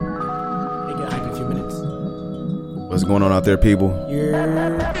What's going on out there, people?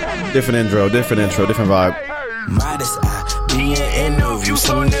 Different intro, different vibe. Modest eye, being interview,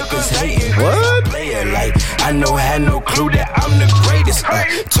 some niggas hating. What? Player like I know, had no clue that I'm the greatest.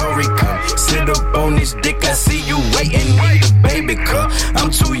 Tory come, sit up on this dick. I see you waiting, need a baby car.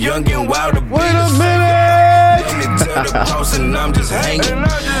 I'm too young and wild to be. Wait a minute. Let me tell the cross and I'm just hanging.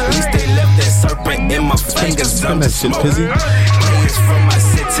 At least they left that serpent in my fingers. I'm just smoking. Players from my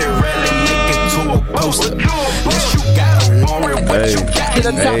city, rarely linking to a poster. Unless you got a warrant, what you got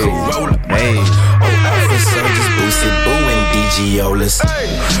in a Corolla. Officer, just boosted booing DGOlas.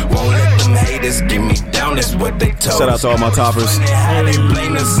 Won't let them haters get me down, that's what they told. Shout out to all my toppers. How they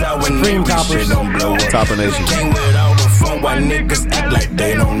blame us out when they shit don't blow up. Topper Nation. Came with all the phone, why niggas act like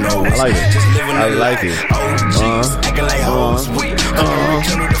they don't know us. I like it. Just living I like it. OGs, acting like hoes, we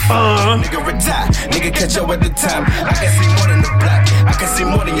nigga retire, nigga catch up at the time. I can see more than the block, I can see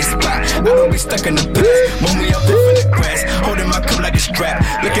more than your spot. I don't be stuck in the past, move me up there in the grass, holding my cup like a strap.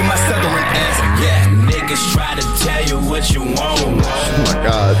 Look at my southern ass, yeah. Niggas try to tell you what you want. Oh my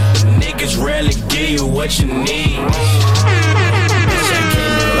God. Niggas rarely give you what you need. Bitch, I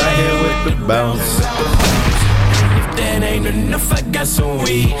came right here with the bounce. If that ain't enough, I got some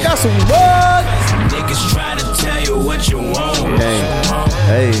weed. Got some what? Niggas try to tell you what you want.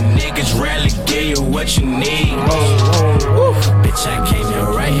 Hey. Niggas rarely give you what you need. Bitch, I came here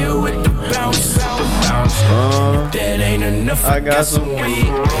right here with the bounce. If that ain't enough, I got some weed.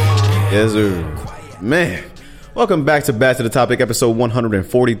 Yes, sir. Man, welcome back to the Topic, episode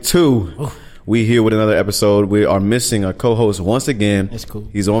 142. We here with another episode. We are missing a co-host once again. That's cool.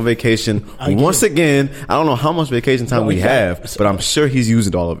 He's on vacation once again. I don't know how much vacation time we have, but I'm sure he's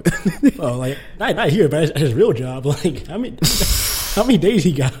using all of it. Oh, like not here, but at his real job. Like, how many days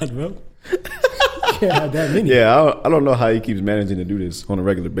he got, bro? Can't have that many. Yeah, I don't know how he keeps managing to do this on a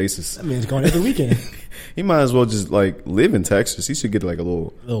regular basis. I mean, it's going every weekend. He might as well just like live in Texas. He should get like a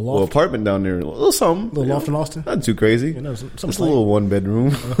little apartment down there, a little something, a little loft in Austin. Not too crazy. You know, just a little 1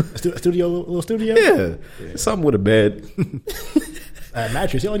 bedroom, little studio. Yeah, something with a bed,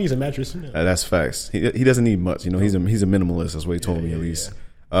 mattress. He only needs a mattress. You know. That's facts. He doesn't need much. You know, he's a minimalist. That's what he told me at least.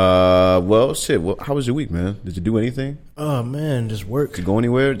 Yeah. Well, shit. Well, how was your week, man? Did you do anything? Oh man, just work. Did you go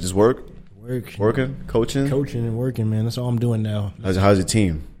anywhere? Just work. Working, coaching and working, man. That's all I'm doing now. How's your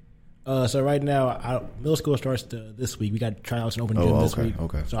team? So right now, middle school starts this week. We got tryouts and open gym this week.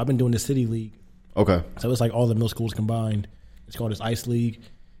 Okay. So I've been doing the city league. Okay. So it's like all the middle schools combined. It's called this Ice League,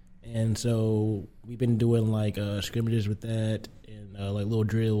 and so we've been doing like scrimmages with that and like little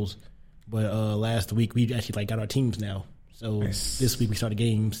drills. But last week we actually like got our teams now. So This week we started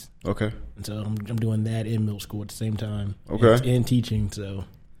games. Okay. And so I'm doing that in middle school at the same time. Okay. And teaching. So.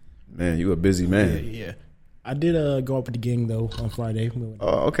 Man, you a busy man. Yeah. I did go up with the gang though on Friday.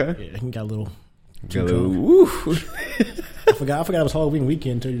 Oh, okay. Yeah, he got a little. I forgot it was Halloween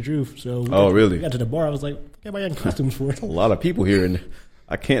weekend. To tell you the truth, so. Really? We got to the bar. I was like, everybody got costumes for it. A lot of people here, and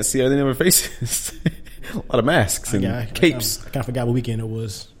I can't see anything on their faces. A lot of masks and capes. I kind of forgot what weekend it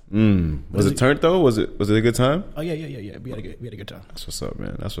was. Was it turned though? Was it a good time? Oh yeah. We had a good time. That's what's up,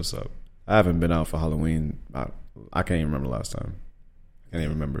 man. That's what's up. I haven't been out for Halloween. I can't even remember last time. I can't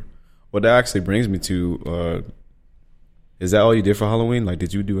even remember. What that actually brings me to, is that all you did for Halloween? Like,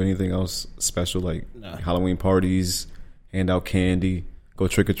 did you do anything else special, like Halloween parties, hand out candy, go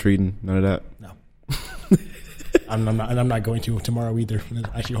trick-or-treating, none of that? No. I'm not going to tomorrow either. It's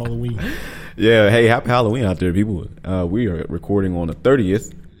actually Halloween. Yeah, hey, happy Halloween out there, people. We are recording on the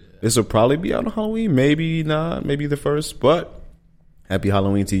 30th. This will probably be out on Halloween, maybe not, maybe the 1st, but happy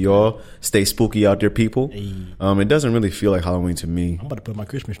Halloween to y'all. Stay spooky out there, people. Hey. It doesn't really feel like Halloween to me. I'm about to put my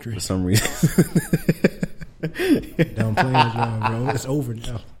Christmas tree. For some reason. Down playing, bro. It's over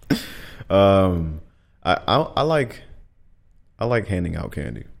now. I like handing out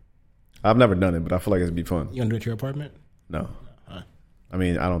candy. I've never done it, but I feel like it'd be fun. You gonna do it at your apartment? No. I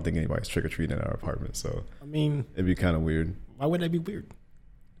mean, I don't think anybody's trick-or-treating at our apartment, so I mean, it'd be kind of weird. Why would that be weird?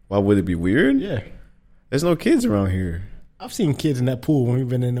 Why would it be weird? Yeah. There's no kids around here. I've seen kids in that pool when we've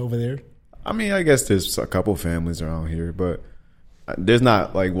been in over there. I mean, I guess there's a couple families around here, but there's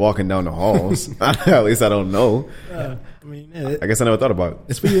not like walking down the halls. At least I don't know. I mean, I guess I never thought about it.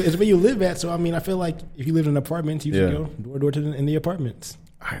 It's where you live at, so I mean, I feel like if you live in an apartment, you should go door to door in the apartments.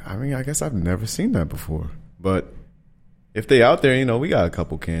 I mean, I guess I've never seen that before, but if they out there, you know, we got a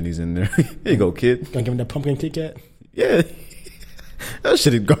couple candies in there. Here you go, kid. Gonna give them that pumpkin Kit Kat? Yeah. That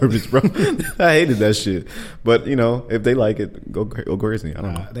shit is garbage, bro. I hated that shit. But, you know, if they like it, go crazy. I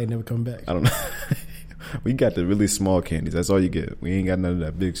don't know. They never come back. I don't know. We got the really small candies. That's all you get. We ain't got none of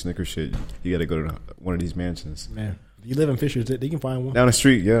that big Snickers shit. You got to go to one of these mansions. Man, You live in Fishers, they can find one. Down the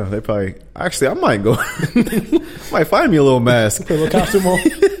street, yeah. They probably. Actually, I might go. Might find me a little mask. Put a little costume on.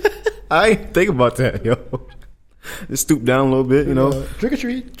 I ain't think about that, yo. Just stoop down a little bit, you know. Trick or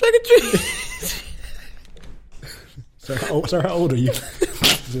treat. Trick or treat. Sir, how old are you?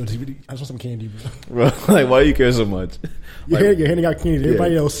 I want some candy, bro. Like, why do you care so much? You're handing out candy to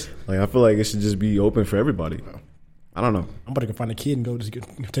everybody else. Like, I feel like it should just be open for everybody. I don't know. I'm about to go find a kid and go just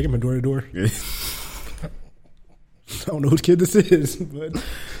take him door to door. I don't know whose kid this is, but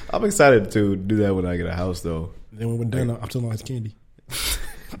I'm excited to do that when I get a house, though. Then when we're done, I'm still on his candy.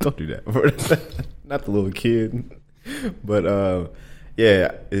 Don't do that. Not the little kid. But,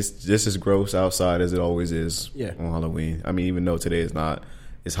 yeah, it's just as gross outside as it always is on Halloween. I mean, even though today is not,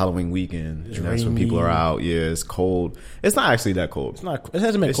 it's Halloween weekend. And that's when people are out. Yeah, it's cold. It's not actually that cold. It's not. It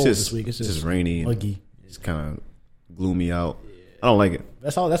hasn't been cold this week. It's just rainy. Muggy. It's kind of gloomy out. I don't like it.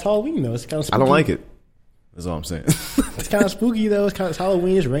 That's Halloween, though. It's kind of spooky. I don't like it. That's all I'm saying. It's kind of spooky, though. It's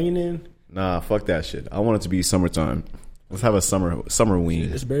Halloween. It's raining. Nah, fuck that shit. I want it to be summertime. Let's have a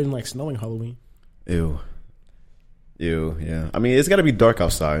summerween. It's better than like snowing Halloween. Ew, yeah. I mean, it's got to be dark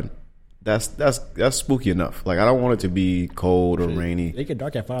outside. That's spooky enough. Like, I don't want it to be cold or rainy. They get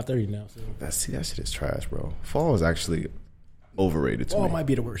dark at 5:30 now. So. That shit is trash, bro. Fall is actually overrated to me. Fall might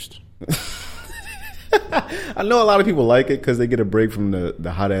be the worst. I know a lot of people like it because they get a break from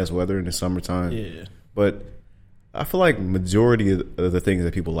the hot ass weather in the summertime. Yeah, but I feel like majority of the things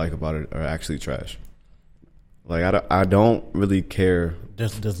that people like about it are actually trash. Like, I don't really care.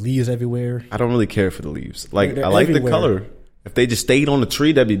 There's leaves everywhere. I don't really care for the leaves. Like, They're I like everywhere. the color. If they just stayed on the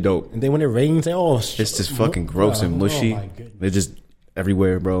tree, that'd be dope. And then when it rains, it's just fucking gross and mushy. They're just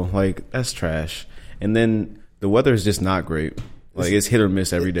everywhere, bro. Like, that's trash. And then the weather is just not great. Like, it's hit or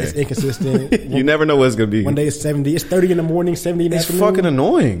miss every day. It's inconsistent. You never know what it's gonna be. One day it's 70. It's 30 in the morning, 70 in the afternoon. It's fucking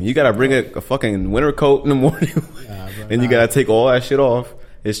annoying. You gotta bring a fucking winter coat in the morning, and you gotta take all that shit off.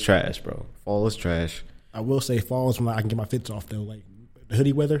 It's trash, bro. Fall is trash. I will say fall is when I can get my fits off though. Like the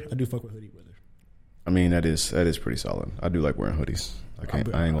hoodie weather, I do fuck with hoodie weather. I mean, that is pretty solid. I do like wearing hoodies. I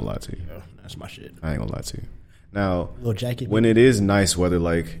ain't gonna lie to you. Yeah, that's my shit. I ain't gonna lie to you. Now, little jacket. When it is nice weather,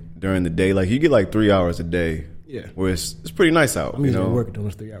 like during the day, like you get like 3 hours a day. Yeah, where it's pretty nice out. I'm usually working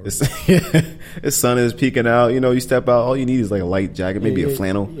those 3 hours. The sun is peeking out. You know, you step out, all you need is like a light jacket, maybe a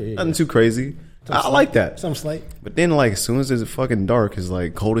flannel. Nothing too crazy. I like that. Some slight. But then, like, as soon as it's fucking dark, it's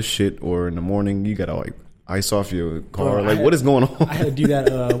like cold as shit. Or in the morning, you gotta like ice off your car. Bro, what is going on? I had to do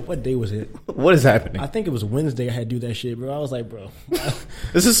that. What day was it? What is happening? I think it was Wednesday. I had to do that shit, bro. I was like, bro,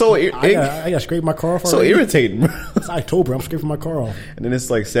 this is so. I gotta scrape my car off. So irritating, bro. It's October. I'm scraping my car off, and then it's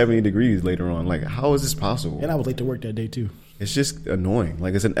like 70 degrees later on. Like, how is this possible? And I was late to work that day too. It's just annoying.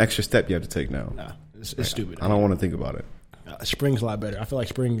 Like, it's an extra step you have to take now. Nah, it's stupid. I don't want to think about it. Spring's a lot better. I feel like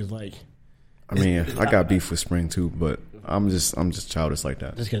spring is like. I mean, I got beef with spring too, but I'm just childish like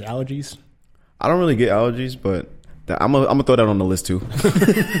that. Just because allergies? I don't really get allergies, but I'm gonna throw that on the list too.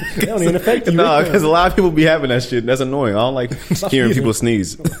 They don't even affect you. No, because a lot of people be having that shit. And that's annoying. I don't like hearing people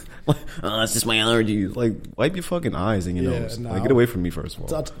sneeze. It's just my allergies. Like, wipe your fucking eyes and your nose. Like, get away from me first of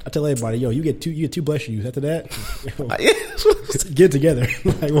all. I tell everybody, yo, you get two bless yous. After that, get it together.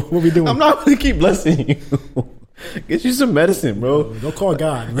 Like, what we doing? I'm not gonna keep blessing you. Get you some medicine, bro. Don't call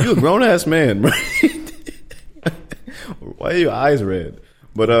God, bro. You a grown ass man, bro. Why are your eyes red?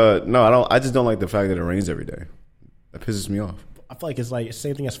 But no, I just don't like the fact that it rains every day. That pisses me off. I feel like it's the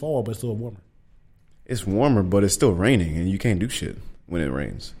same thing as fall, but it's a little warmer. It's warmer, but it's still raining, and you can't do shit when it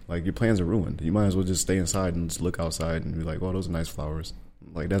rains. Like, your plans are ruined. You might as well just stay inside and just look outside and be like, "Oh, those are nice flowers."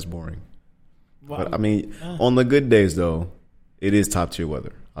 Like, that's boring. Well, but I mean, on the good days though, it is top tier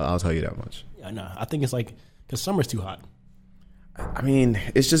weather. I'll tell you that much. Yeah, no, I think it's like because summer's too hot. I mean,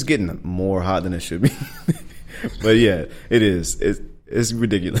 it's just getting more hot than it should be. But yeah, it is. It's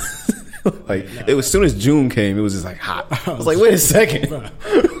ridiculous. Like, it was, as soon as June came, it was just like hot. I was like, wait a second.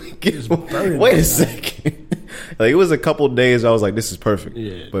 Wait a second. Like, it was a couple of days I was like, this is perfect.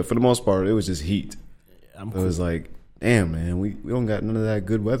 Yeah. But for the most part, it was just heat. It was like, damn, man, we don't got none of that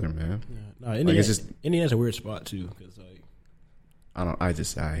good weather, man. Yeah. No, Indiana's a weird spot too, because like,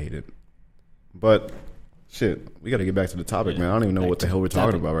 I hate it. But shit, we got to get back to the topic, man. I don't even know what the hell we're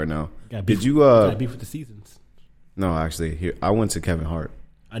talking about right now. Did you beef with the seasons? No, actually, I went to Kevin Hart.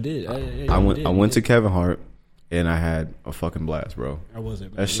 I did. I went to Kevin Hart, and I had a fucking blast, bro. I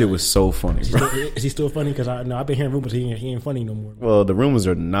wasn't. That shit was so funny, bro. Is he still funny? Because I've been hearing rumors he ain't funny no more. Well, the rumors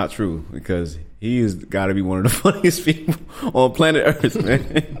are not true because he's got to be one of the funniest people on planet Earth,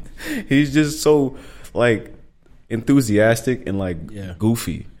 man. He's just so like enthusiastic and like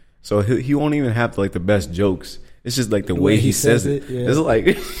goofy. So he won't even have like the best jokes. It's just like the way he says it. Yeah. It's like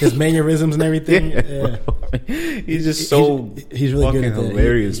his mannerisms and everything. Yeah. He's just so he's really fucking good at that.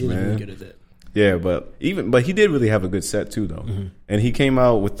 hilarious, He's man. really good at that. Yeah, but he did really have a good set too, though. And he came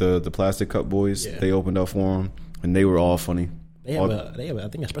out with the Plastic Cup Boys. Yeah. They opened up for him, and they were all funny. They have I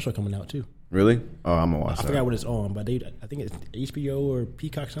think a special coming out too. Really? Oh, I'm gonna watch that. I forgot what it's on, but I think it's HBO or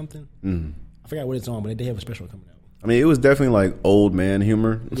Peacock something. I forgot what it's on, but they have a special coming out. I mean, it was definitely like old man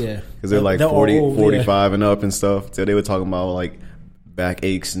humor. Yeah. Because they're like 45 and up and stuff. So they were talking about like back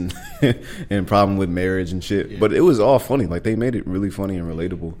aches and and problem with marriage and shit. Yeah. But it was all funny. Like they made it really funny and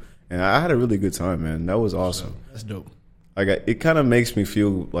relatable. And I had a really good time, man. That was awesome. That's dope. Like it kind of makes me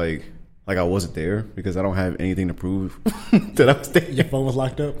feel like I wasn't there because I don't have anything to prove that I was there. Your phone was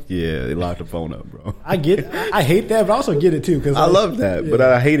locked up? Yeah, they locked the phone up, bro. I get it. I hate that, but I also get it too. Cause I love that, but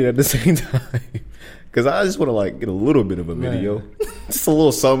I hate it at the same time. Because I just want to like get a little bit of a video, just a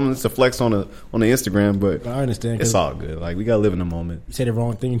little something to flex on the Instagram. But I understand. It's all good. Like we gotta live in the moment. You said the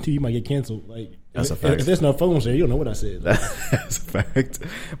wrong thing too. You might get canceled. Like that's a fact. If there's no phones there, you don't know what I said. That's a fact.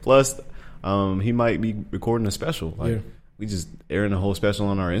 Plus, he might be recording a special. Like we just airing the whole special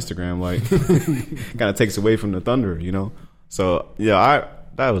on our Instagram. Like kind of takes away from the thunder, you know. So yeah,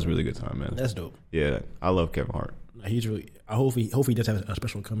 that was a really good time, man. That's dope. Yeah, I love Kevin Hart. He's really. I hope he does have a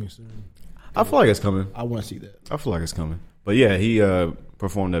special coming soon. I feel like it's coming. I want to see that. I feel like it's coming. But yeah, he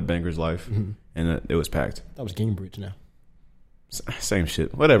performed at Banger's Life, and it was packed. That was Cambridge now. Same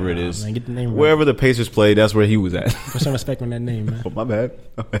shit. Whatever it is. Man, get the name Wherever right. the Pacers played, that's where he was at. Put some respect on that name, man. Oh, my bad.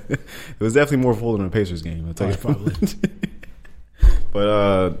 It was definitely more full than a Pacers game, I'll tell you. Probably.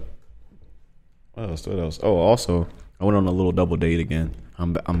 But what else? Oh, also, I went on a little double date again.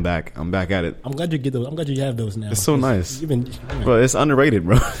 I'm back. I'm back at it. I'm glad you get those. I'm glad you have those now. It's so nice. Bro, it's underrated,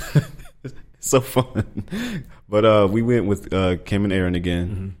 bro. It's so fun. But we went with Kim and Aaron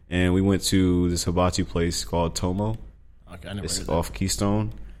again, and we went to this hibachi place called Tomo. Okay, I never it's heard of off that.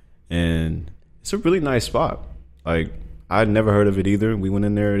 Keystone, and it's a really nice spot. Like I'd never heard of it either. We went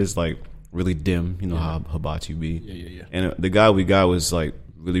in there. It's like really dim. You know how hibachi be. Yeah. And the guy we got was like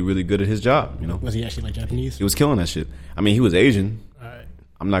really, really good at his job. You know, Was he actually like Japanese? he was killing that shit. I mean, he was Asian. All right.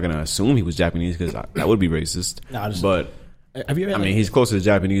 I'm not gonna assume he was Japanese because that would be racist. Nah, but have you ever? I mean, he's closer to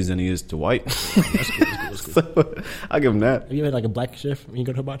Japanese than he is to white. That's cool. So, I'll give him that. Have you ever had like a black chef when you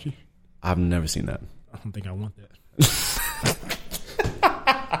go to hibachi? I've never seen that. I don't think I want that.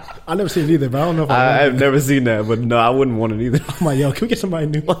 I never seen it either, but I don't know if I've never seen that, but no, I wouldn't want it either. I'm like, yo, can we get somebody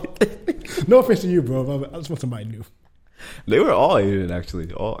new? No offense to you, bro. But I just want somebody new. They were all Asian,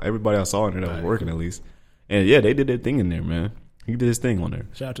 actually. Everybody I saw in there that was working at least. And yeah, they did their thing in there, man. He did his thing on there.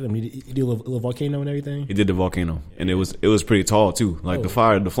 Shout out to them. He did a little volcano and everything. He did the volcano, and it was pretty tall too. Like the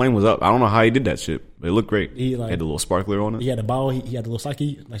flame was up. I don't know how he did that shit, but it looked great. He had the little sparkler on it. He had the bottle. He had the little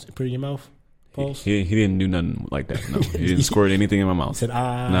sake, like put it in your mouth. Pulse. He didn't do nothing like that. No, he didn't squirt anything in my mouth. He said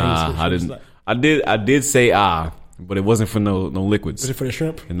Nah, I didn't. I did say but it wasn't for no liquids. Was it for the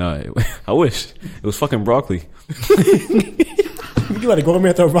shrimp? No, I wish it was fucking broccoli. You let it go in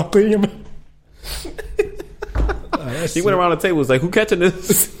there, throw broccoli in your mouth. He went around the table, was like, "Who catching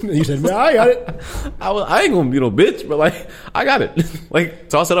this?" You said, "Man, I got it." I ain't gonna be no bitch, but like, I got it. Like,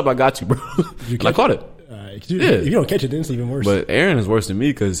 toss it up, I got you, bro. And I caught it. If you don't catch it, then it's even worse. But Aaron is worse than me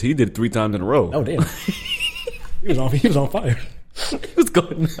because he did it 3 times in a row. Oh damn, he was on fire. He was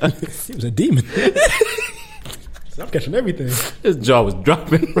going nuts. He was a demon. I'm catching everything. His jaw was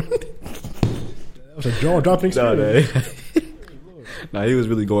dropping. That was a jaw dropping experience. Nah, he was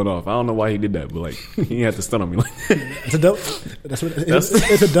really going off. I don't know why he did that, but like he had to stun on me. Like it's a double.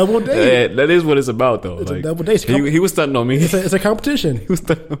 It's a double date. Yeah, that is what it's about, though. It's like, a double date. He was stunting on me. It's a competition.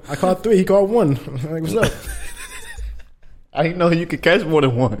 I caught 3. He caught 1. Like, what's up? I didn't know you could catch more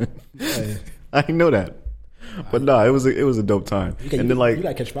than 1. Hey. I didn't know that. But no, it was a dope time. And then like you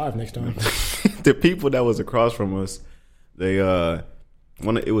gotta catch 5 next time. the people that was across from us, they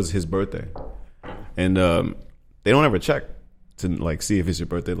it was his birthday, and they don't ever check to like see if it's your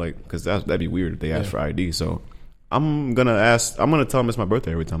birthday, like because that'd be weird if they ask for ID. So I'm gonna tell them it's my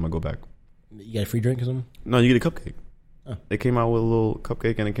birthday every time I go back. You got a free drink or something? No, you get a cupcake. Oh. They came out with a little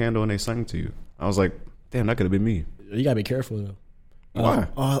cupcake and a candle and they sang to you. I was like, damn, that could have been me. You gotta be careful though. Why?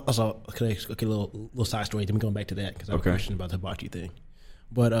 Also, okay, little side story. Then we going back to that because I have a question about the hibachi thing.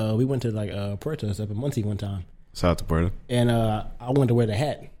 But we went to like Puerto's up in Muncie one time. Shout out to Puerto. And I wanted to wear the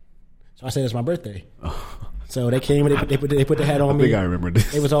hat, so I said it's my birthday. So they came and they put the hat on me. I think I remember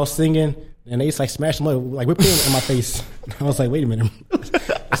this. They was all singing and they just like smashed them up, like whipped cream in my face. I was like, wait a minute,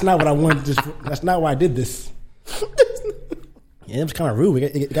 that's not what I wanted. That's not why I did this. Yeah, it was kind of rude.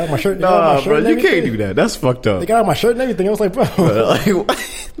 It got on my shirt. Nah, bro, you can't do that. That's fucked up. They got on my shirt and everything. I was like, bro, like,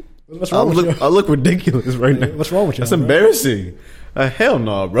 what's wrong with you? I look ridiculous right now. What's wrong with you? That's embarrassing. Hell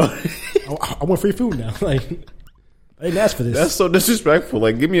no, bro. I want free food now. Like, I didn't ask for this. That's so disrespectful.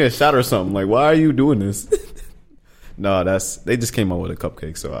 Like, give me a shot or something. Like, why are you doing this? No, they just came out with a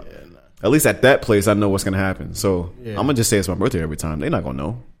cupcake. So at least at that place, I know what's gonna happen. So I'm gonna just say it's my birthday every time. They're not gonna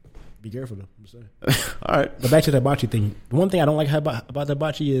know. Be careful though. I'm saying. All right. But back to the hibachi thing. The one thing I don't like about the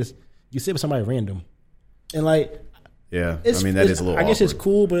hibachi is you sit with somebody random, and like, yeah, I mean that is a little. I guess awkward. it's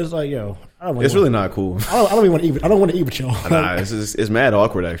cool, but it's like, yo, I don't. It's really not cool. I don't even want to eat. I don't want to eat with y'all. Nah, it's mad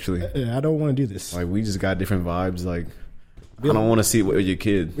awkward actually. Yeah, I don't want to do this. Like we just got different vibes. Like I don't want to see it with your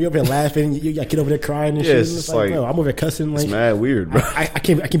kid. We over here laughing. You got kid over there crying and shit. And it's like, bro, I'm over here cussing. Like, it's mad weird, bro. I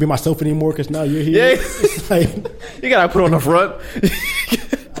can't be myself anymore because now you're here. Yeah, it's like, you gotta put on the front.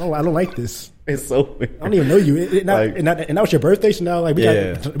 I don't like this. It's so weird. I don't even know you. And that was your birthday, so now like we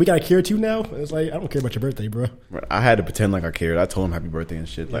got to care too now. It's like I don't care about your birthday, bro. I had to pretend like I cared. I told him happy birthday and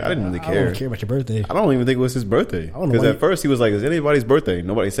shit. Like I didn't really care. I don't care about your birthday. I don't even think it was his birthday. Because at first he was like, "Is anybody's birthday?"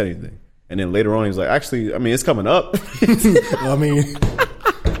 Nobody said anything. And then later on he was like, "Actually, I mean, it's coming up." I mean,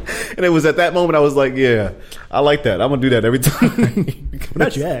 and it was at that moment I was like, "Yeah, I like that. I'm gonna do that every time."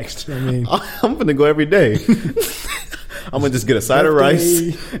 Not you asked. I mean, I'm gonna go every day. I'm gonna just get a side of rice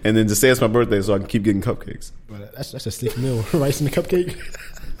and then just say it's my birthday so I can keep getting cupcakes. But that's a sick meal. Rice and a cupcake.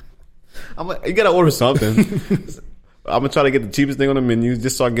 You gotta order something. I'm gonna try to get the cheapest thing on the menu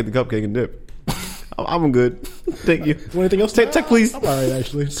just so I can get the cupcake and dip. I'm good. Thank you. Want anything else? Check, please. I'm alright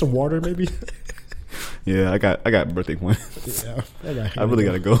actually. Some water maybe. Yeah, I got birthday plans. Yeah, I really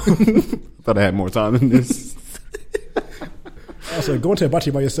gotta go. Thought I had more time than this. Also, going to a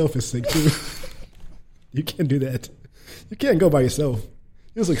hibachi by yourself is sick too. You can't do that. You can't go by yourself.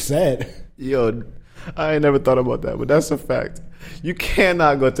 You just look sad. Yo, I ain't never thought about that, but that's a fact. You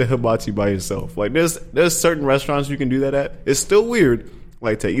cannot go to hibachi by yourself. Like there's certain restaurants you can do that at. It's still weird,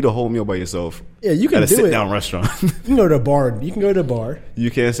 like to eat a whole meal by yourself. Yeah, you can at a do sit it. down restaurant. You can go to a bar. You can go to the bar.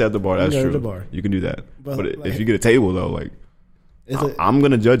 You can't sit at the bar. That's go true. to the bar. You can do that. But like, if you get a table though, like I'm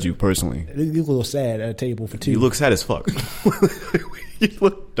gonna judge you personally. You look a little sad at a table for two. You look sad as fuck. You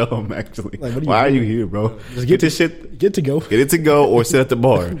look dumb, actually. Like, why are you here, bro? Just get this shit. Get to go. Get it to go or sit at the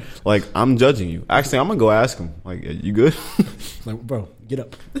bar. Like, I'm judging you. Actually, I'm going to go ask him. Like, you good? Like, bro, get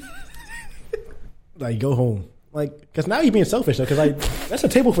up. Like, go home. Like, because now you're being selfish, though. Because, like, that's a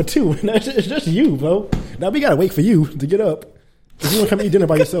table for two. It's just you, bro. Now we got to wait for you to get up. Because you want to come eat dinner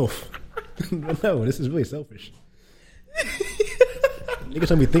by yourself. No, this is really selfish. Niggas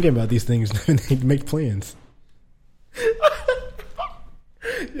don't be thinking about these things when they make plans.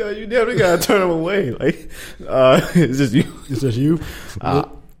 Yo, you definitely gotta turn them away. Like, it's just you. It's just you.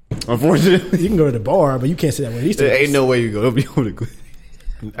 Unfortunately, You can go to the bar, but you can't sit that way. there ain't no way you go. Be able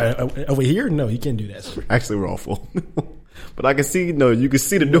to. Over here, no, you can't do that. Actually, we're all full. But I can see. No, you can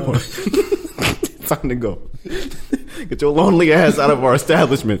see the door. It's time to go. Get your lonely ass out of our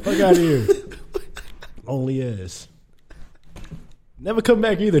establishment. Fuck out of here. Lonely ass. Never come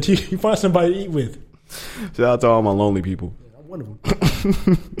back either till you find somebody to eat with. Shout out to all my lonely people. I'm one of them.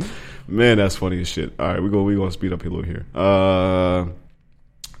 Man, that's funny as shit. All right, we gonna speed up a little here.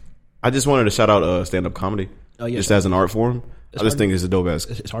 I just wanted to shout out stand up comedy. Oh, yeah, just as an art form. I just think it's a dope ass.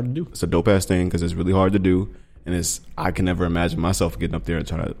 It's hard to do. It's a dope ass thing because it's really hard to do, and I can never imagine myself getting up there and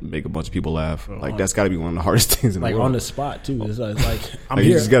trying to make a bunch of people laugh. Like that's got to be one of the hardest things in Like the world. on the spot too. It's like I'm Like,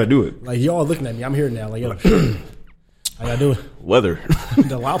 here. you just got to do it. Like y'all looking at me. I'm here now. Like yo, I gotta do it. Weather,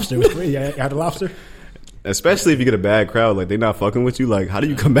 The lobster. You had the lobster. especially if you get a bad crowd, like they not fucking with you. Like, how do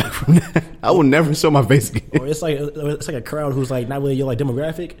you come back from that? I will never show my face again. Or it's like a crowd who's like not really your like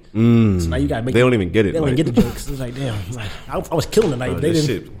demographic. So now you gotta make. They don't even get it. They don't like, even get the jokes. It's like damn. It's like, I was killing tonight. But they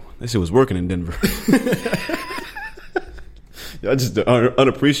didn't. That shit was working in Denver. Y'all just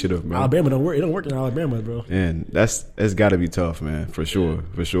unappreciative, man. Alabama don't work. It don't work in Alabama, bro. And it's got to be tough, man, for sure.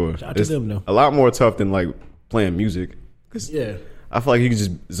 Shout out to them, though. A lot more tough than like playing music. 'Cause Yeah. I feel like you can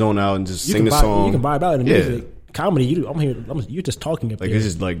just zone out and just sing the vibe, song. You can vibe out in the music. Comedy, you're just talking up Like there. it's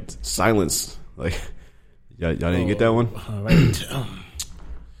just like silence. Like y'all didn't get that one. All right.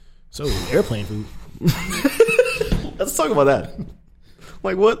 So airplane food. Let's talk about that.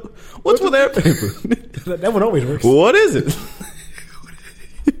 Like what's with airplane food? That one always works. What is it?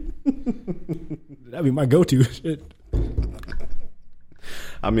 That'd be my go-to shit.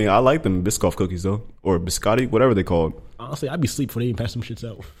 I mean, I like them Biscoff cookies though, or biscotti, whatever they called. Honestly, I'd be asleep before they even pass them shits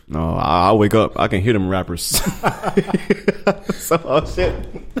out. No, I'll wake up. I can hear them rappers. So, oh shit.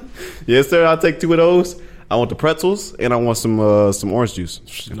 Yes, sir. I'll take 2 of those. I want the pretzels and I want some orange juice.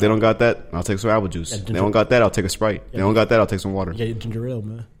 If they don't got that, I'll take some apple juice. If they don't got that, I'll take a Sprite. If they don't got that, I'll take some water. Yeah, ginger ale,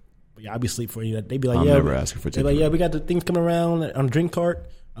 man. But yeah, I'd be asleep for you. They'd be like, I'm yeah, never asking for they'd be ginger like, ale. yeah, we got the things coming around on the drink cart.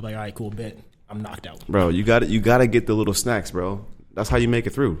 I'm like, all right, cool, bet. I'm knocked out. Bro, you got to get the little snacks, bro. That's how you make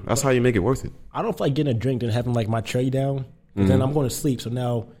it through. That's how you make it worth it. I don't feel like getting a drink and having like my tray down. And then I'm going to sleep. So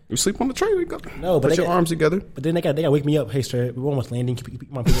now You sleep on the tray. No, but put your arms together. But then they got to wake me up. Hey, sir, we're almost landing. Can you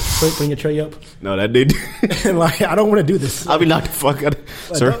bring your tray up? No, that did. And like, I don't want to do this. I'll be knocked the fuck out,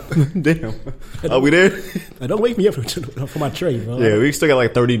 sir. Damn. Are we there? Don't wake me up for my tray, bro. Yeah, we still got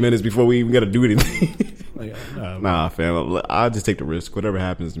like 30 minutes before we even got to do anything. Like, Nah, fam. I'll just take the risk. Whatever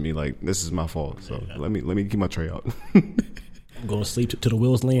happens to me, like this is my fault. So let me keep my tray out. I'm going to sleep to the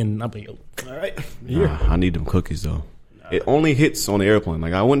wheels land. And I'm like, all right. I need them cookies though. It only hits on the airplane.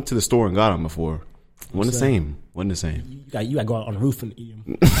 Like I went to the store and got them before. Wasn't the same. You got to go out on the roof and eat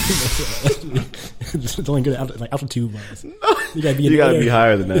them. It's only good at like altitude wise. You got to be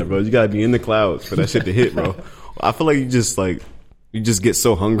higher than that, bro. You got to be in the clouds for that shit to hit, bro. I feel like you just get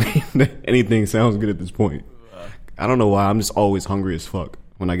so hungry that anything sounds good at this point. I don't know why. I'm just always hungry as fuck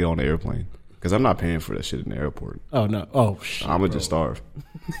when I get on the airplane because I'm not paying for that shit in the airport. Oh no. Oh shit. I'm gonna just starve.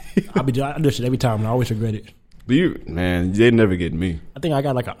 I do shit every time and I always regret it. Man, they never get me. I think I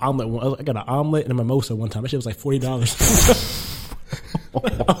got like an omelet. I got an omelet and a mimosa one time. That shit was like $40.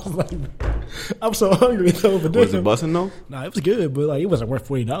 I was like, I'm so hungry though. But Was it busting though? Nah, it was good, but like it wasn't worth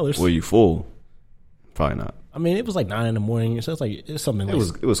 $40. Were you full? Probably not. I mean, it was like 9 a.m, so it's something. It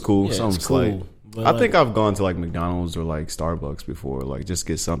was cool. Yeah, something it's cool, slight. but I think I've gone to like McDonald's or like Starbucks before. Like just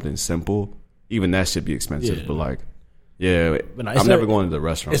get something simple. Even that should be expensive. Yeah. But like, yeah, But I'm never going to the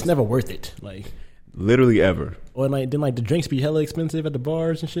restaurant. It's never worth it. Like literally ever. Or like then like the drinks be hella expensive at the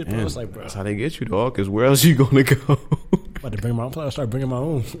bars and shit. Bro. It's like, bro, that's how they get you, dog. Because where else you gonna go? I'm about to start bringing my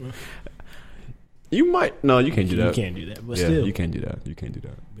own. You might. No, you can't do that. You can't do that. But yeah, still, you can't do that. You can't do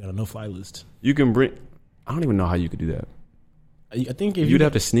that. We got a no-fly list. You can bring. I don't even know how you could do that. I think if you'd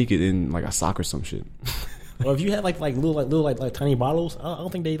have to sneak it in like a sock or some shit. Or if you had like little tiny bottles, I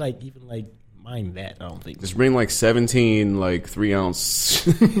don't think they like even like mind that. I don't think. Just bring like 17 like 3-ounce.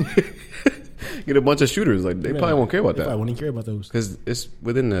 Get a bunch of shooters. Like they probably won't care about that. Probably won't care about those because it's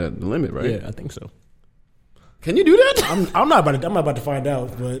within the limit, right? Yeah, I think so. Can you do that? I'm not about to find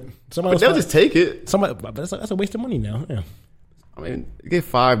out, but somebody. But they'll just take it. But that's a waste of money now. Yeah. I mean, you get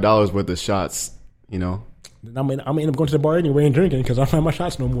 $5 worth of shots. You know. I'm gonna end up going to the bar anyway and drinking because I don't have my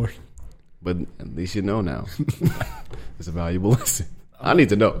shots no more. But at least you know now. It's a valuable lesson. I need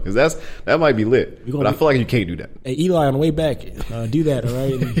to know because that might be lit. But I feel like you can't do that. Hey, Eli, on the way back, do that, all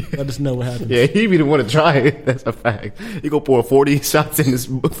right? And let us know what happens. Yeah, he be the one to try it. That's a fact. You go pour 40 shots in this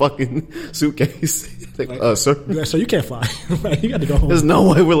fucking suitcase. Like, sir. Yeah, so you can't fly. You got to go home. There's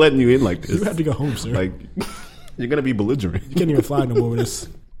no way we're letting you in like this. You have to go home, sir. Like, you're going to be belligerent. You can't even fly no more with this.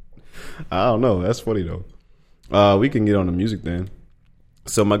 I don't know. That's funny, though. We can get on the music then.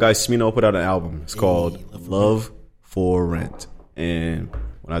 So my guy Smino put out an album. It's called Love for Rent. And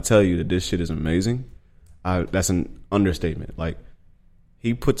when I tell you that this shit is amazing, that's an understatement. Like,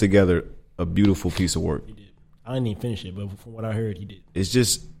 he put together a beautiful piece of work. He did. I didn't even finish it, but from what I heard, he did.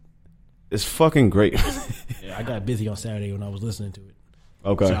 It's fucking great. Yeah, I got busy on Saturday when I was listening to it.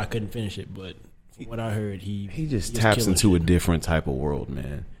 Okay. So I couldn't finish it, but from what I heard, he just taps into a different type of world,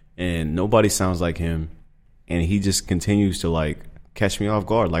 man. And nobody sounds like him. And he just continues to, like, catch me off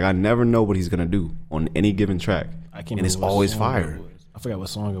guard. Like, I never know what he's going to do on any given track. And it's always fire. I forgot what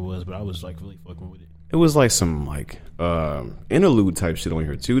song it was, but I was, like, really fucking with it. It was, like, some, like, interlude type shit on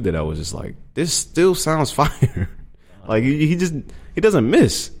here, too, that I was just like, this still sounds fire. Like, he doesn't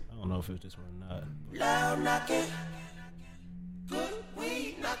miss. I don't know if it was this one or not. Loud knocking, good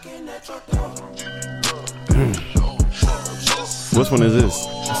weed knocking at your door. Which one is this?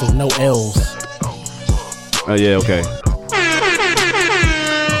 This is No L's. Oh, yeah, okay.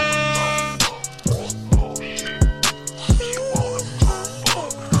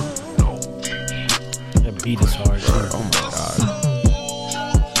 That beat is hard. Oh, my God.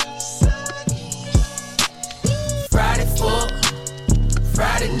 Friday fuck,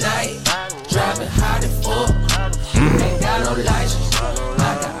 Friday night, driving hot and fuck. Ain't got no license, I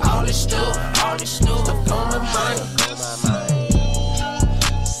got all this stuff on my mind.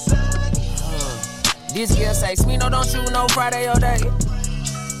 This girl say, Smino, don't you know Friday or day?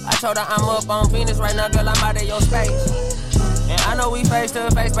 I told her I'm up on Venus right now, girl, I'm out of your space. And I know we face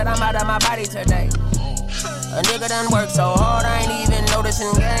to face, but I'm out of my body today. A nigga done worked so hard, I ain't even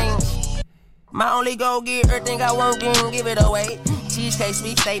noticing games. My only goal, get everything I want, then give it away. Cheesecake,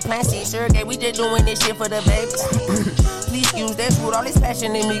 sweet steak, plantain, sure, okay, we just doing this shit for the babies. Please excuse that food, all this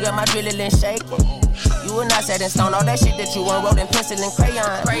passion in me got my adrenaline shaking. You will not set in stone, all that shit that you unwrote in pencil and crayon.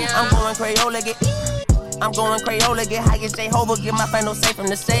 I'm going Crayola, get high as Jehovah, get my final say from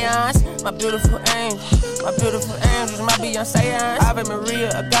the seance. My beautiful angels, my Beyonce. Ave Maria,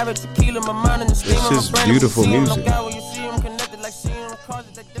 agave tequila, my mind in the steam of my brain. Beautiful music. When you see 'em connected like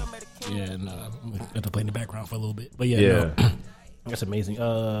Yeah, and I'm going to play in the background for a little bit. But yeah. No, that's amazing.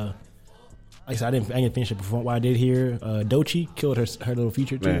 Like I said, I didn't finish it before what I did here. Doechii killed her little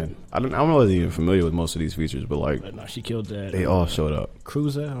feature too. Man, I'm not even familiar with most of these features, but like, But no, she killed that. they all showed up.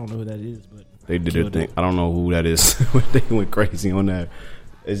 Cruiser, I don't know who that is, but They did their killed thing. it. I don't know who that is. They went crazy on that.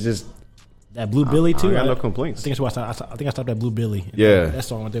 It's just That Blue Billy too. I got no complaints. I think that's why I think I stopped at Blue Billy. Yeah. that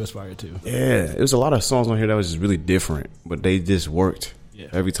song right there was fire too. Yeah, it was a lot of songs on here that was just really different, but they just worked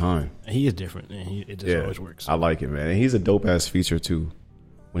every time. And he is different, and it just always works. I like it, man. And he's a dope ass feature too.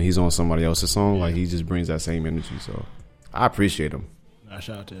 When he's on somebody else's song, like he just brings that same energy. So I appreciate him.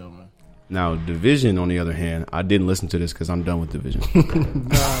 Shout out to him, man. Now, Division, on the other hand, I didn't listen to this because I'm done with Division. I'm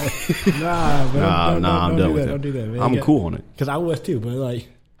done with it. Don't do that, man. I'm cool on it. Because I was too, but like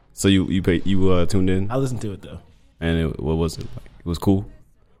So you tuned in, I listened to it though. and what was it like? It was cool.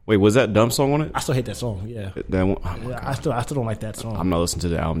 Wait, was that Dumb song on it? I still hate that song. Yeah, That one, oh my yeah God. I still don't like that song. I'm not listening to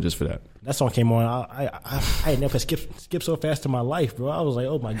the album just for that. That song came on. I had never skip so fast in my life, bro. I was like,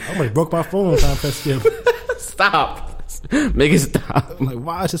 oh my, I almost broke my phone trying to press skip. Stop, make it stop. I'm like,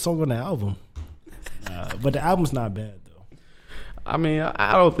 why is this song on the album? But the album's not bad though. I mean,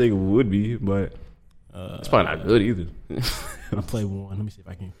 I don't think it would be, but it's probably not good either. I'll play one. Let me see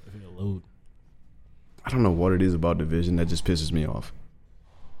if it'll load. I don't know what it is about Division that just pisses me off.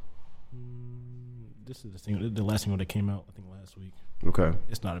 This is the last single that came out, I think last week. Okay.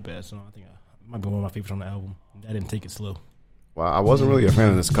 It's not a bad song. I think it might be one of my favorites on the album. I didn't take it slow. Well, I wasn't really a fan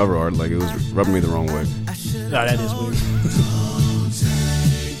of this cover art. Like, it was rubbing me the wrong way. No, that is weird.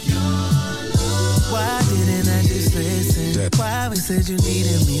 Why didn't I just listen? Why we said you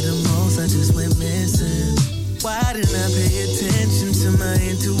needed me the most, I just went missing. Why didn't I pay attention to my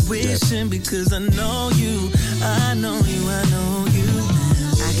intuition? Because I know you, I know you, I know you.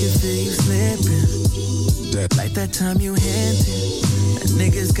 I can feel you slipping, like that time you hinted that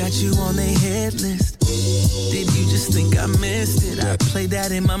niggas got you on their hit list. Did you just think I missed it? I played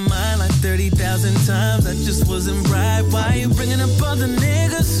that in my mind like 30,000 times. I just wasn't right. Why you bringing up other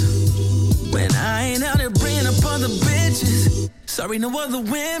niggas when I ain't out there bringing up other bitches? Sorry, no other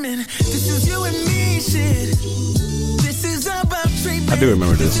women. This is you and me shit. This is about treatment. I do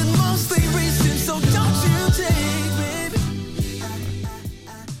remember this. This is mostly recent, so don't you take, baby.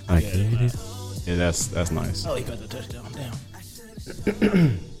 I get it. Yeah, that's nice. Oh, he got the touchdown.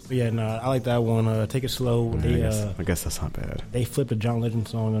 Damn. But yeah, no, I like that one. Take it slow. I guess that's not bad. They flipped a John Legend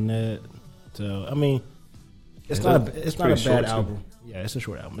song on that. So I mean, it's not a pretty bad short, album. Yeah, it's a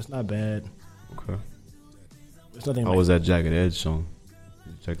short album. It's not bad. Okay. It's nothing. How was that Jagged Edge song?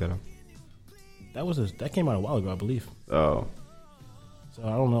 Did you check that out? That came out a while ago, I believe. Oh. So I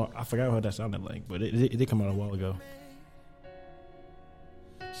don't know. I forgot what that sounded like, but it did come out a while ago.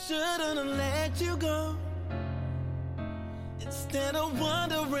 Shouldn't have let you go. Instead of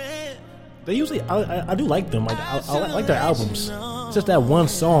wondering. They usually, I do like them. I like their albums. It's just that one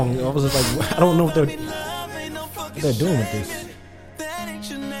song. I was just like, I don't know what they're doing with this.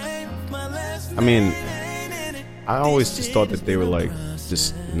 I mean, I always just thought that they were like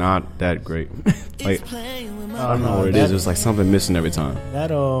just not that great. Like, I don't know what it is. There's like something missing every time. That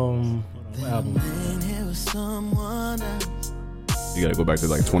what album? You gotta go back to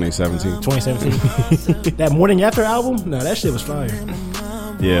like 2017. 2017. That Morning After album? No, that shit was fire.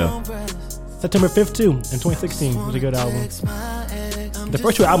 Yeah. September 5th too, in 2016 was a good album. The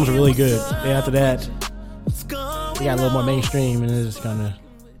first two albums were really good. Then after that, they got a little more mainstream, and it just kind of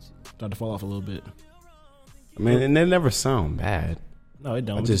started to fall off a little bit. I mean, and they never sound bad. No, it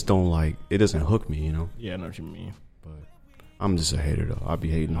don't. I just don't like. It doesn't hook me, you know. Yeah, I know what you mean. But I'm just a hater, though. I'll be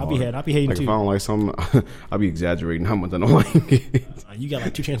hating. I'll be hating like, too. If I don't like something, I'll be exaggerating how much I don't like it. You got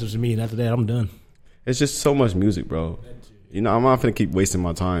like 2 chances with me, and after that, I'm done. It's just so much music, bro. You know, I'm not gonna keep wasting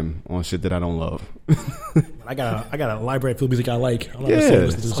my time on shit that I don't love. I got a library full of music I like. I'm not Yeah, gonna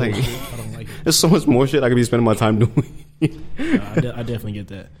listen to it's some like- shit I don't like it. There's so much more shit I could be spending my time doing. I definitely get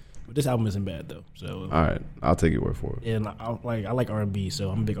that. But this album isn't bad though. So All right, I'll take your word for it. and I like R&B, so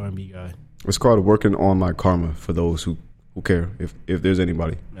I'm a big R&B guy. It's called "Working on My Karma" for those who care, if there's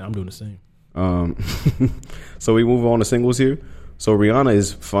anybody. Man, I'm doing the same. So we move on to singles here. So Rihanna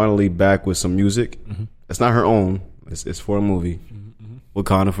is finally back with some music. Mm-hmm. It's not her own. It's for a movie.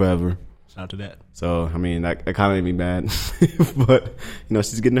 Wakanda Forever. Shout out to that. So I mean, that kind of made me mad, but you know,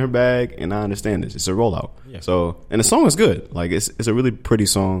 she's getting her bag, and I understand this. It's a rollout. Yeah. So, and the song is good. Like it's a really pretty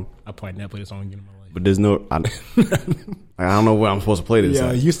song. I probably never play this song again in my life. But there's no, I don't know where I'm supposed to play this. Yeah,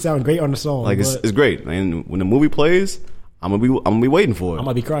 at. you sound great on the song. Like but it's great, and when the movie plays, I'm gonna be waiting for it. I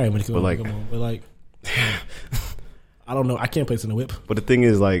might be crying when it But, like- come on. But like, I don't know. I can't play this in the whip. But the thing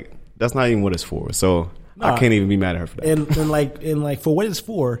is, like, that's not even what it's for. So I can't even be mad at her for that. And like for what it's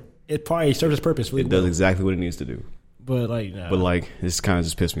for, it probably serves its purpose. Really it does exactly what it needs to do. But like, nah. But like, this kind of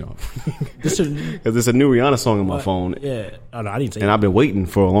just pissed me off because there's a new Rihanna song on my phone. Yeah, no, I didn't say. And I've been waiting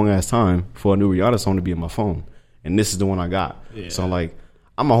for a long ass time for a new Rihanna song to be on my phone, and this is the one I got. Yeah. So I'm like,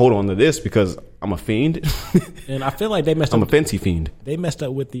 I'm gonna hold on to this because I'm a fiend, and I feel like they messed up. I'm a Fenty fiend. They messed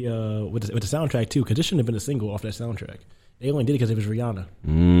up with the soundtrack too, because this shouldn't have been a single off that soundtrack. They only did it because it was Rihanna.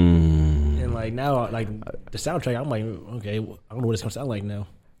 And like now, like the soundtrack, I'm like, okay, I don't know what it's gonna sound like now.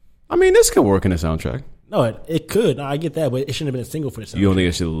 I mean, this could work in a soundtrack. No, it could. No, I get that, but it shouldn't have been a single for the soundtrack. You don't think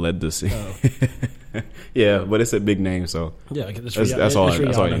it should have led the scene? No. Yeah, but it's a big name, so yeah, that's all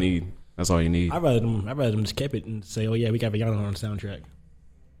you need. That's all you need. I'd rather them just kept it and say, oh yeah, we got Rihanna on the soundtrack.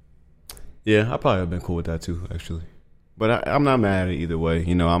 Yeah, I probably have been cool with that too, actually. But I'm not mad at it either way.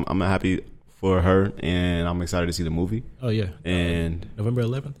 You know, I'm happy for her, and I'm excited to see the movie. Oh yeah, and November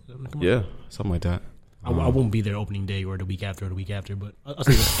 11th. Yeah, something like that. I won't be there opening day or the week after, but I'll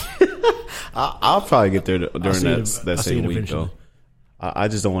see that. I'll probably get there during that same week though. I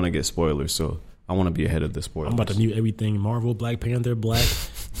just don't want to get spoilers, so I want to be ahead of the spoilers. I'm about to mute everything: Marvel, Black Panther, Black,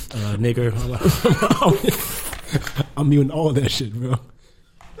 nigger. I'm muting all that shit, bro.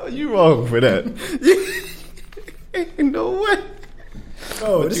 No, you wrong for that. Ain't no way.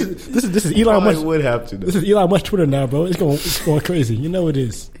 Oh, this is Elon Musk. Would have to. This is Elon Musk Twitter now, bro. It's going crazy. You know it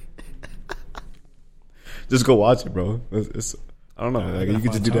is. Just go watch it, bro. I don't know. Like, you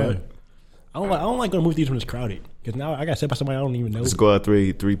can just do that. I don't like going to movie theaters when it's crowded because now I got set by somebody I don't even know. Let's go at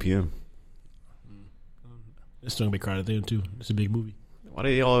 3 p.m. It's still gonna be crowded there too. It's a big movie. Why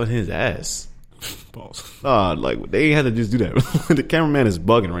they all in his ass? Pause. Like they had to just do that. The cameraman is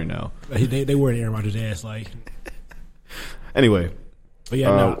bugging right now. They were in Aaron Rodgers' ass, like. Anyway, but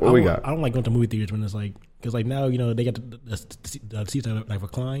yeah, what we got? I don't like going to movie theaters when it's like because like now they got the seats that like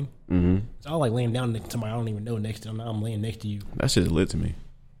recline. Mm-hmm. So I don't like laying down next to somebody I don't even know next to them. Now I'm laying next to you. That shit's lit to me.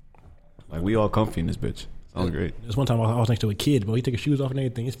 Like we all comfy in this bitch. Sounds great. There's one time I was next to a kid, bro. He took his shoes off and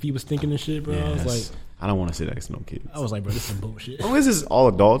everything. His feet was stinking and shit, bro. Yes. I was like, I don't want to sit next to no kids. I was like, bro, this is some bullshit. As long as it's all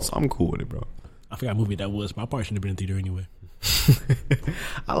adults, I'm cool with it, bro. I forgot what movie that was, but I probably shouldn't have been in theater anyway.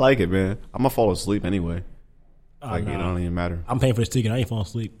 I like it, man. I'm gonna fall asleep anyway. Like it don't even matter. I'm paying for this ticket. I ain't falling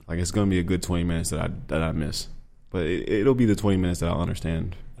asleep. Like it's gonna be a good 20 minutes that I miss, but it'll be the 20 minutes that I'll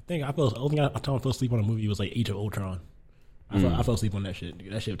understand. I think I fell asleep on a movie was like Age of Ultron. I fell asleep on that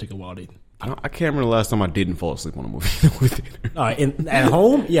shit. That shit took a while. I can't remember the last time I didn't fall asleep on a movie. No, at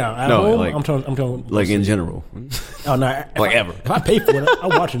home, yeah. At home, like, I'm trying. Like in general. Oh no, like ever. If I pay for it, I'm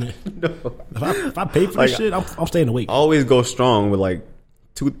watching it. No. If I pay for this shit, I'm staying awake. I always go strong with like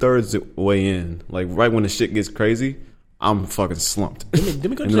 2/3 way in. Like right when the shit gets crazy, I'm fucking slumped. Let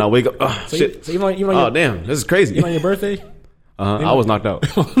me go and then I wake up. Oh, so shit. So even damn, this is crazy. Even on your birthday? I was knocked out.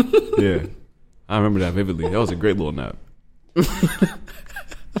 Yeah, I remember that vividly. That was a great little nap.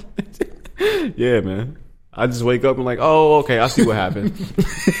 Yeah, man. I just wake up and like, oh, okay, I see what happened.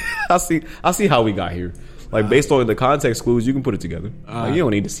 I see how we got here. Like based on the context clues, you can put it together. Like, you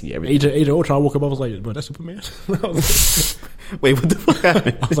don't need to see everything. Age of Ultron, I woke up, I was like, bro, that's Superman. Wait, what the fuck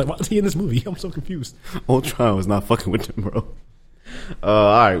happened? I was like, why is he in this movie? I'm so confused. Ultron was not fucking with him, bro.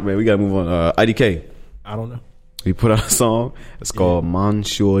 All right, man, we gotta move on. IDK. I don't know. He put out a song. It's called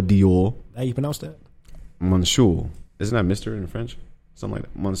Monsieur Dior. How you pronounce that? Monsieur. Isn't that Mr. in French? Something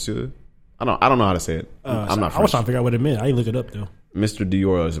like that. Monsieur. I don't know how to say it. I'm not French. I was trying to figure out what it meant. I didn't look it up though. Mr.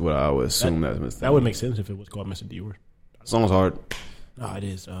 Dior is what I would assume that would make sense if it was called Mr. Dior. The song's hard. No, it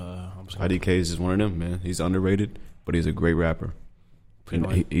is. IDK is just one of them, man. He's underrated, but he's a great rapper. And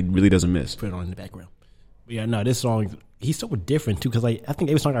he really doesn't miss. Put it on in the background. But yeah, no, this song, he's so different too, because like, I think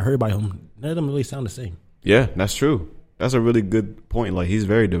every song I heard by him, none of them really sound the same. Yeah, that's true. That's a really good point. Like, he's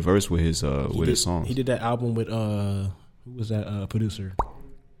very diverse with his his songs. He did that album with who was that producer?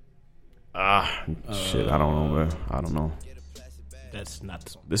 Shit, I don't know, man. I don't know. That's not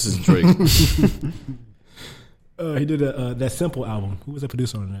the song. This is Drake. He did that Simple album. Who was the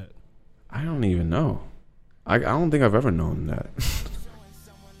producer on that? I don't even know. I don't think I've ever known that.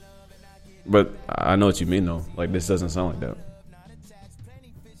 But I know what you mean, though. Like, this doesn't sound like that.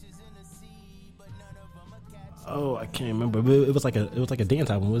 Oh, I can't remember. But it was like a dance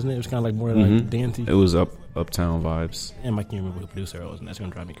album, wasn't it? It was kind of like more like dancey. It was uptown vibes. And I can't remember who the producer was, and that's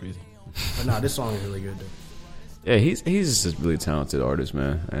gonna drive me crazy. But nah, this song is really good though. Yeah, he's just a really talented artist,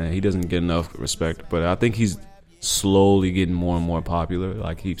 man, and he doesn't get enough respect. But I think he's slowly getting more and more popular.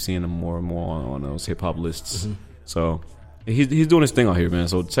 I keep seeing him more and more on those hip hop lists. Mm-hmm. So he's doing his thing out here, man.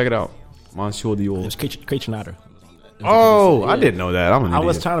 So check it out, Monsieur Dior. It's Kate Schneider. Oh, I didn't know that. I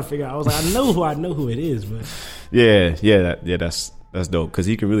was trying to figure out. I was like, I know who it is, but yeah, that's That's dope because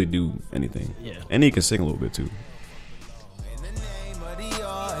he can really do anything. Yeah. And he can sing a little bit too.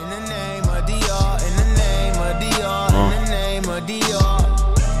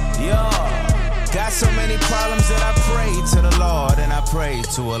 Got so many problems that I pray to the Lord, and I pray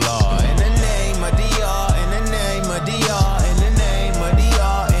to a Lord. In the name of DR, in the name of DR, in the name of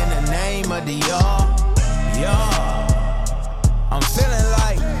DR, in the name of DR. Yeah. I'm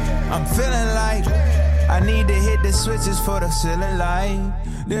feeling like I need to hit the switches for the ceiling light.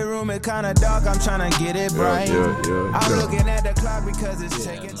 The room is kinda dark, I'm trying to get it bright. I'm looking at the clock because it's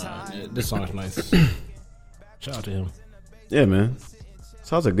taking time. This song is nice. Shout out to him. Yeah, man.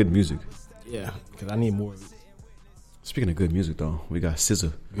 Sounds like good music. Yeah, because I need more of it. Speaking of good music, though, we got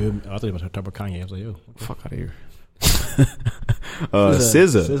SZA. Good. I thought you were talking about Kanye. I was like, yo, Fuck out of here.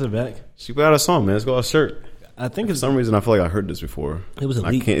 SZA. SZA back. She got a song, man. It's called Shirt. I think For it's some reason, I feel like I heard this before. It was a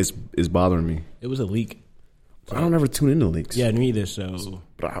I leak. can't. It's bothering me. It was a leak. I don't ever tune into leaks. Yeah, me either. So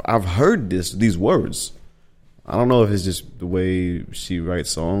But I've heard these words. I don't know if it's just the way she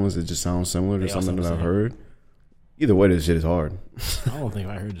writes songs. It just sounds similar to They all something sound that the I've same. heard. Either way, this shit is hard. I don't think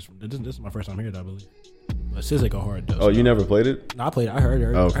I heard this. This is my first time hearing it, I believe. But SZA go hard though. Oh, you never played it? No, I played it. I heard it.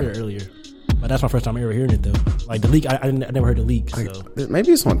 Okay. I heard it earlier. But that's my first time ever hearing it though. Like the leak, I never heard the leak. Like, So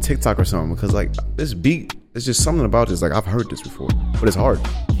maybe it's on TikTok or something because like this beat, it's just something about this. Like I've heard this before, but it's hard.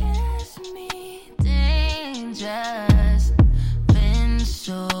 Kiss me dangerous. Been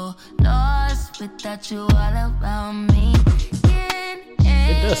so lost without you all around me.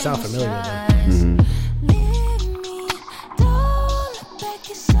 it does sound familiar though. Mm-hmm. Leave me, don't look back,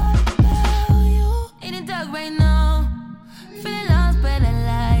 it's all about you. In the dark right now, feeling lost but I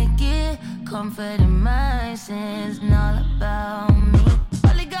like it. Comfort in my sins and all about me.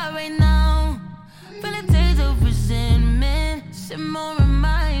 All I got right now, feel a taste of resentment. Simmer in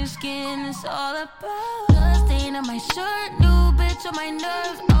my skin, it's all about blood stain on my shirt, new bitch on my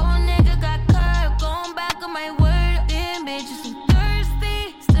nerves. Old nigga got curved, going back on my word. Damn bitch, you so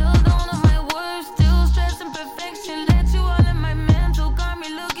thirsty. Still don't know my words, still stressing perfection. Let you all in my mental, got me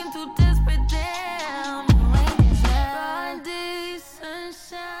looking too desperate. Damn, broad day,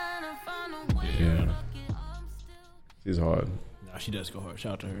 sunshine, I found a way. Yeah. She's hard. Nah, she does go hard.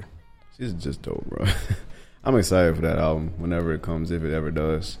 Shout out to her. She's just dope, bro. I'm excited for that album whenever it comes, if it ever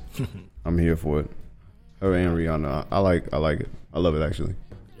does. I'm here for it. Her and Rihanna, I like it. I love it actually.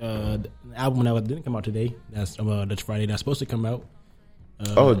 The album that didn't come out today. That's Friday. That's supposed to come out.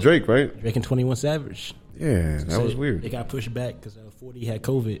 Drake, right? Drake and 21 Savage. Yeah, that was They weird. got pushed back because 40 had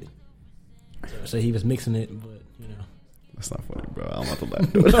COVID. So he was mixing it, but you know. That's not funny, bro. I'm about to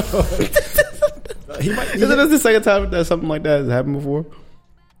laugh. He might, Isn't this the second time that something like that has happened before?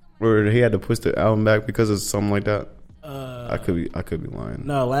 Where he had to push the album back because of something like that? I could be lying.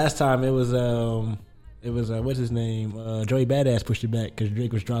 No, last time it was what's his name? Joey Badass pushed it back because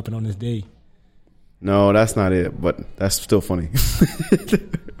Drake was dropping on this day. No, that's not it. But that's still funny.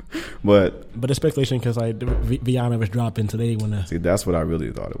 But it's speculation because like Rihanna was dropping today when. see, that's what I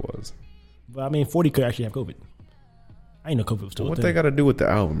really thought it was. But I mean, 40 could actually have COVID. I ain't know COVID was still. What a they thing. got to do with the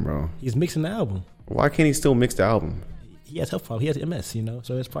album, bro? He's mixing the album. Why can't he still mix the album? He has health problems. He has MS, you know,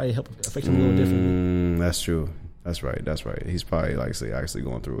 so it's probably affects him a little differently. That's true. That's right. He's probably actually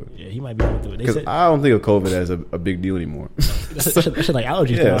going through it. Yeah, he might be going through it. They Because said I don't think of COVID as a big deal anymore. that shit like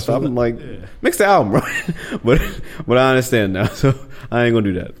allergies. Yeah, now, so I'm like, mix the album, bro. but I understand now, so I ain't gonna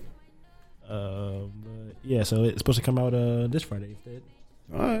do that. But yeah, so it's supposed to come out this Friday instead.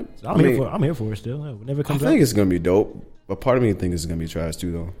 All right. So I'm here for it still. Whenever it I comes out. think it's gonna be dope, but part of me thinks it's gonna be trash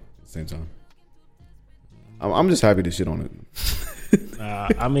too, though. At the same time, I'm just happy to shit on it.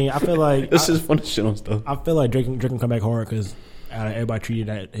 I mean, I feel like It's just fun to shit on stuff. I feel like Drake can come back hard because everybody treated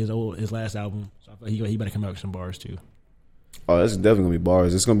that his last album. So I feel like he better come out with some bars too. Oh, that's definitely gonna be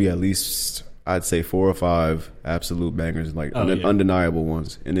bars. It's gonna be at least, I'd say, 4 or 5 absolute bangers, like undeniable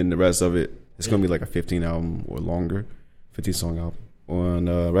ones, and then the rest of it, it's gonna be like a 15 album or longer, 15 song album, and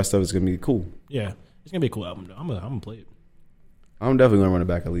the rest of it's gonna be cool. Yeah, it's gonna be a cool album though. I'm gonna play it. I'm definitely gonna run it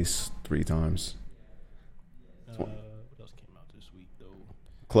back at least 3 times. What else came out this week though?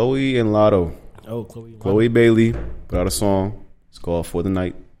 Chloe and Lotto. Oh, Chloe Bailey put out a song. It's called For the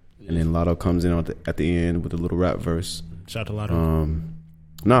Night, and then Lotto comes in at the end with a little rap verse. Shout out to Lotto.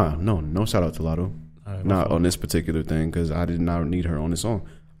 No shout out to Lotto. Right, Not on this particular thing because I did not need her on this song.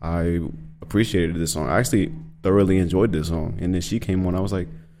 I appreciated this song. I actually thoroughly enjoyed this song, and then she came on. I was like,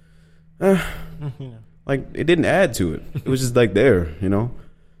 like it didn't add to it. It was just like there, you know.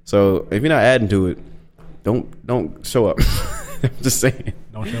 So if you're not adding to it, don't show up. I'm just saying.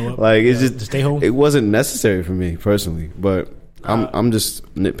 Don't show up. Like it's just stay home. It wasn't necessary for me personally, but I'm just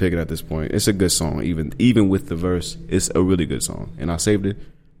nitpicking at this point. It's a good song, even with the verse. It's a really good song, and I saved it.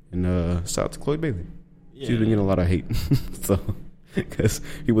 And shout out to Chloe Bailey. She's been getting a lot of hate, so because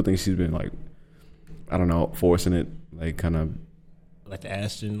people think she's been like, I don't know, forcing it, like kind of like the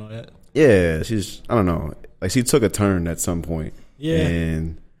Ashton and all that. Yeah, I don't know, like she took a turn at some point. Yeah,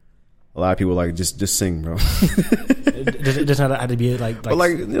 and a lot of people like just sing, bro. It doesn't have to be like but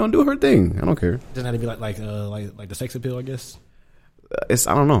like do her thing. I don't care. It doesn't have to be like the sex appeal, I guess.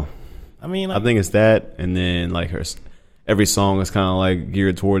 I don't know. I mean, I think it's that, and then like every song is kind of like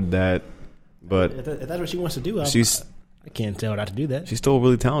geared toward that. But if that's what she wants to do, I can't tell her not to do that. She's still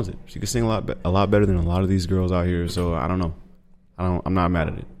really talented. She can sing a lot better than a lot of these girls out here. So I don't know. I'm not mad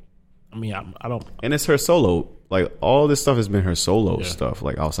at it. I mean, I don't. And it's her solo. Like all this stuff has been her solo stuff.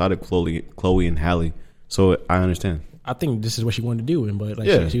 Like outside of Chloe and Halle. So I understand. I think this is what she wanted to do, but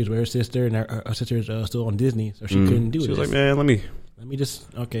like she was with her sister, and her sister is still on Disney, so she couldn't do it. She was like, man, let me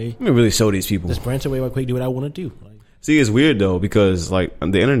really show these people. Just branch away real quick, do what I want to do. Like, see, it's weird though because like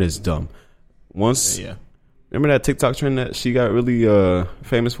the internet is dumb. Remember that TikTok trend that she got really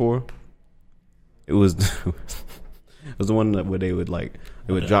famous for? It was the one where they would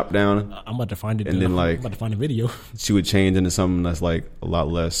drop down. I'm about to find it, and then I'm about to find a video. She would change into something that's like a lot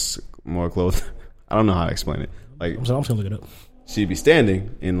less, more clothes. I don't know how to explain it. Like I'm just gonna look it up. She'd be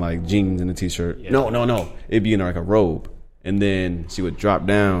standing in like jeans and a t-shirt. Yeah. No. It'd be in like a robe, and then she would drop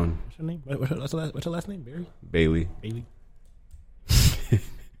down. What's her name? What's her last name? Bailey.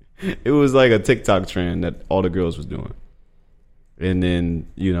 It was like a TikTok trend that all the girls was doing. And then,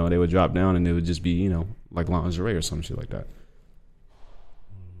 they would drop down and it would just be, like lingerie or some shit like that.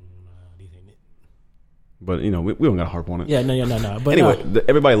 But, we don't got to harp on it. Yeah, no. But anyway,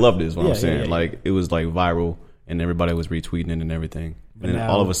 everybody loved it is what I'm saying. Yeah. Like, it was like viral and everybody was retweeting it and everything. But and then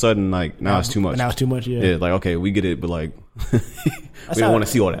all of a sudden, like, now it's too much. Now it's too much, yeah. Yeah, like, okay, we get it, but like, we don't want to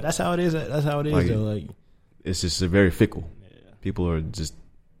see all that. That's how it is. Like, though. Like, it's just very fickle. Yeah. People are just...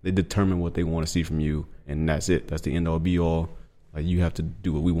 They determine what they want to see from you, and that's it. That's the end all be all. Like you have to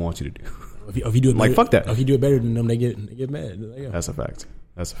do what we want you to do. If you do it like fuck that. If you do it better than them, they get mad. Yeah. That's a fact.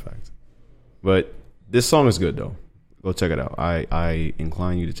 But this song is good though. Go check it out. I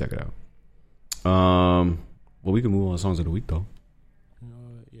incline you to check it out. Well, we can move on to songs of the week though.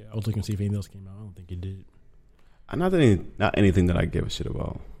 Yeah, I was looking to see if anything else came out. I don't think it did. Not anything that I give a shit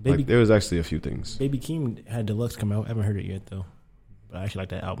about. Like there was actually a few things. Baby Keem had Deluxe come out. I haven't heard it yet though. But I actually like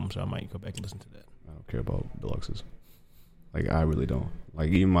that album, so I might go back and listen to that. I don't care about deluxes. Like, I really don't.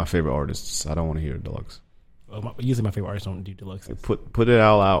 Like, even my favorite artists, I don't want to hear deluxe. Well, usually my favorite artists don't do deluxe. Like, put it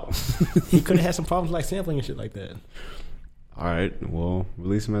all out. He could have had some problems like sampling and shit like that. All right, well,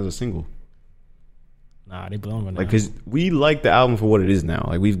 release him as a single. Nah, they belong on that. Like, because we like the album for what it is now.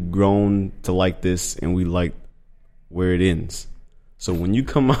 Like, we've grown to like this, and we like where it ends. So when you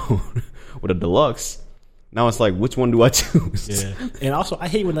come out with a deluxe... Now it's like, which one do I choose? Yeah, and also I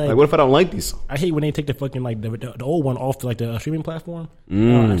hate when they like. What if I don't like these songs? I hate when they take the fucking like the old one off the streaming platform.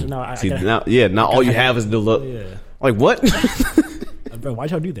 Now all you have is the look. Yeah. Like what? Bro,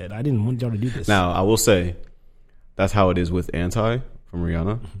 why'd y'all do that? I didn't want y'all to do this. Now I will say, that's how it is with Anti from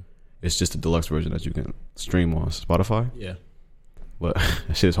Rihanna. It's just a deluxe version that you can stream on Spotify. Yeah, but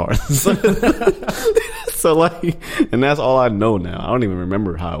that shit is hard. So like, and that's all I know now. I don't even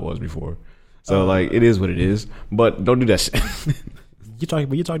remember how it was before. So like it is what it is, but don't do that shit. You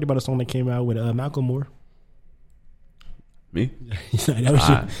talked about a song that came out with Malcolm Moore. Me?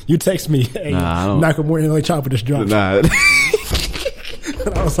 You text me, hey, Malcolm Moore and only Chopper just dropped. Nah. And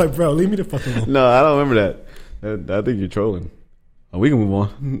I was like, bro, leave me the fuck alone. No, I don't remember that. I think you're trolling. We can move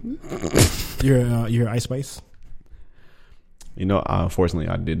on. You're Ice Spice. Unfortunately,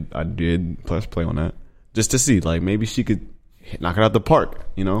 I did play on that just to see, like maybe she could. Knock it out the park,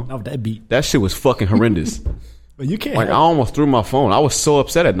 Oh, that beat. That shit was fucking horrendous. But you can't. Like, I almost threw my phone. I was so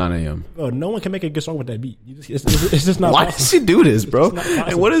upset at 9 a.m. Bro, no one can make a good song with that beat. It's just not Why possible. did she do this, bro?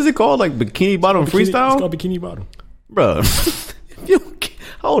 And what is it called? Like Bikini Bottom Freestyle? It's called Bikini Bottom. Bro.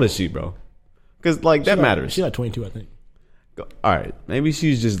 How old is she, bro? Because, like, that matters. She's like 22, I think. All right. Maybe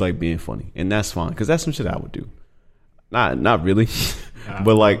she's just, like, being funny. And that's fine. Because that's some shit I would do. Not really.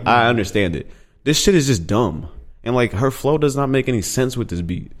 But, like, I understand it. This shit is just dumb. And, like, her flow does not make any sense with this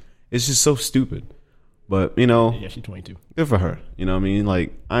beat. It's just so stupid. But, Yeah, she's 22. Good for her. You know what I mean?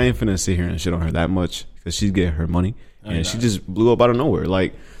 Like, I ain't finna sit here and shit on her that much because she's getting her money. And she just blew up out of nowhere.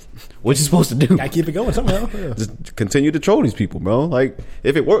 Like, what you supposed to do? Gotta keep it going somehow. Yeah. Just continue to troll these people, bro. Like,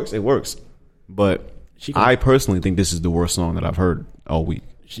 if it works, it works. But I personally think this is the worst song that I've heard all week.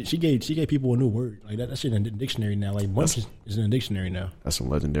 She gave people a new word. Like, that shit in the dictionary now. Like, bunch is in the dictionary now. That's some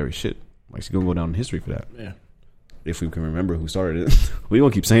legendary shit. Like, she's gonna go down in history for that. Yeah. if we can remember who started it. We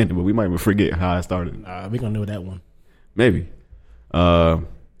gonna keep saying it, but we might even forget how I started. We gonna know that one. Maybe. But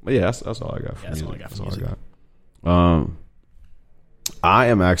yeah, that's all I got. For That's music. all I got. That's all I got. I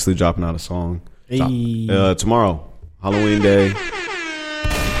am actually dropping out a song tomorrow, Halloween Day.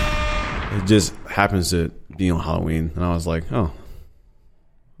 It just happens to be on Halloween, and I was like, oh,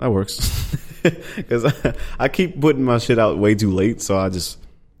 that works. Because I keep putting my shit out way too late, so I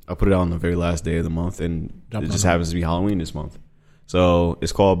put it out on the very last day of the month, and it just happens to be Halloween this month. So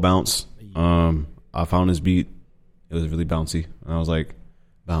it's called Bounce. I found this beat. It was really bouncy, and I was like,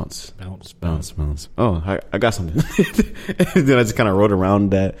 bounce. Oh, I got something. And then I just kind of wrote around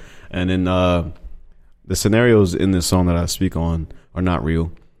that, and then the scenarios in this song that I speak on are not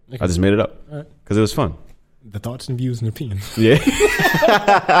real. I just made it up because it was fun. The thoughts and views and opinions. Yeah.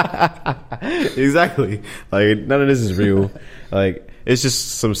 Exactly. Like, none of this is real. Like, it's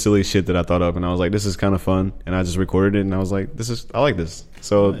just some silly shit that I thought up, and I was like, this is kind of fun, and I just recorded it, and I was like, I like this.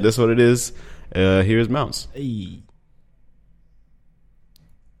 So this is what it is. Here's Mounts. Hey.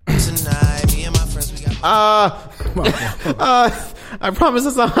 Tonight, me and my friends, we got I promise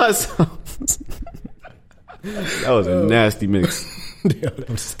it's not hot sauce. That was a nasty mix. That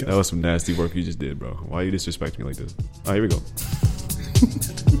was some nasty work you just did, bro. Why you disrespect me like this? Oh, here we go.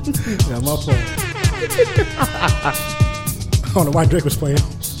 Yeah, my fault. I don't know why Drake was playing.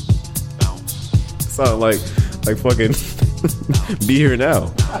 Sound like fucking Be Here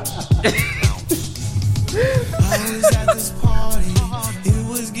Now. I was at this party, it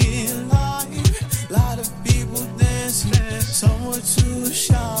was getting live. A lot of people dancing, some were too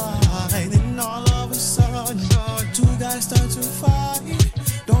shy. Then all of a sudden, two guys start to fight.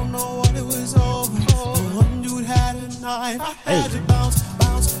 Don't know what it was over, but one dude had a knife. I had to bounce,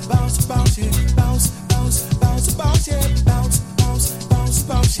 bounce, bounce, bounce, yeah. Bounce, bounce, bounce, bounce, yeah. Bounce, bounce, bounce,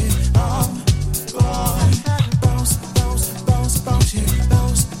 bounce, yeah. Bounce, bounce, bounce, bounce, yeah.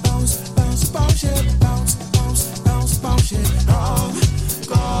 Bounce, bounce, bounce, bounce, yeah. Bounce, bounce, bounce, bounce, yeah.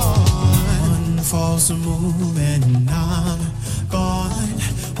 Gone. One false move and I'm gone.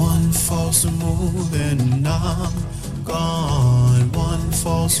 One false move and I'm gone. One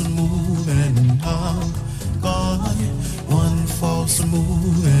false move and I'm gone. One false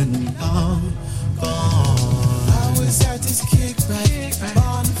move and I'm gone. I was at this kickback,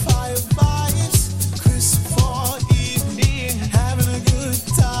 bonfire vibes, crisp fall evening, having a good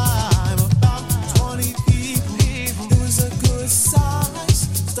time. About 20 people, it was a good size.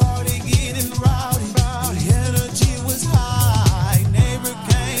 Started getting rowdy, the energy was high. Neighbor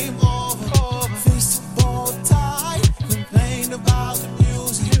came over, fist ball tied, complained about the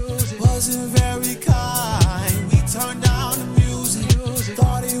music, wasn't very kind. We turned down the music,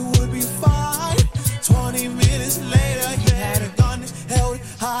 thought it would be fine. 20 minutes later, he had a gun, held it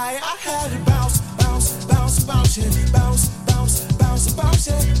high. I had to bounce, bounce, bounce, bounce it, bounce, bounce, bounce, bounce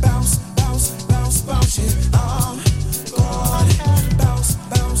it, bounce, bounce, bounce, bounce it. God, bounce,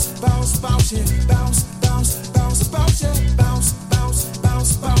 bounce, bounce, bounce it, bounce, bounce, bounce, bounce it, bounce, bounce,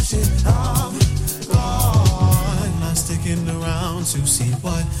 bounce, bounce it. God, I'm not sticking around to see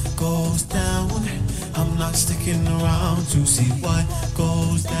what goes down. I'm not sticking around to see what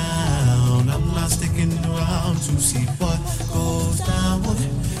goes down. I'm not sticking around to see what goes down.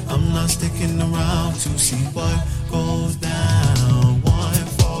 I'm not sticking around to see what goes down. One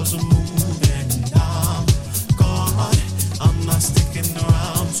false move and I'm gone. I'm not sticking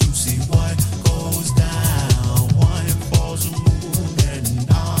around to see what goes down. One false move and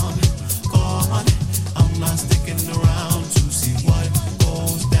I'm gone. I'm not sticking around to see what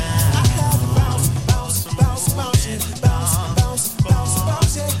goes down.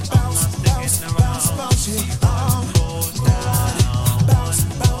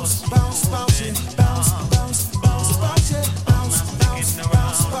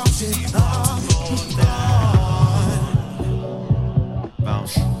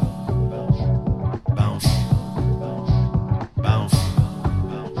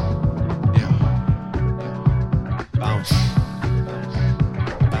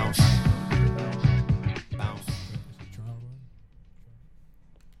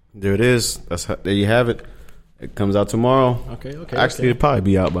 There it is. There you have it. It comes out tomorrow. Okay. Actually, it'll probably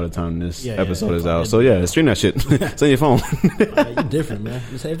be out by the time this episode is out. Yeah. So yeah, stream that shit. It's on your phone. You're different, man.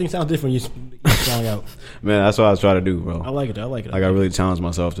 Everything sounds different. You song out. Man, that's what I was trying to do, bro. I like it. Like I really challenged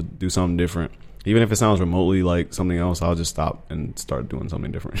myself to do something different. Even if it sounds remotely like something else, I'll just stop and start doing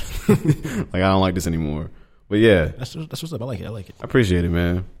something different. Like, I don't like this anymore. But yeah, That's what's up. I like it. I appreciate it,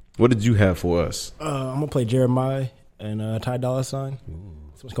 man. What did you have for us? I'm gonna play Jeremiah and Ty Dolla $ign.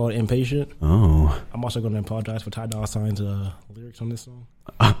 It's called Impatient. Oh. I'm also going to apologize for Ty Dolla $ign's lyrics on this song.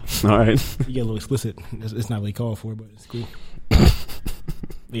 All right. You get a little explicit. It's not really called for, but it's cool. But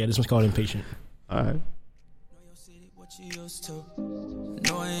yeah, this one's called Impatient. All right. What you used to.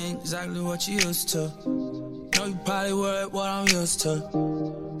 Know I ain't exactly what you used to. Know you probably worried what I'm used to.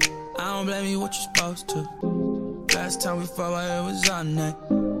 I don't blame you what you supposed to. Last time we fought, my hair was on that.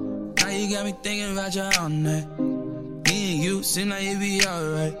 Now you got me thinking about your own that. Me and you seem like you be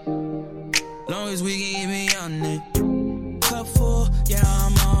alright. Long as we can keep me on it. Cup full, yeah,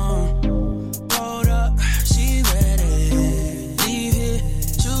 I'm on. Hold up, she ready. Leave it,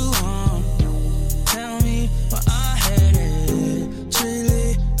 you on. Tell me what I headed.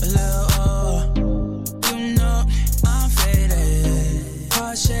 Truly, a little you know I'm faded.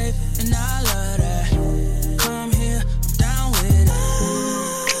 Heart shape, and I love that. Come here, I'm down with it.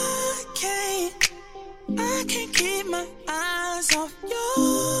 I can't keep my eyes off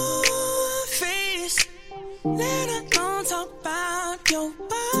your face. Let alone talk about your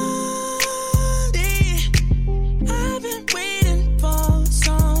body. I've been waiting for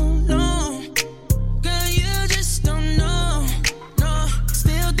so long. Girl, you just don't know. No,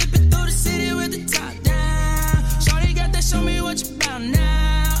 still dipping through the city with the top down. Shorty got that, show me what you about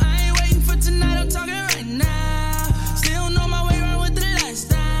now. I ain't waiting for tonight, I'm talking right now. Still know my way around with the lights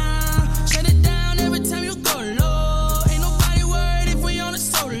down. Shut it down every time you go low. Ain't nobody worried if we on a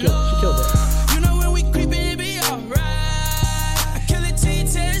solo. She killed that. You know when we creepin', it be alright. I kill it till you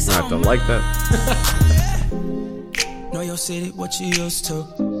tell it's I have to on like that. Know your city, what you used to.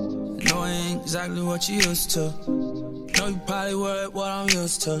 Know I ain't exactly what you used to. Know you probably worried what I'm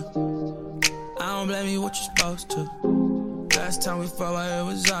used to. I don't blame you what you supposed to. Last time we fought, my hair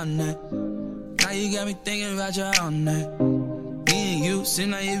was on that. Now you got me thinking about your own that. Me and you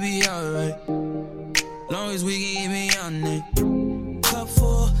seem like you be alright. Long as we can keep me on it. Cup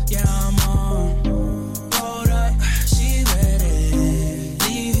full, yeah, I'm on. Hold up, she ready.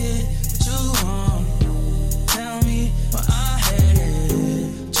 Leave it, what you want. Tell me what I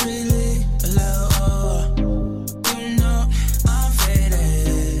headed. Truly, a little you know I'm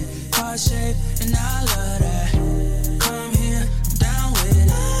faded. Heart shape, and I love that. Come here, I'm down with it.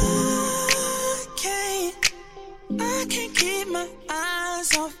 I can't keep my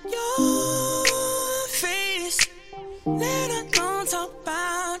eyes off your face. Let alone talk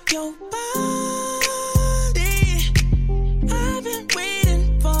about your body. I've been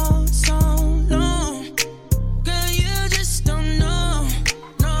waiting for so long. Girl, you just don't know.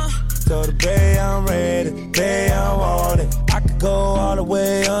 No. So the bay, I'm ready, bay, I want it. I could go all the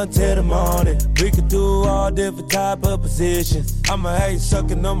way until the morning. We could do all different type of positions. I'ma have you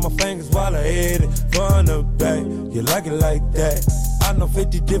sucking on my fingers while I hit it. From the back, you like it like that. I know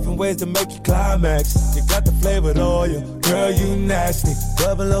 50 different ways to make you climax. You got the flavored oil, girl, you nasty.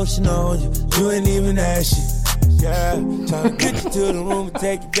 Double lotion on you, you ain't even ashy. Yeah, tryna get you to the room and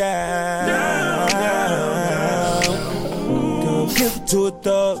take you down. Girl, give it to a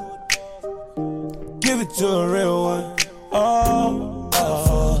thug. Give it to a real one. Oh,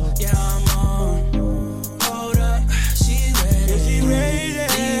 oh. Yeah, I'm on. Hold up, she ready. Yeah, she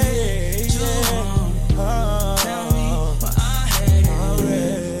ready. Tell me what I headed.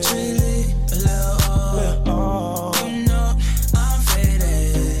 Truly, a little you know I'm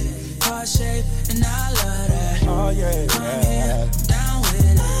faded. Heart shape, and I love that. Oh, yeah, Come here, I'm down with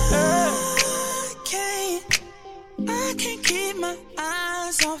it. I can't keep my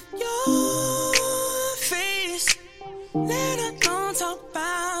eyes off your face. Let alone talk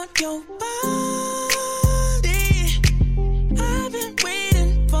about your body. I've been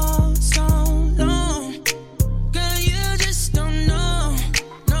waiting for so long. Girl, you just don't know.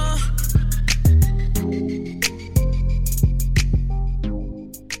 No.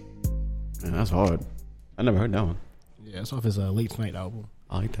 Man, that's hard. I never heard that one. Yeah, it's off his Late Night album.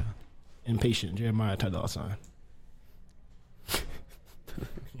 I like that. Impatient, Jeremiah Ty Dolla $ign.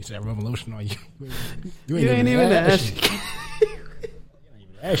 You said rubbing lotion on you. You ain't even ashy. You ain't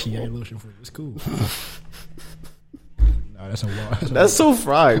even ashy. I ain't lotion for you. It's cool. No, that's a wild. That's so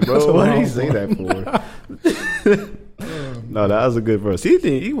fried, bro. Why did he say that for? No, that was a good verse.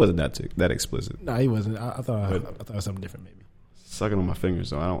 He wasn't that explicit. No, he wasn't. I thought it was something different, maybe. Sucking on my fingers,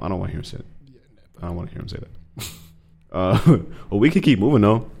 though. I don't want to hear him say it. I don't want to hear him say that. Well, we can keep moving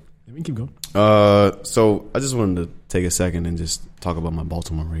though. Yeah, we can keep going. So I just wanted to take a second and just talk about my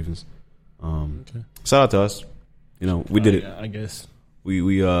Baltimore Ravens. Okay. Shout out to us. You know, we did it. Yeah, I guess.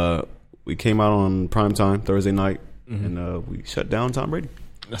 We came out on prime time Thursday night, and we shut down Tom Brady.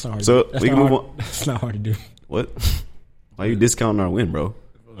 That's not hard. So to do. we can move on. That's not hard to do. What? Why are you discounting our win, bro?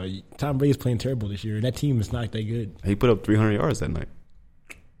 Tom Brady's playing terrible this year, and that team is not that good. He put up 300 yards that night.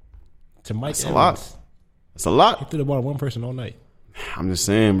 to Mike That's Evans. a lot. That's a lot. He threw the ball to one person all night. I'm just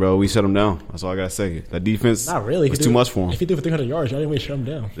saying, bro. We shut him down. That's all I gotta say. That defense Not really. was too much for If him. he threw for 300 yards, y'all didn't really shut him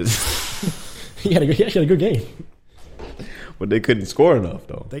down. He actually had a good game. But they couldn't score enough,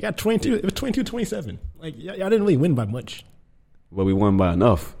 though. They got 22. It was 22-27. Like y'all didn't really win by much. But we won by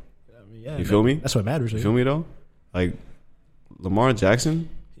enough. I mean, yeah, You feel me? That's what matters. You feel me, though? Like, Lamar Jackson,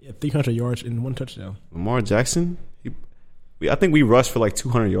 He had 300 yards and 1 touchdown. I think we rushed for like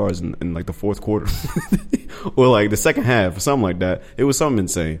 200 yards in like the fourth quarter. Or like the second half or something like that. It was something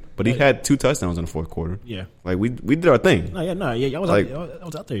insane. But he had 2 touchdowns in the fourth quarter. Yeah. Like, we did our thing. I was Like, I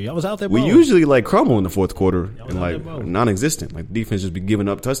was out there. I was out there. We balling. usually like crumble in the fourth quarter was and out like there balling. non-existent. Like, defense just be giving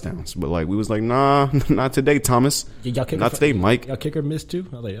up touchdowns. But like, we was like, nah, not today, Thomas. Y'all kicker- Not today, Mike. Y'all kicker missed too.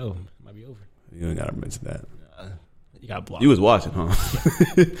 I was like, oh, it might be over. You ain't gotta mention that. You got blocked. You was watching, huh?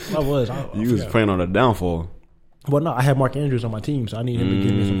 I was. You was praying on a downfall. Well, no, I had Mark Andrews on my team, so I need him to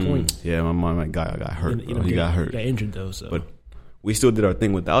give me some points. Yeah, my guy got hurt. You Bro. know, He got hurt. He got injured though. So, But we still did our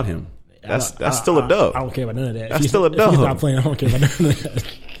thing without him. That's still a I dub. don't care about none of that. That's If still a If he's dub. not playing, I don't care about none of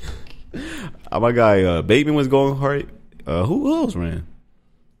that. My guy Bateman was going hard. Who else ran?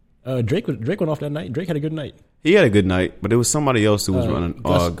 Drake went off that night. Drake had a good night. He had a good night, but it was somebody else who was running.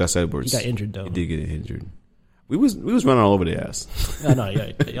 Gus Edwards. He got injured though. He did get injured. We was running all over the ass. No,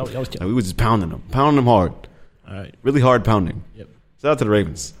 yeah, I was Like, killing. we was just pounding them hard, All right. really hard pounding. Yep. Shout out to the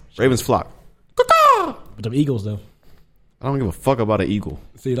Ravens. Ravens flock. But the Eagles though. I don't give a fuck about an eagle.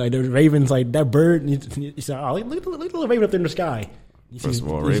 See, like the Ravens, like that bird. You say, oh, look at the little raven up there in the sky. You see First this-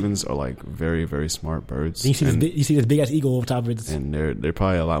 of all, Ravens are like very, very smart birds, You see and, this big ass eagle over top of it. and they're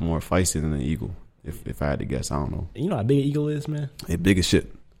probably a lot more feisty than an eagle. If I had to guess, I don't know. You know how big an eagle is, man. They big as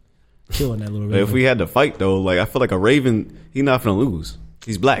shit. Killing that little But raven. if we had to fight though, like I feel like a Raven, he not gonna lose.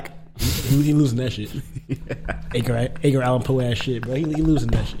 He's black. he losing that shit. Edgar Allan Poe ass shit, bro. He losing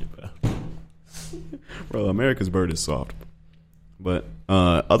that shit, bro. Bro, America's bird is soft. But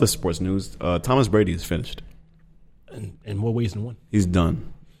other sports news, Thomas Brady is finished. In more ways than one. He's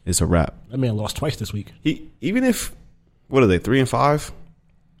done. It's a wrap. That man lost twice this week. Even if what are they 3-5?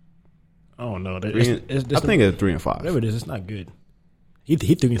 I don't know. I think it's 3-5. Whatever it is, it's not good. He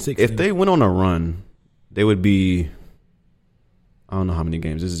 3-6. If they went on a run, they would be. I don't know how many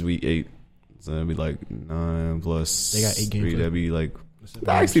games. This is week 8, so it'd be like 9 plus. They got 8 games three. left. That'd be like. That'd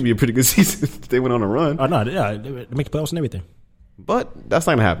actually be a pretty good season if they went on a run. Oh no, yeah, they make the playoffs and everything. But that's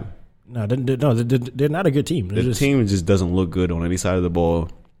not gonna happen. No, they're not a good team. They're The just, team just doesn't look good on any side of the ball.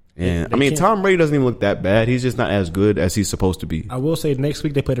 And They I mean, can't- Tom Brady doesn't even look that bad. He's just not as good as he's supposed to be. I will say next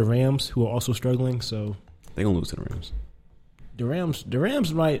week they play the Rams, who are also struggling. So They're gonna lose to the Rams. the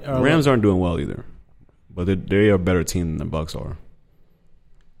Rams might. The Rams aren't doing well either, but they are a better team than the Bucks are.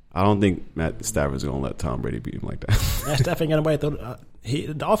 I don't think Matt Stafford's gonna let Tom Brady beat him like that. That Staff ain't got nobody.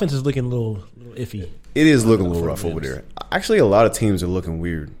 The offense is looking a little iffy. It is looking a little For rough the over Rams. there. Actually, a lot of teams are looking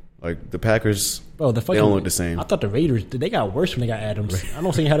weird. Like the Packers, Bro, they don't look the same. I thought the Raiders they got worse when they got Adams. I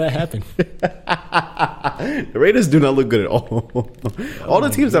don't see how that happened. The Raiders do not look good at all. All the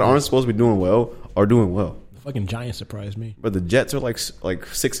teams that aren't supposed to be doing well are doing well. The fucking Giants surprised me. But the Jets are like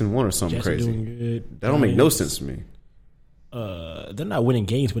 6-1 or something Jets are crazy. doing good. That don't make no Giants, sense to me. They're not winning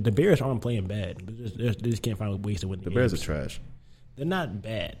games, but the Bears aren't playing bad. They just can't find ways to win. The Bears are trash. They're not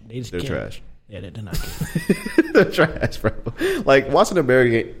bad. They just They're can't. trash. Yeah, they're not good. They're trash, bro. Like watching a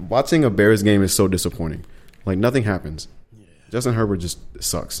Bears game is so disappointing. Like nothing happens. Justin Herbert just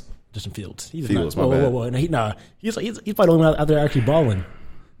sucks. Justin Fields. He's Fields, not, my bad. whoa. He's probably the only one out there actually balling.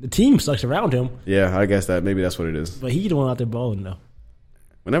 The team sucks around him, Yeah, I guess maybe that's what it is. but he's the one out there balling though.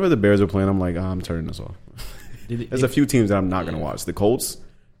 Whenever the Bears are playing, I'm like, I'm turning this off. There's a few teams that I'm not going to watch. The Colts,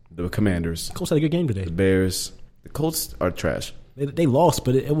 the Commanders, Colts had a good game today. the Bears. The Colts are trash. They lost,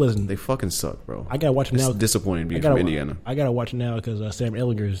 but it wasn't. They fucking suck, bro. I gotta watch them It's now. disappointing I being gotta, from Indiana. I gotta watch now because Sam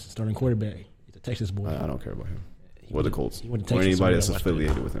Ehlinger is starting quarterback. He's a Texas boy. I don't care about him. Or the Colts. he went to Or Texas, anybody so that's I gotta watch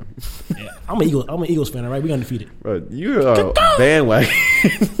affiliated with him. Yeah. I'm an Eagles fan, all right? We undefeated. Bro, you're a bandwagon.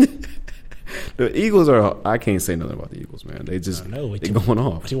 The Eagles are. I can't say nothing about the Eagles, man. They just I know. they're going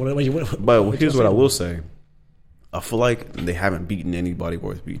off. But here's what I will say. I feel like they haven't beaten anybody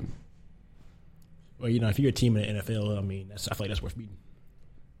worth beating. Well, you know, if you're a team in the NFL, I mean, I feel like that's worth beating.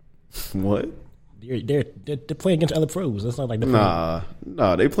 What? They're playing against other pros. That's not like they're Nah.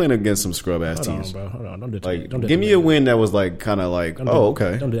 They playing against some scrub ass Hold on, teams. bro. Hold on. Don't do that. Like, don't do that give to me a win that was like kind of like, Don't do oh, that-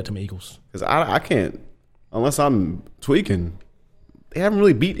 okay. Don't do that to my Eagles. Because I can't unless I'm tweaking. They haven't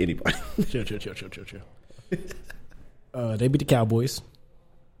really beat anybody Chill. They beat the Cowboys.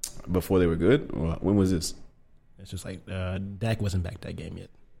 before they were good. Or when was this? It's just like Dak wasn't back that game yet.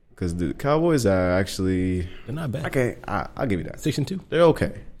 Because the Cowboys are actually They're not bad. okay. I'll give you that. 6-2. They're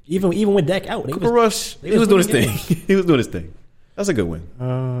okay. Even with Dak out, Cooper Rush, he was doing his thing. He was doing his thing. That's a good win.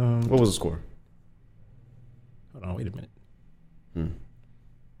 What was the score? Hold on, wait a minute.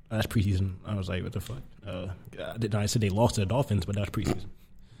 That's preseason. I was like, what the fuck? I said they lost to the Dolphins, but that was preseason.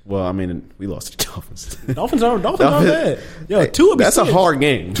 Well, I mean, we lost to the Dolphins. Dolphins aren't bad. Yo, Tua that's a hard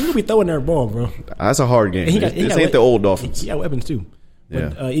game. Tua be throwing their ball, bro. That's a hard game. This ain't the old Dolphins. He got weapons too.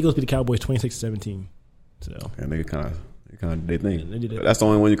 Yeah. But, Eagles beat the Cowboys 26-17. So and they kind of they think they did it. that's the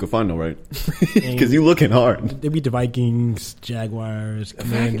only one you can find though, right? Because you looking hard. They beat the Vikings, Jaguars,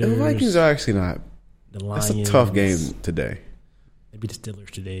 Commanders. The Vikings are actually not. The Lions. That's a tough game today. They beat the Steelers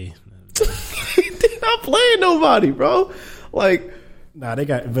today. They're not playing nobody, bro. Like, nah, they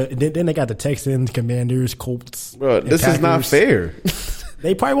got. But then they got the Texans, Commanders, Colts. Bro, this is not fair.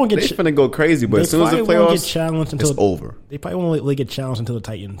 They probably won't get. They're finna go crazy, but as soon as the playoffs, it's over. They probably won't really get challenged until the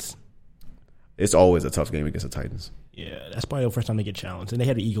Titans. It's always a tough game against the Titans. Yeah, that's probably the first time they get challenged, and they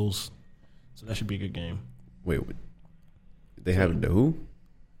had the Eagles, so that should be a good game. Wait, they have the who?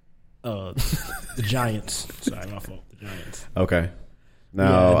 The Giants. Sorry, my fault. The Giants. Okay.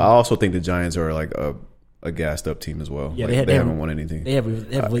 Now, I also think the Giants are like a gassed up team as well. Yeah, like, they haven't won anything. They have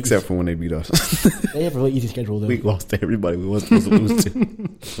really except for when they beat us. They have a really easy schedule though. We lost to everybody we weren't supposed to lose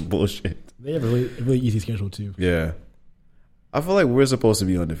to. Bullshit. They have a really easy schedule too. Yeah. I feel like we're supposed to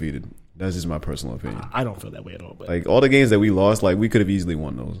be undefeated. That's just my personal opinion. I don't feel that way at all. But like all the games that we lost, like we could have easily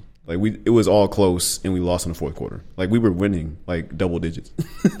won those. Like it was all close, and we lost in the fourth quarter. Like we were winning like double digits.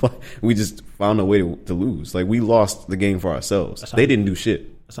 Like, we just found a way to lose. Like we lost the game for ourselves. They didn't do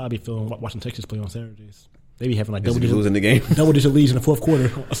shit. That's how I be feeling watching Texas play on Saturdays. They be having like double digit losing the game, double digit leads in the fourth quarter.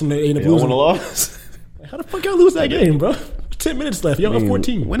 They end up losing. Won a loss. How the fuck y'all lose that game, bro? 10 minutes left. Y'all got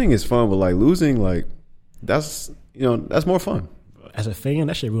 14. Winning is fun, but like losing, like that's that's more fun. As a fan,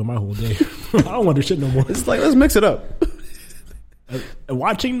 that shit ruined my whole day. I don't want to do shit no more. It's like let's mix it up.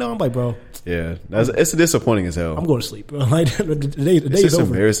 Watching though, I'm like, bro. Yeah, it's disappointing as hell. I'm going to sleep, bro. Like the day it's is just over.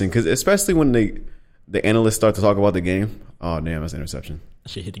 Embarrassing because especially when the analysts start to talk about the game. Oh damn, that's an interception. That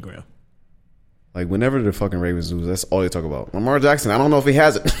shit hit the ground. Like whenever the fucking Ravens lose, that's all they talk about. Lamar Jackson, I don't know if he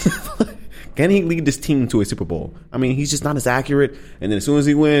has it. Can he lead this team to a Super Bowl? I mean, he's just not as accurate. And then as soon as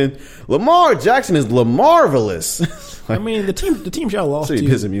he wins, Lamar Jackson is Lamarvelous. I mean, the teams y'all lost to,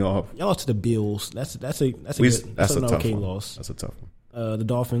 pissing me off. Y'all lost to the Bills. That's a tough okay one. loss. That's a tough one. The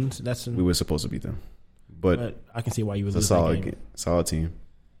Dolphins. We were supposed to beat them, but I can see why you was a solid team.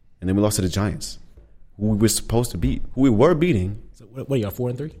 And then we lost to the Giants, who we were supposed to beat, who we were beating. So what are y'all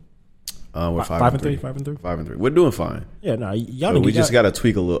 4-3? We're 5-3. 5-3. We're doing fine. Yeah, no, y'all. So we just got to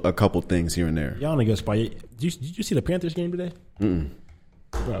tweak a couple things here and there. Y'all in a good spot. Did you see the Panthers game today?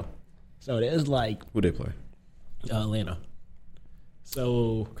 Bro. So there's like who they play? Atlanta.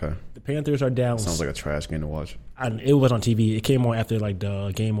 So okay, the Panthers are down. Sounds like a trash game to watch. It was on TV. It came on after like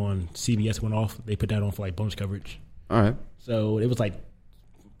the game on CBS went off. They put that on for like bonus coverage. All right. So it was like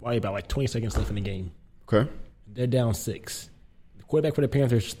probably about like 20 seconds left in the game. Okay. They're down 6. Quarterback for the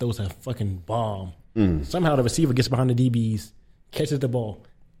Panthers throws a fucking bomb. Somehow the receiver gets behind the DBs, catches the ball.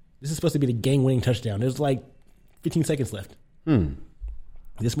 This is supposed to be the game-winning touchdown. There's like 15 seconds left.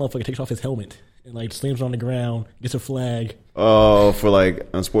 This motherfucker takes off his helmet and like slams on the ground, gets a flag. Oh, for like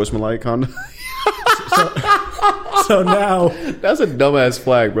unsportsmanlike conduct. So now that's a dumbass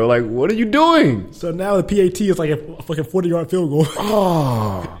flag, bro. Like, what are you doing? So now the PAT is like a fucking 40-yard field goal.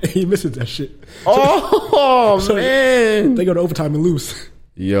 Oh, he misses that shit. Oh so man, they go to overtime and lose.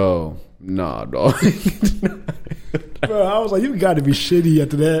 Yo, nah, dog. Bro, I was like, you got to be shitty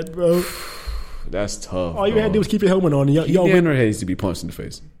after that, bro. That's tough. All you had to do was keep your helmet on. Y'all needs to be punched in the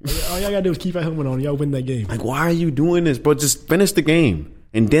face. All y'all got to do is keep your helmet on. And y'all win that game. Like, why are you doing this, bro? Just finish the game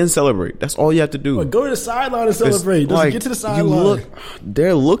and then celebrate. That's all you have to do. But go to the sideline and celebrate. Just like, get to the sideline.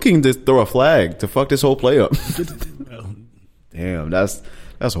 They're looking to throw a flag to fuck this whole play up. Damn, that's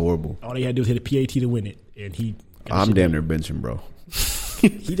horrible. All they had to do was hit a PAT to win it, and he. I'm damn near benching, bro.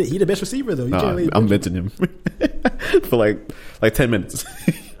 he the best receiver though. I'm benching him for like 10 minutes.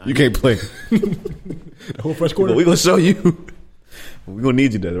 You can't play the whole first quarter. But we gonna show you. We gonna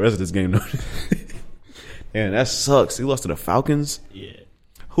need you there the rest of this game. Man, that sucks. He lost to the Falcons. Yeah.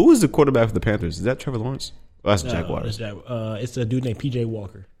 Who is the quarterback for the Panthers? Is that Trevor Lawrence? Oh, that's Jack Waters. It's a dude named PJ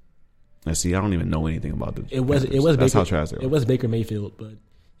Walker. I see. I don't even know anything about this. It was that's Baker, how trash they are. It was Baker Mayfield, but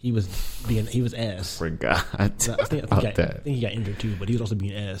he was ass. Forgot I think he got injured too, but he was also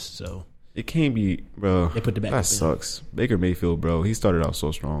being ass. So it can't be, bro. They put the back. That sucks. Baker Mayfield, bro. He started out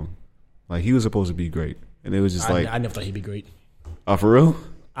so strong. Like he was supposed to be great, and it was just I never thought he'd be great. Oh, for real?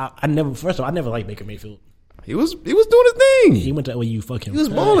 I never. First of all, I never liked Baker Mayfield. He was doing his thing. He went to OU. Fuck him. He was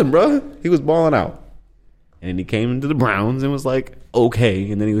balling, bro. He was balling out. And then he came into the Browns and was like, okay.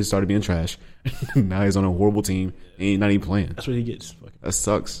 And then he started being trash. Now he's on a horrible team. And he's not even playing. That's what he gets. Fuck him. That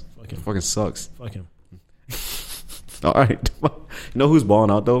sucks. Fuck him. Fucking sucks. Fuck him. All right. You know who's balling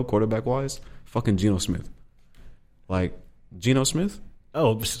out, though, quarterback-wise? Fucking Geno Smith. Like, Geno Smith?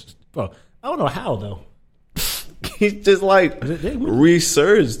 Oh, bro. I don't know how, though. He's just like Did they win?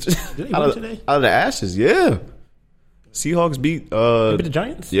 resurged Did they out win of today? the ashes. Yeah. Seahawks beat They beat the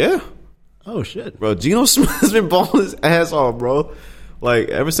Giants? yeah. Oh, shit. Bro, Geno Smith's been balling his ass off, bro. Like,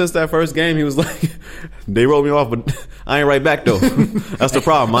 ever since that first game, he was like, they wrote me off, but I ain't right back, though. That's the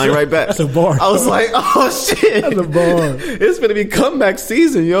problem. I ain't right back. That's a bar. I was like, oh, shit. That's a bar. It's going to be comeback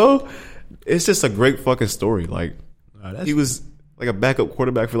season, yo. It's just a great fucking story. Like, he was like a backup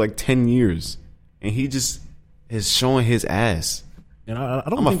quarterback for like 10 years, and he just is showing his ass. And I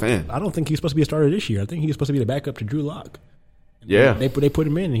don't I'm a think, fan. I don't think he's supposed to be a starter this year. I think he's supposed to be the backup to Drew Lock. Yeah. They put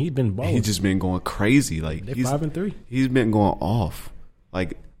him in, and he's been balling. He's just been going crazy. Like, They're he's 5-3. He's been going off.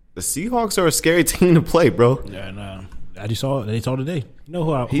 Like, the Seahawks are a scary team to play, bro. Yeah, and I just saw they saw today. You know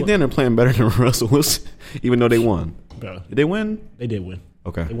who? He didn't playing better than Russell Wilson, even though they won. Bro, Did they win? they did win.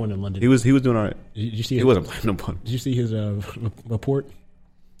 Okay. They won in London. He was doing all right. Did you see? He wasn't playing no fun. Did you see his report?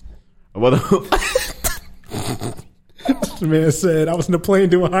 Well, The man said, "I was in the plane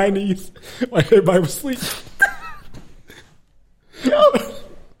doing high knees while everybody was asleep."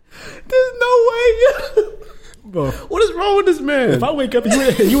 there's no way. Bro, What is wrong with this man? if I wake up and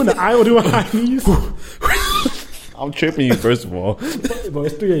you in the aisle doing high knees, I'm tripping you, first of all. bro,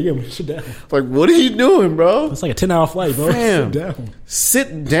 it's 3 a.m. Sit down. Like, what are you doing, bro? It's like a 10-hour flight, bro. Fam. Sit down.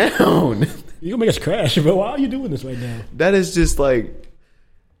 Sit down. You gonna make us crash, bro? Why are you doing this right now? That is just like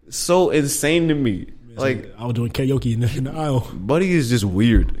so insane to me. Like, I was doing karaoke in the aisle. Buddy is just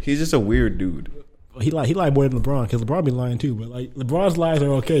weird. He's just a weird dude. He lied more than LeBron because LeBron be lying too. But like LeBron's lies are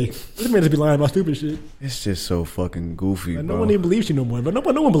okay. This man just be lying about stupid shit. It's just so fucking goofy, Like, bro. no one even believes you no more. But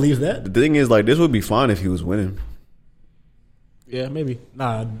no one believes that. The thing is, like, this would be fine if he was winning. Yeah, maybe.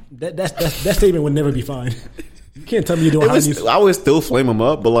 Nah, that statement would never be fine. You can't tell me you're doing high knees. I would still flame him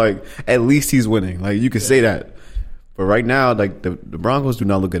up, but like, at least he's winning. Like, you could say that. But right now, like, the Broncos do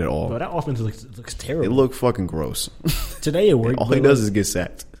not look good at all. Bro, that offense looks terrible. They look fucking gross. Today it worked. All he does is get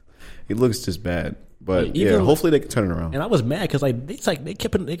sacked. He looks just bad. But Even- yeah, hopefully they can turn it around. And I was mad because like they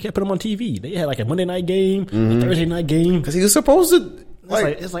kept putting him on TV. They had like a Monday night game, a Thursday night game. Because he was supposed to.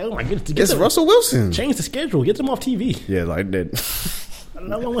 It's like oh my goodness, It's Russell Wilson. Change the schedule, get them off TV. Yeah, like that.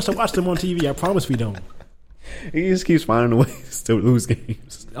 No one wants to watch them on TV. I promise we don't. He just keeps finding ways to lose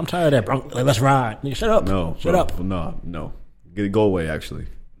games. I'm tired of that, bro. Like, let's ride. Nigga, shut up. No, shut bro. up. No. Go away. Actually,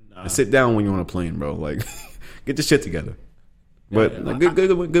 and sit down when you're on a plane, bro. Like, get your shit together. But like,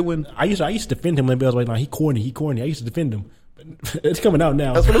 good win. I used to defend him when I was like, nah, he corny. I used to defend him, but it's coming out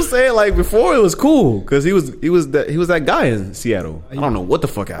now. That's what I'm saying. Like, before it was cool because he was that guy in Seattle. I don't know what the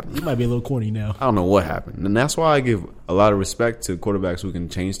fuck happened. He might be a little corny now. I don't know what happened, and that's why I give a lot of respect to quarterbacks who can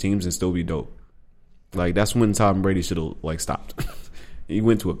change teams and still be dope. Like, that's when Tom Brady should have like stopped. He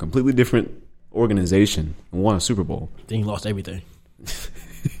went to a completely different organization and won a Super Bowl. Then he lost everything.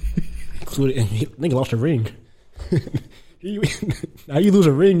 Including, nigga lost a ring. How you lose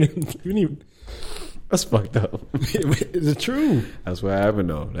a ring? You didn't even, That's fucked up. is it true? That's what happened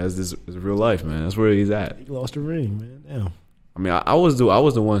though. That's this is real life, man. That's where he's at. He lost a ring, man. Damn. I mean, I was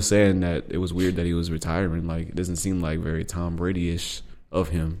the one saying that it was weird that he was retiring. Like, it doesn't seem like very Tom Brady-ish of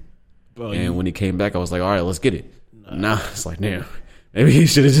him. Bro, And when he came back, I was like, all right, let's get it. Nah, it's like, damn, maybe he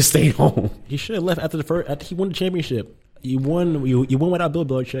should have just stayed home. he should have left after the first. After he won the championship, you won. You won without Bill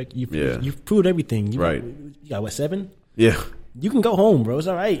Belichick. You've proved everything. Right. You got what, 7? Yeah. You can go home, bro. It's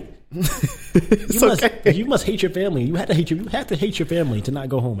all right. It's okay. You must hate your family. You have to hate your family to not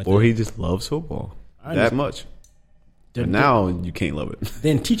go home. Or he just loves football that much. But now you can't love it.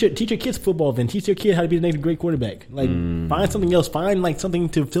 Then teach your kids football. Then teach your kid how to be the next great quarterback. Like find something else. Find like something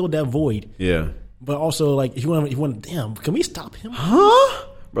to fill that void. Yeah. But also like if you want, damn, can we stop him? Huh?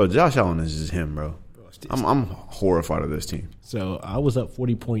 Bro, Josh Allen is just him, bro. I'm horrified of this team. So I was up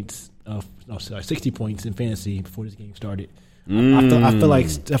 40 points. 60 points in fantasy before this game started. I feel like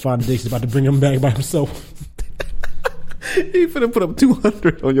Stephon Diggs is about to bring him back by himself. He finna put up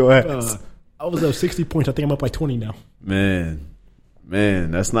 200 on your ass. I was up 60 points. I think I'm up like 20 now. Man,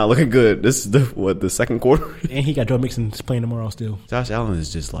 that's not looking good. This is the second quarter? And he got Joe Mixon playing tomorrow still. Josh Allen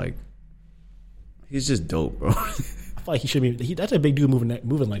is just like, he's just dope, bro. I feel like he should be. That's a big dude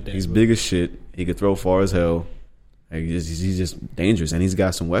moving like that. He's big as shit. He could throw far as hell. Like, he's just dangerous, and he's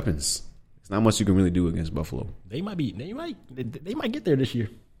got some weapons. There's not much you can really do against Buffalo. They might get there this year.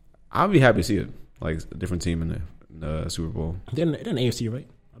 I'll be happy to see it, like a different team in the Super Bowl. They're in the AFC, right?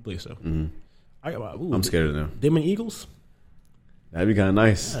 I believe so. Mm-hmm. I'm scared of them. Them and Eagles. That'd be kind of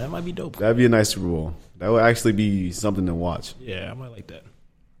nice. That might be dope. That'd be a nice Super Bowl. That would actually be something to watch. Yeah, I might like that.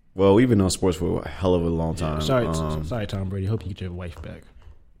 Well, we've been on sports for a hell of a long time. Sorry, Tom Brady. Hope you get your wife back.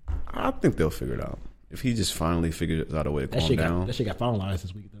 I think they'll figure it out. If he just finally figures out a way to calm down. That shit got finalized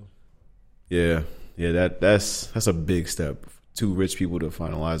this week, though. Yeah. That's a big step. Two rich people to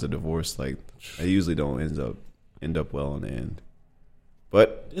finalize a divorce. Like, they usually don't end up well in the end.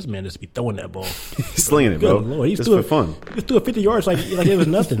 But this man just be throwing that ball. He's slinging it, bro. Lord, he's just for fun. He threw it 50 yards like it was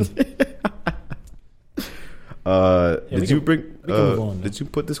nothing. Did you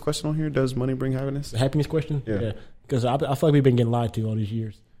put this question on here? Does money bring happiness? The happiness question? Yeah. Because I feel like we've been getting lied to all these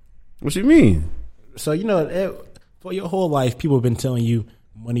years. What you mean? So, for your whole life, people have been telling you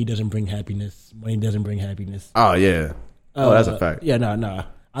money doesn't bring happiness. Money doesn't bring happiness. Oh, yeah. That's a fact. Yeah, no.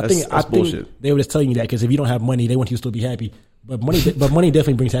 I think bullshit. They were just telling you that because if you don't have money, they want you to still be happy. But money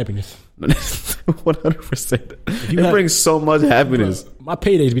definitely brings happiness. 100%. It brings so much happiness. My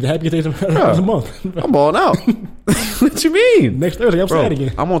paydays be the happiest days of the month. I'm balling out. What you mean? Next Thursday, I'm sad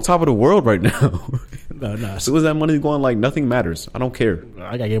again. I'm on top of the world right now. No. As soon as that money's going, like, nothing matters. I don't care.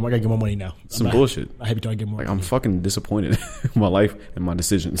 I gotta get my money now. Some bullshit. I'm happy to get more. Like, I'm fucking disappointed in my life and my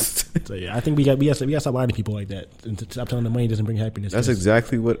decisions. So yeah, I think we got to stop lying to people like that and to stop telling them money doesn't bring happiness. That's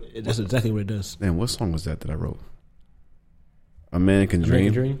exactly what it does. Man, what song was that I wrote? A Man Can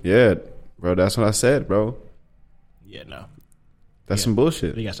Dream. Yeah, bro. That's what I said, bro. Yeah, no. That's some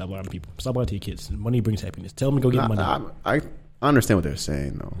bullshit. You gotta stop lying to people. Stop lying to your kids. Money brings happiness. Tell them to go get money. I understand what they're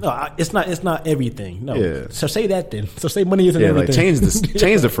saying, though. No, it's not everything. No. Yeah. So say that then. So say money isn't everything. Like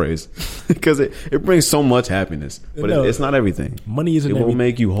change the phrase because it brings so much happiness, but it's not everything. Money isn't everything. It will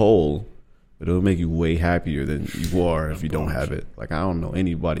make you whole, but it will make you way happier than you are if you don't have it. Like, I don't know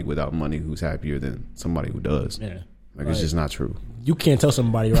anybody without money who's happier than somebody who does. Yeah. Like, it's just not true. You can't tell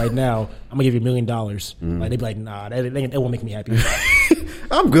somebody right now, I'm gonna give you $1 million. Like, they'd be like, nah, that won't make me happy.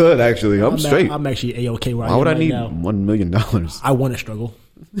 I'm good, actually. I'm straight. I'm actually A-okay right now. Why would I need $1 million? I want to struggle.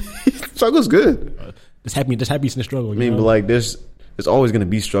 Struggle's good. There's happiness in the struggle. I mean, but like, there's always going to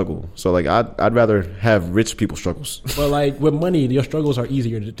be struggle. So, like, I'd rather have rich people struggles. But, like, with money, your struggles are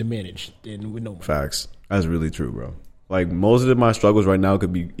easier to manage than with no money. Facts. That's really true, bro. Like, most of my struggles right now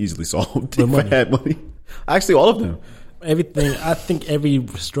could be easily solved if I had money. Actually, all of them. Everything. I think every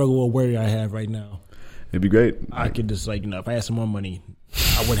struggle or worry I have right now, it'd be great. I could just, like, if I had some more money,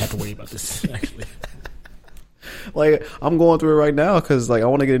 I wouldn't have to worry about this, actually. Like, I'm going through it right now because, like, I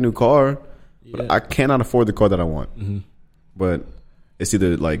want to get a new car, but I cannot afford the car that I want. Mm-hmm. But it's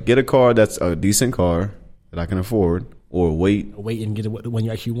either, like, get a car that's a decent car that I can afford, or wait and get the one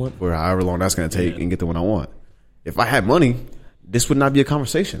you actually want, for however long that's going to take, and get the one I want. If I had money, this would not be a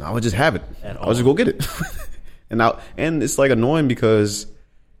conversation. I would just have it. I would just go get it. and it's, like, annoying because,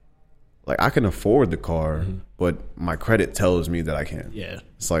 like, I can afford the car, but my credit tells me that I can't. Yeah.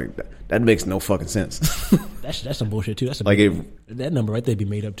 It's like, that makes no fucking sense. That's some bullshit, too. That's like that number right there be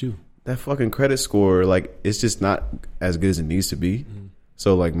made up, too. That fucking credit score, like, it's just not as good as it needs to be. Mm-hmm.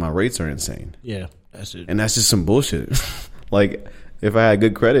 So, like, my rates are insane. Yeah, that's it. And that's just some bullshit. Like, if I had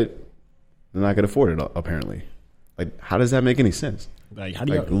good credit, then I could afford it, apparently. Like, how does that make any sense? Like, how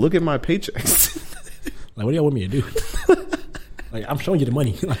do you look at my paychecks? Like, what do y'all want me to do? Like, I'm showing you the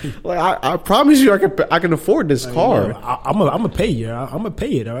money. Like, I promise you, I can afford this car. Yeah, I'm gonna pay you. I'm gonna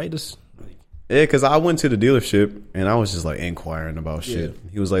pay it. All right, just. Yeah, because I went to the dealership and I was just, like, inquiring about shit.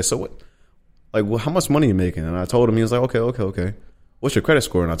 He was like, so what? Like, well, how much money are you making? And I told him. He was like, okay. What's your credit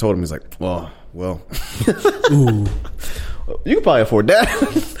score? And I told him. He's like, well. Ooh. You could probably afford that.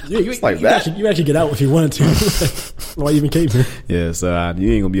 Yeah, you actually get out if you wanted to. Why you even came here? Yeah, so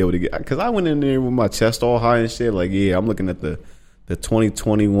you ain't gonna be able to get. Because I went in there with my chest all high and shit. Like, yeah, I'm looking at the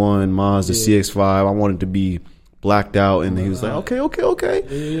 2021 Mazda CX-5. I wanted to be blacked out, and he was like, okay.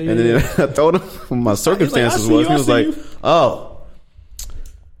 Yeah. And then I told him what my circumstances was. He was like, oh,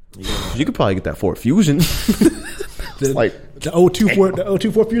 you could probably get that Ford Fusion. Like the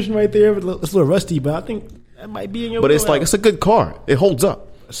 024 Fusion right there. It's a little rusty, but I think that might be in your. But it's like, it's a good car. It holds up,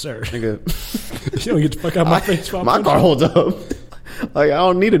 sir. Nigga, you don't get the fuck out of my face. My car holds up. Like, I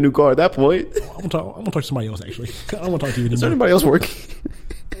don't need a new car at that point. I'm gonna talk to somebody else. Actually, I don't want to talk to you anymore. Is there anybody else working? I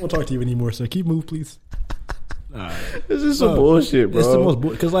don't want to talk to you anymore. So keep moving, please. This is some bullshit, bro. It's the most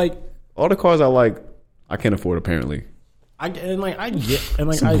because, like, all the cars I like, I can't afford. Apparently, I get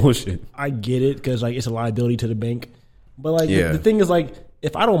bullshit. I get it because, like, it's a liability to the bank. But, like, the thing is, like,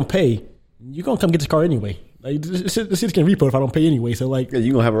 if I don't pay, you're gonna come get this car anyway. Like, the city can repo if I don't pay anyway. So, like, yeah,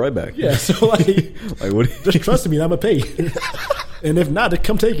 you're gonna have it right back. Yeah, so, like, like, what? Just trust me, I'm gonna pay. And if not, then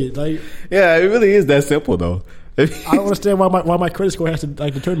come take it. Like, yeah, it really is that simple, though. I don't understand why my credit score has to,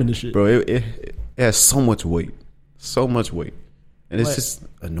 like, determine this shit, bro. It has so much weight, and it's just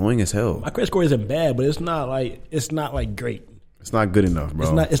annoying as hell. My credit score isn't bad, but it's not like great. It's not good enough,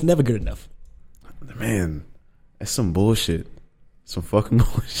 bro. It's never good enough. Man, that's some bullshit. Some fucking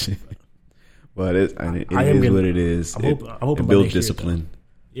bullshit. But it is what it is. I'm hoping it by builds next year, discipline.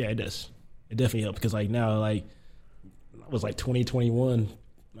 Yeah, it does. It definitely helps because like now, like I was like 2021.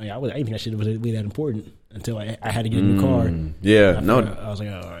 Like I didn't think that shit was really that important until I had to get a new car. Yeah, I was like,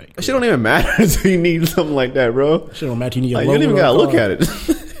 oh, all right. Cool. That shit don't even matter until you need something like that, bro. Shit don't matter. You need a like, loan. you don't even gotta look at it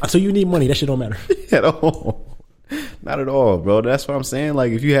until you need money. That shit don't matter at all. Not at all, bro. That's what I'm saying.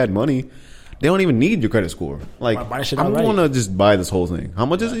 Like, if you had money, they don't even need your credit score. Like, I'm going to just buy this whole thing. How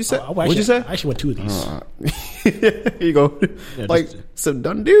much is it? You said? What'd you say? I actually want 2 of these. Here you go. Yeah, like, it's a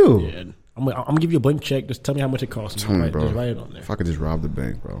done deal. Yeah, I'm gonna give you a blank check. Just tell me how much it costs. Tell me, bro. Just write it on there. If I could just rob the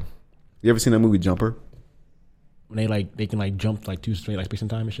bank, bro. You ever seen that movie Jumper? When they can like jump like 2 straight like space and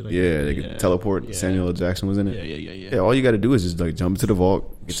time and shit like that. Yeah, they can teleport. Yeah. Samuel L. Jackson was in it. Yeah. Yeah, all you got to do is just like jump into the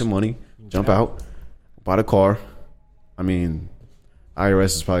vault, get some money, jump out, buy the car. I mean,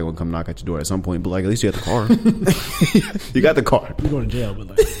 IRS is probably gonna come knock at your door at some point, but like at least you got the car. You got the car. You're going to jail, but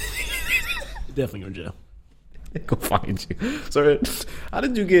like definitely going to jail. They go find you. So how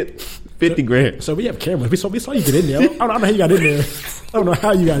did you get 50 grand? So we have cameras. We saw you get in there. I don't know how you got in there. I don't know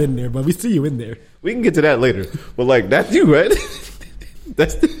how you got in there, but we see you in there. We can get to that later. But like that's you, right?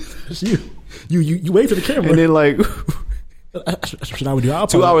 That's you. You wave to the camera. And then like should I would do?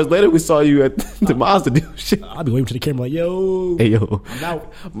 2 hours later, we saw you at the Mazda dealership. I'll be waving to the camera like, yo. Hey, yo. I'm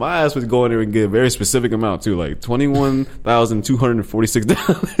out. My ass would go in there and get a very specific amount, too. Like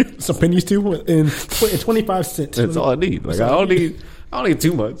 $21,246. Some pennies, too, and 25 cents. That's all I need. Like, I don't need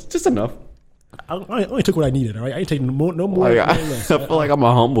too much. Just enough. I only took what I needed, all right? I ain't taking no more like, no I less. feel like I'm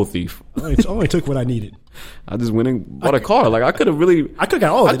a humble thief. I only took what I needed. I just went and bought a car. Like, I could have really... I could have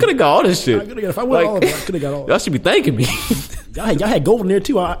got all of it. I could have got all this shit. If I went all of it, I could have got all of it. Y'all should be thanking me. Y'all had gold in there,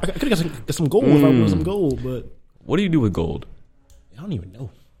 too. I could have got some gold if I wanted some gold, but... What do you do with gold? I don't even know.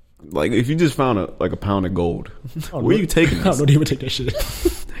 Like, if you just found a pound of gold, where are you taking this? I don't even take that shit.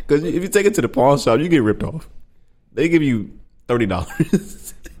 Because if you take it to the pawn shop, you get ripped off. They give you $30.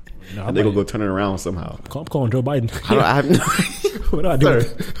 And they gonna go turn it around somehow. I'm calling Joe Biden. What do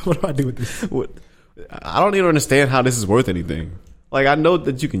I do with this? I don't even understand how this is worth anything. Like, I know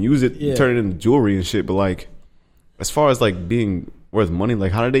that you can use it, turn it into jewelry and shit, but like, as far as like being worth money,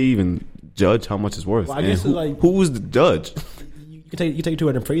 like, how do they even judge how much it's worth? Well, I guess who's the judge? You take it to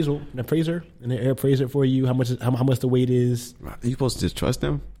an appraiser, and they appraise it for you. How much the weight is? Are you supposed to just trust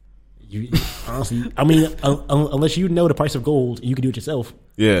them? Honestly, I mean, unless you know the price of gold, you can do it yourself.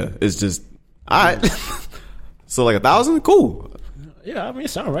 Yeah, it's just all right. So like 1,000, cool. Yeah, I mean,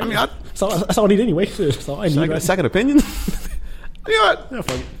 it's all right. I mean, that's all I need anyway. That's all I need. Like a second opinion. You know what? Yeah,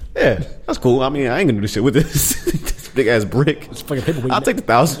 fuck it. Yeah, that's cool. I mean, I ain't gonna do this shit with this big ass brick. It's fucking paperweight. I'll take the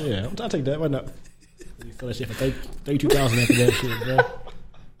 1,000. Yeah, I'll take that. Why not? You sell that shit for 32,000 after that shit, bro.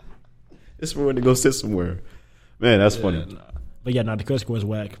 It's for when to go sit somewhere. Man, that's funny. Nah. But yeah, the credit score is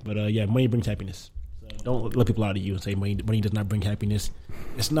whack. But yeah, money brings happiness. So don't let people lie to you and say money does not bring happiness.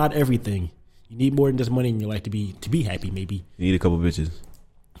 It's not everything. You need more than just money in your life to be happy. Maybe You need a couple bitches.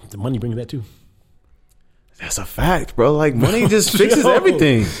 the money brings that too. That's a fact, bro. Like, money just fixes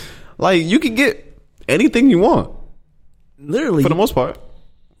everything. Like, you can get anything you want. Literally, For the most part.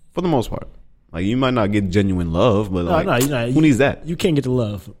 Like, you might not get genuine love, but who needs that? You can't get the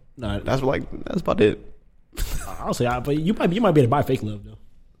love. No, That's about it. I'll say, but you might be able to buy fake love though.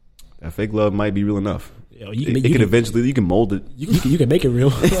 That fake love might be real enough. You can mold it. You can make it real.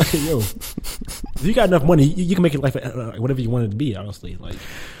 Like, yo, if you got enough money, you can make it like whatever you want it to be. Honestly, like,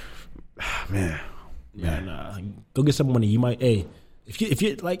 man. Go get some money. You might, if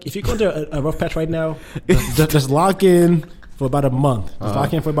you're going through a rough patch right now, just lock in for about a month.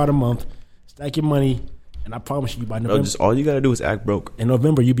 Stack your money, and I promise you by November. Bro, just all you gotta do is act broke. In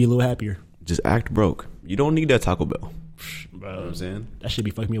November, you'll be a little happier. Just act broke. You don't need that Taco Bell. Bro, You know what I'm saying? that should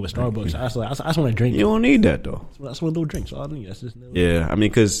be fucking me with Starbucks. I just want to drink. You don't need that though. That's one little drink. So all I need. That's just Yeah, I mean,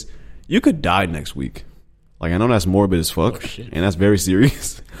 because you could die next week. Like, I know that's morbid as fuck, and that's very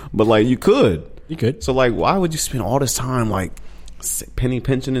serious. But like, you could. You could. So like, why would you spend all this time like penny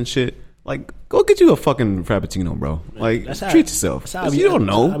pinching and shit? Like, go get you a fucking frappuccino, bro. Like, treat yourself. You don't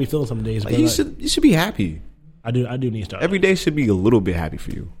know. I be feeling some days. Like, you should be happy. I do need Starbucks. Every day should be a little bit happy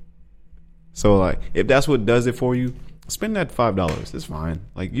for you. So like, if that's what does it for you, spend that $5. It's fine.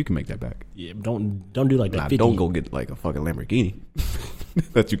 Like, you can make that back. Yeah, don't do like that. Don't go get like a fucking Lamborghini.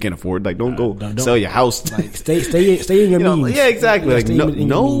 that you can't afford. Like, don't go sell your house. Like, stay in your means. Yeah, exactly. Like,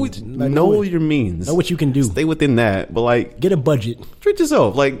 know your means. Know what you can do. Stay within that, but like, get a budget. Treat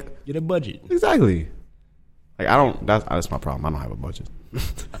yourself. Like, get a budget. Exactly. Like, I don't. That's my problem. I don't have a budget.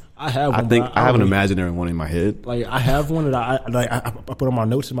 I have one. I think I have an imaginary one in my head. Like, I have one that I put on my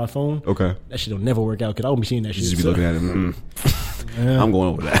notes in my phone. Okay. That shit will never work out because I won't be seeing that shit. You just be looking at it. Yeah. I'm going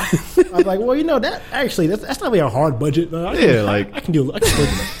over that. I was like, well, that actually that's not really a hard budget. I can go a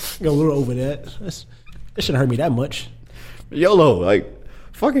little over that. That shouldn't hurt me that much. YOLO, like,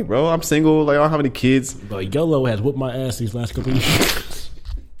 fuck it, bro. I'm single. Like, I don't have any kids. But YOLO has whooped my ass these last couple of years.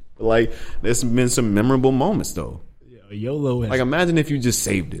 Like, there's been some memorable moments though. Yeah, YOLO has, like, imagine if you just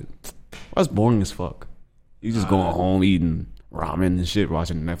saved it. That's boring as fuck. You just going home eating ramen and shit,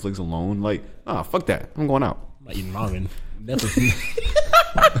 watching Netflix alone. Like, fuck that. I'm going out. I'm not eating ramen. I'm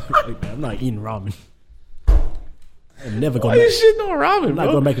not eating ramen. I'm never going. Why you shitting on ramen? I'm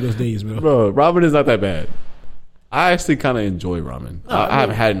not going back to those days, bro. Bro, ramen is not that bad. I actually kind of enjoy ramen. I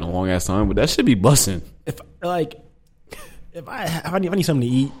haven't had it in a long ass time, but that should be busting. If I need something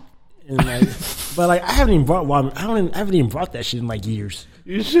to eat, and like, but like I haven't even brought ramen. I haven't even brought that shit in like years.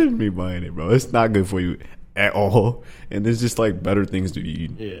 You shouldn't be buying it, bro. It's not good for you at all, and there's just like better things to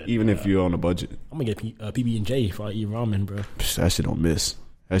eat, even if you're on a budget. I'm gonna get PB&J if I eat ramen, bro. That shit don't miss.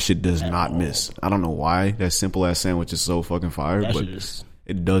 That shit does not miss. I don't know why that simple ass sandwich is so fucking fire, but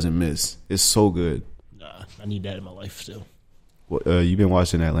it doesn't miss. It's so good. Nah, I need that in my life still. What, you been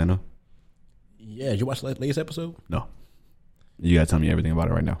watching Atlanta? Yeah, did you watch the latest episode? No. You gotta tell me everything about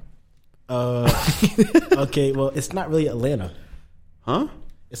it right now. Okay, well, it's not really Atlanta. Huh?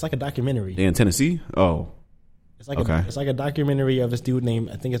 It's like a documentary. They in Tennessee? Oh. It's like a documentary of this dude named,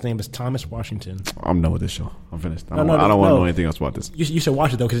 I think his name is Thomas Washington. I'm done with this show. I'm finished. I don't want to know anything else about this. You should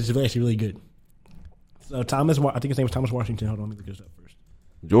watch it though because it's actually really good. So I think his name was Thomas Washington. Hold on, let me look this up first.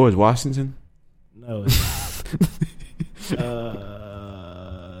 George Washington? No.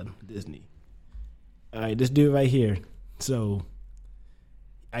 Disney. All right, this dude right here. So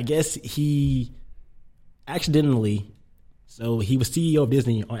I guess he accidentally. So he was CEO of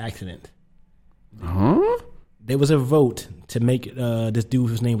Disney on accident. Huh? There was a vote to make this dude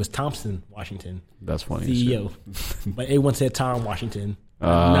whose name was Thompson Washington. That's funny. CEO. But everyone said Tom Washington.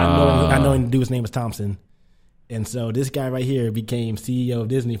 Not knowing the dude's name was Thompson. And so this guy right here became CEO of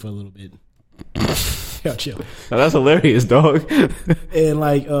Disney for a little bit. Yo, chill. Now, that's hilarious, dog. And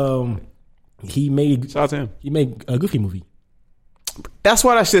like he made shout out to him. He made a Goofy movie. That's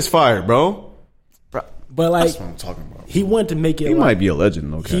why that shit's fired, bro. But like that's what I'm talking about. He wanted to make it. He might be a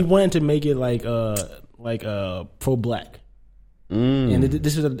legend, okay. He wanted to make it like pro-black. And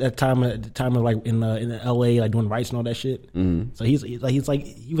this is at the time of like in LA, like doing rights and all that shit. So he was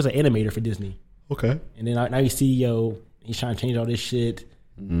an animator for Disney. Okay. And then now he's CEO. He's trying to change all this shit.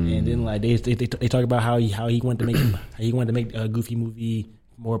 And then like they talk about how he wanted to make a Goofy movie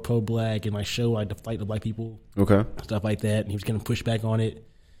more pro-black and like show like the fight of black people. Okay. Stuff like that. And he was gonna push back on it.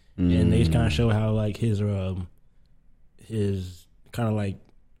 And they just kind of show how like his kind of like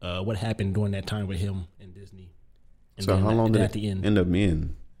what happened during that time with him and Disney. And so how long did it end up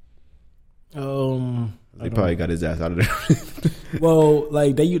being? He probably got his ass out of there. Well,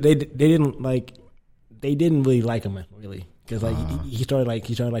 like they didn't really like him really because like he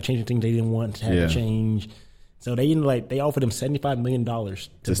started changing things they didn't want to have to change. So they offered him $75 million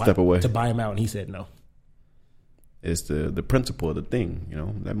to step away to buy him out, and he said no. It's the principle of the thing, you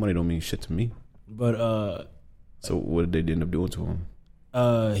know. That money don't mean shit to me. But so what did they end up doing to him?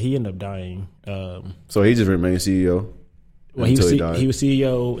 He ended up dying. So he just remained CEO. Well, he was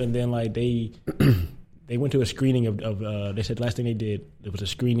CEO, and then like they went to a screening of they said the last thing they did it was a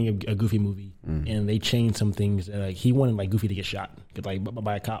screening of a Goofy movie, and they changed some things. Like he wanted like Goofy to get shot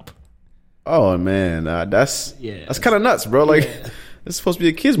by a cop. Oh man, that's kind of nuts, bro. Like it's supposed to be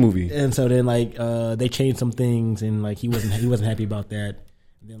a kids movie, and so then like they changed some things, and like he wasn't happy about that.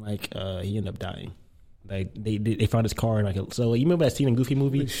 And then like he ended up dying. Like they found his car and like so you remember that scene in Goofy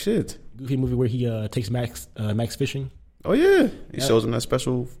movie? Holy shit, Goofy movie where he takes Max fishing. Oh yeah, he shows him that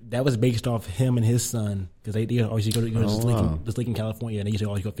special. That was based off him and his son because they always go to this lake in California and they used to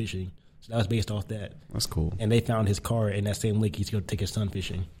always go fishing. So that was based off that. That's cool. And they found his car in that same lake. He's going to take his son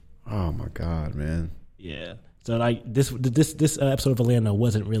fishing. Oh my god, man. Yeah. So like this episode of Atlanta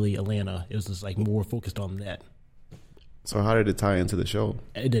wasn't really Atlanta. It was just like more focused on that. So how did it tie into the show?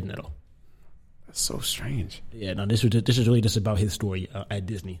 It didn't at all. That's so strange. Yeah, no. This is really just about his story at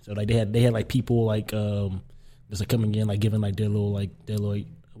Disney. So like they had like people like just like coming in like giving like their little but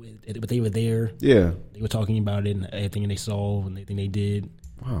they were there. Yeah, they were talking about it and everything they saw and everything they did.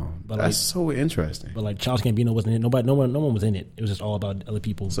 Wow, But that's so interesting. But like Childish Gambino wasn't in it. No one was in it. It was just all about other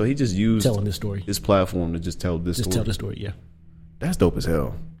people. So he just used telling this story. His platform to just tell this Just story. tell the story, yeah. That's dope as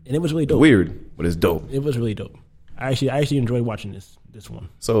hell. And it was really dope. Weird, but it's dope. It was really dope. I actually enjoyed watching this one.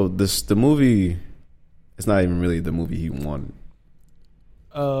 So the movie, it's not even really the movie he wanted.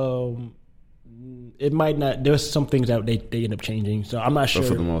 It might not. There's some things that they end up changing. So I'm not sure. But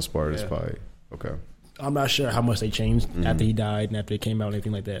for the most part, it's probably okay. I'm not sure how much they changed after he died and after it came out and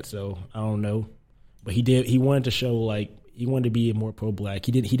everything like that. So I don't know. But he did. He wanted to show like he wanted to be more pro-black.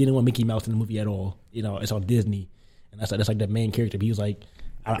 He didn't want Mickey Mouse in the movie at all. You know, it's on Disney, and that's like the main character. But he was like,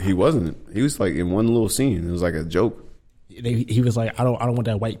 He wasn't. He was like in one little scene. It was like a joke. He was like, I don't want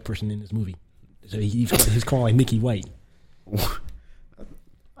that white person in this movie. So he's calling like Mickey white.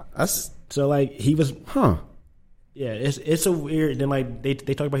 That's So like he was. huh. Yeah, it's a weird. Then like they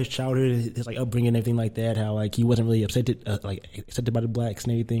talk about his childhood, his like upbringing, and everything like that. How like he wasn't really accepted by the blacks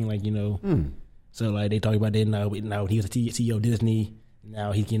and everything. Like so like they talk about that now he was a CEO of Disney.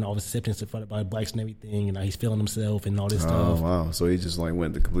 Now he's getting all this acceptance by blacks and everything, and now he's feeling himself and all this Oh stuff. wow! So he just like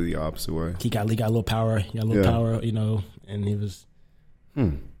went the completely opposite way. He got a little power. He got a little power, and he was.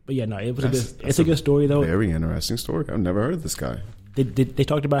 But yeah, no, it was it's a good story though. Very interesting story. I've never heard of this guy. They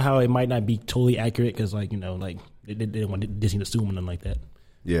talked about how it might not be totally accurate because like like they didn't want Disney to sue him or nothing like that.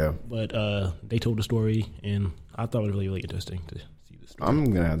 Yeah, But they told the story, and I thought it was really, really interesting to see the story. I'm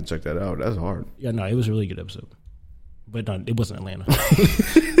gonna have to check that out. That's hard. Yeah, no, it was a really good episode. But no, it wasn't Atlanta.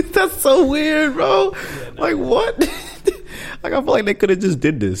 That's so weird, bro. Like what? Like I feel like they could have just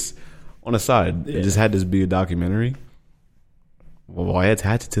did this on the side. They just had this be a documentary. Well, why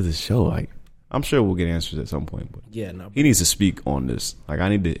attach it to the show? Like I'm sure we'll get answers at some point. But Yeah, no. he needs to speak on this. Like I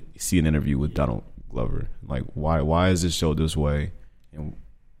need to see an interview with Donald Glover. Like why is this show this way? And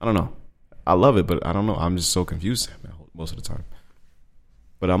I don't know. I love it, but I don't know. I'm just so confused most of the time.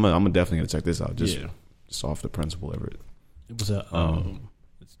 But I'm definitely gonna check this out. Just off the principle of it. It was a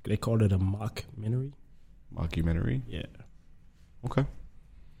they called it a mockumentary. Mockumentary. Yeah. Okay.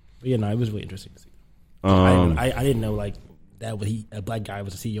 But yeah, no, it was really interesting to see. I didn't know like that a black guy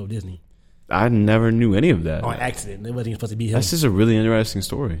was the CEO of Disney I never knew any of that. on accident. It wasn't even supposed to be him. That's just a really interesting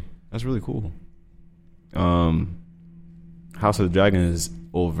story. That's really cool. House of the Dragon is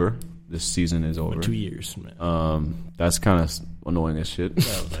over. This season is over. For 2 years, man. That's kind of annoying as shit. I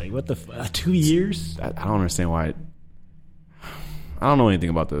was like, what the 2 years? I don't understand why. I don't know anything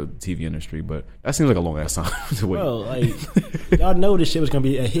about the TV industry, but that seems like a long ass time to wait. Bro, like y'all know this shit was gonna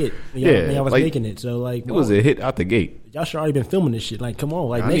be a hit. Y'all was like, making it, so like it was a hit out the gate. Y'all should already been filming this shit. Like, come on,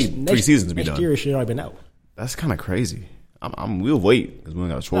 like I need 3 seasons to be next done. year it should already been out. That's kind of crazy. We'll wait because we don't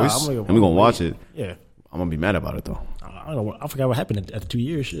got a choice, I'm and we're gonna watch it. Yeah, I'm gonna be mad about it though. I don't know. I forgot what happened after 2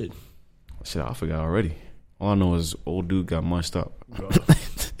 years. Shit. I forgot already. All I know is old dude got munched up.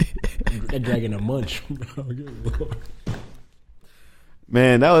 That dragon a munch. Bro. Good Lord.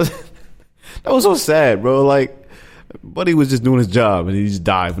 Man, that was so sad, bro. Like, Buddy was just doing his job and he just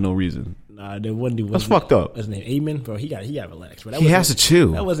died for no reason. Nah, the one dude That's fucked up. What's his name? Amen, bro. He got relaxed. But He has to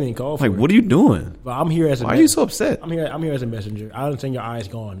chill. That wasn't even called for. Like, what are you doing? But I'm here as a. Why are you so upset? I'm here as a messenger. I understand your eyes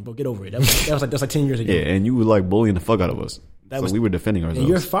gone, but get over it. That's like 10 years ago. Yeah, and you were like bullying the fuck out of us. We were defending ourselves. And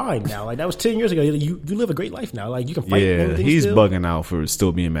you're fine now. Like that was 10 years ago. You live a great life now. Like you can fight. Yeah, he's still. bugging out for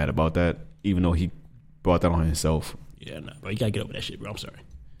still being mad about that, even though he brought that on himself. Yeah, no, bro. You gotta get over that shit, bro. I'm sorry.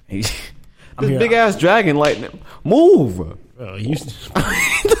 This big ass dragon, like, move. Bro,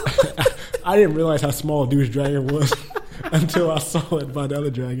 I didn't realize how small Dude's dragon was until I saw it by the other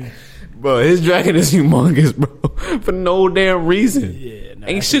dragon. Bro, his dragon is humongous, bro, for no damn reason. Yeah, nah,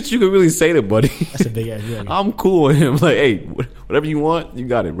 ain't shit you can really say to Buddy. That's a big ass dragon. I'm cool with him. Like, hey, whatever you want, you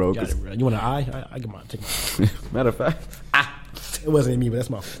got it, bro. Got it, bro. You want an eye? I get mine. Take mine. Matter of fact, It wasn't me, but that's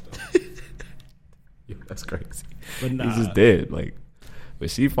my fault. yeah, that's crazy. But nah, he's just dead. Like, but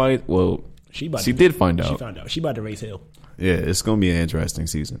she finds. Well, she did find out. She found out. She about to raise hell. Yeah, it's gonna be an interesting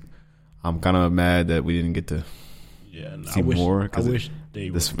season. I'm kind of mad that we didn't get to see more because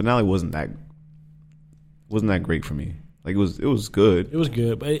this finale wasn't that great for me. Like it was good. It was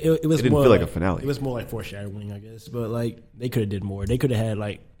good, but it was. It didn't more feel like a finale. It was more like foreshadowing, I guess. But like they could have did more. They could have had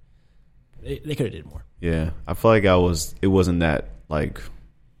like they could have did more. Yeah, I feel like it wasn't that like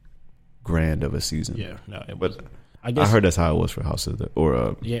grand of a season. Yeah, no, but I guess I heard that's how it was for House of the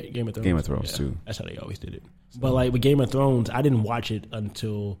Game of Thrones. Game of Thrones too. That's how they always did it. But like with Game of Thrones, I didn't watch it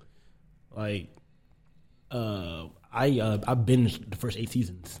until like I binged the first 8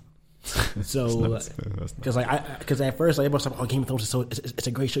 seasons. So because at first like, everyone was like, oh, Game of Thrones is it's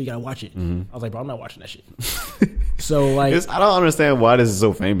a great show, you gotta watch it. I was like, bro, I'm not watching that shit. So like I don't understand why this is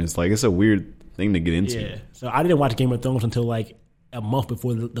so famous. Like it's a weird thing to get into. Yeah. So I didn't watch Game of Thrones until like a month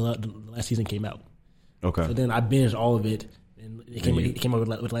before the last season came out. Okay. So then I binged all of it, and it came out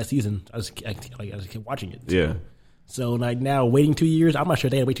with last season. I just kept watching it. So. Yeah. So like now, waiting 2 years, I'm not sure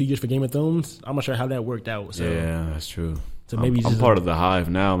they had to wait 2 years for Game of Thrones. I'm not sure how that worked out. So. Yeah, that's true. So maybe I'm part of the hive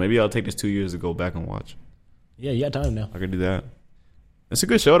now. Maybe I'll take this 2 years to go back and watch. Yeah, you got time now. I can do that. It's a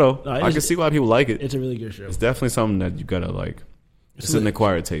good show though. No, I can see why people like it. It's a really good show. It's definitely something that you gotta like. It's an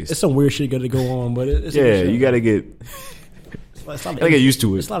acquired taste. It's some weird shit got to go on, but it's a yeah, good show. you gotta get. Gotta get used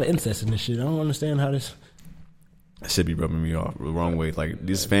to it. It's a lot of incest in this shit. I don't understand how this. That should be rubbing me off the wrong way. Like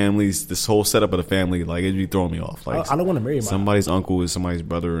these families, this whole setup of the family, like it'd be throwing me off. Like I don't want to marry somebody's uncle is somebody's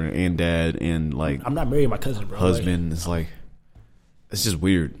brother and dad, and like I'm not marrying my cousin, bro. Husband. It's like it's just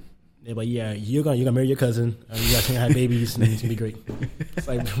weird. Yeah, but yeah, you're gonna marry your cousin. You guys can have babies, and it's gonna be great. It's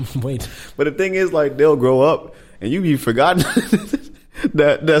like wait, but the thing is, like they'll grow up, and you be forgotten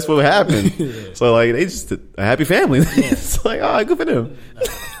that's what happened. Yeah. So like they just a happy family. Yeah. It's like all right, good for them.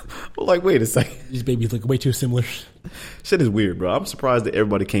 Well, like wait a second, these babies look way too similar. Shit is weird, bro. I'm surprised that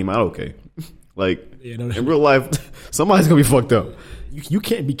everybody came out okay. Like in real life, somebody's gonna be fucked up. You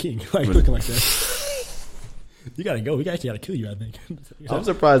can't be king like looking like that. You gotta go. We actually gotta kill you, I think. I'm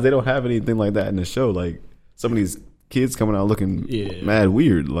surprised they don't have anything like that in the show. Like some of these kids coming out looking mad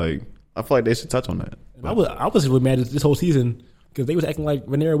weird. Like I feel like they should touch on that. I was really mad this whole season because they was acting like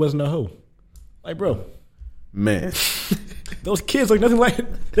Rhaenyra wasn't a hoe. Like, bro, man, those kids look nothing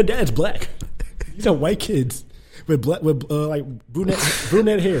like their dad's black. These are white kids with black like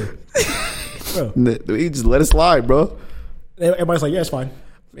brunette hair. Bro, he just let it slide, bro. Everybody's like, yeah, it's fine.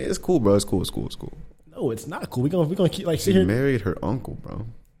 Man, it's cool, bro. It's cool. No, it's not cool. We're gonna keep like she married her uncle, bro.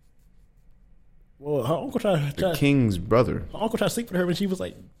 Well, her uncle tried the king's brother. Her uncle tried to sleep with her when she was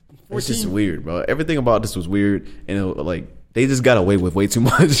like 14. It's just weird, bro. Everything about this was weird, and like they just got away with way too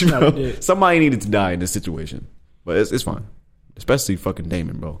much, bro. Somebody needed to die in this situation, but it's fine. Especially fucking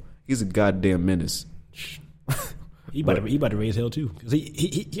Damon, bro. He's a goddamn menace. He about to raise hell too, because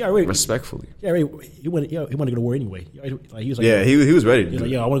he already respectfully. He wanted to go to war anyway. He was like, yeah, he was ready. He was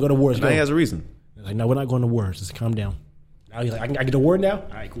like, I want to go to war. Now he has a reason. Like, no, we're not going to war. Just calm down. Now he's like, I can get to war now. All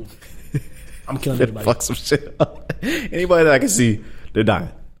right, cool. I'm killing everybody. Fuck some shit up. Anybody that I can see, they're dying.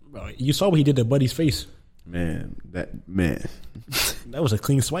 Bro, you saw what he did to Buddy's face. Man. That was a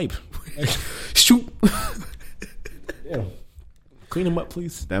clean swipe. Shoot. Yeah. Clean him up,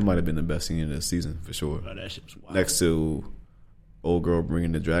 please. That might have been the best scene of the season for sure. Oh, that shit was wild. Next to old girl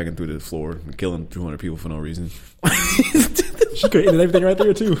bringing the dragon through the floor and killing 200 people for no reason. She could have ended everything right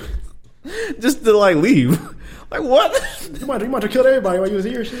there too. Just to like leave. Like what? You might have killed everybody while you was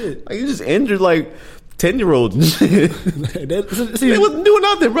here. Shit. Like you just injured like 10-year-olds and shit. They wasn't doing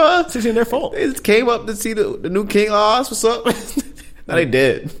nothing, bro. It's their fault. They just came up to see the new king. Oh, what's up? Now they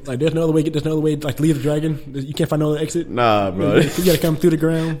dead. Like there's no other way like to leave the dragon. You can't find no other exit. Nah, bro. You gotta come through the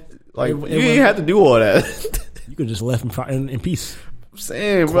ground. Like you ain't have to do all that. You could just left in peace. I'm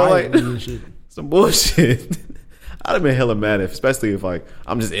saying, bro, like some bullshit. I'd have been hella mad especially if like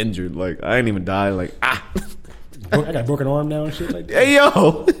I'm just injured, like I ain't even died, like I got a broken arm now and shit like that. Hey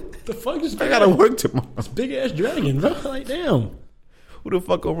yo, the fuck is I gotta work tomorrow. This big ass dragon, bro. Like damn, who the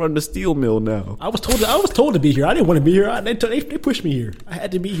fuck gonna run the steel mill now? I was told to be here. I didn't want to be here. They pushed me here. I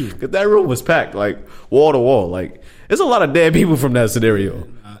had to be here because that room was packed like wall to wall. Like there's a lot of dead people from that scenario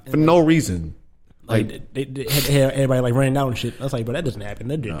for no reason. Like they had everybody like running down and shit. I was like, but that doesn't happen.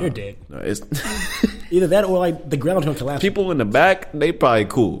 They're dead. No, it's either that or like the ground's gonna collapse. People in the back, they probably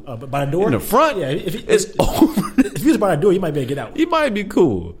cool. But by the door, in the front, yeah. It's over. If he was by the door, you might be able to get out. He might be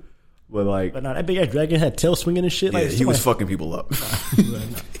cool, but no, that big ass dragon had tail swinging and shit. Yeah, like he was fucking people up.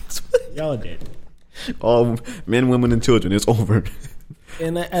 Y'all are dead. All men, women, and children. It's over.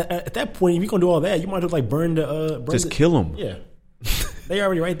 And at that point, if you're gonna do all that, you might as well like burn kill them. Yeah, they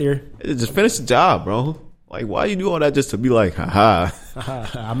already right there. Just finish the job, bro. Like, why you do all that just to be like, haha,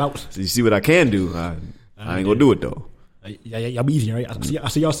 I'm out. So you see what I can do? I ain't gonna do it though. Yeah, y'all be easy, right? I'll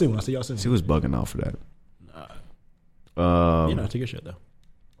see y'all soon. She was bugging out for that. Take your shit though.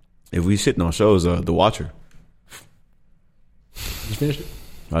 If we sitting on shows, The Watcher. You finished it?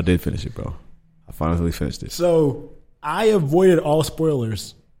 I did finish it, bro. I finally finished it. So I avoided all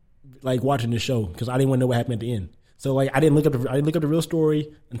spoilers, like watching this show, because I didn't want to know what happened at the end. So like I didn't look up the real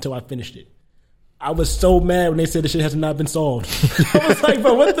story until I finished it. I was so mad when they said the shit has not been solved. I was like,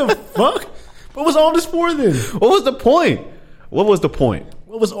 bro, what the fuck? What was all this for then? What was the point? What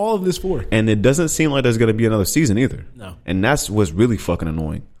was all of this for? And it doesn't seem like there's going to be another season either. No. And that's what's really fucking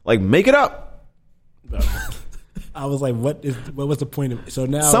annoying. Like, make it up. I was like, what was the point of it? So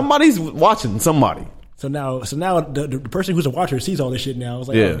now somebody's watching somebody. So now the person who's a watcher sees all this shit now. It's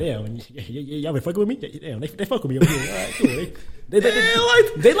like, Yeah. oh, damn, y'all been fucking with me? Damn, they fuck with me over here. All right,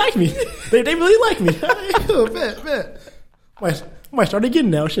 cool. They like me. They really like me. All right, cool, bet. I might start again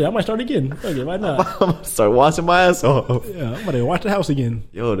now. Shit, I might start again. Okay, why not? I'm gonna start watching my ass off. Yeah, I'm gonna watch the house again.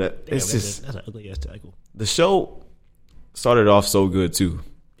 Yo, Damn, that's an ugly ass title. the show started off so good too,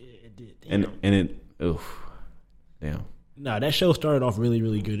 It did. and it, oof, damn, Nah, that show started off really,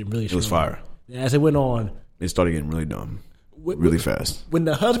 really good and really it was strong. fire. As it went on, It started getting really dumb, really fast. when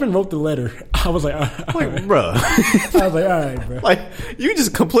the husband wrote the letter, I was like, all right. Bruh. I was like, all right, bro. Like, you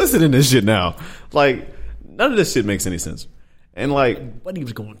just complicit in this shit now. Like, none of this shit makes any sense. And like, Buddy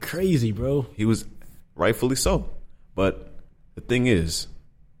was going crazy, bro. he was rightfully so. But the thing is,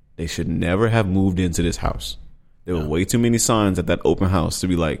 they should never have moved into this house. There were way too many signs at that open house to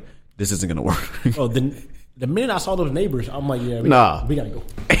be like, this isn't gonna work. Oh, the minute I saw those neighbors, I'm like, yeah, we gotta go.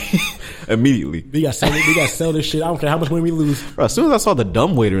 Immediately. We gotta sell this shit. I don't care how much money we lose. Bro, as soon as I saw the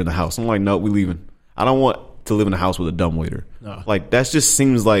dumb waiter in the house, I'm like, no, we leaving. I don't want to live in a house with a dumb waiter. No. Like, that just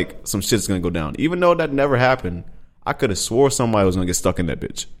seems like some shit's gonna go down. Even though that never happened, I could have swore somebody was gonna get stuck in that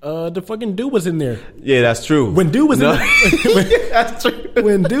bitch. The fucking dude was in there. Yeah, that's true. When dude was No. in the, That's true.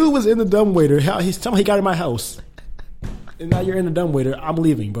 when dude was in the dumbwaiter, somehow he got in my house. And now you're in the dumbwaiter. I'm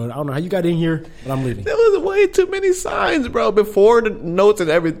leaving, bro. I don't know how you got in here, but I'm leaving. There was way too many signs, bro. Before the notes and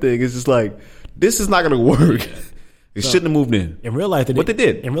everything, it's just like, this is not gonna work. They shouldn't have moved in. In real life, But they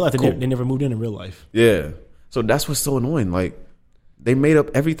did. In real life, Cool. they never moved in real life. Yeah. So that's what's so annoying. Like, they made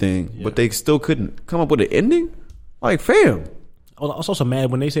up everything, but they still couldn't come up with an ending. Like, fam. I was also mad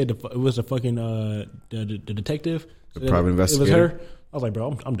when they said it was a fucking the detective, The private It was investigator. her. I was like,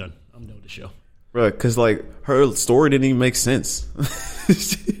 bro, I'm done. I'm done with the show. Bro, because, like, her story didn't even make sense.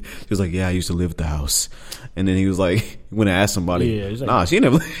 She was like, yeah, I used to live at the house. And then he was like, he went to ask somebody. Yeah, he's like- Nah, she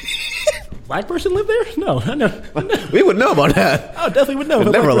never. Black person live there? No, I never. We would know about that. I definitely would know. if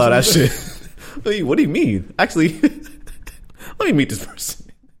a Never black allow that person shit. What do you mean? Actually, let me meet this person.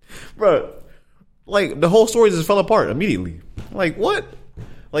 Bro, like, the whole story just fell apart immediately. Like, what?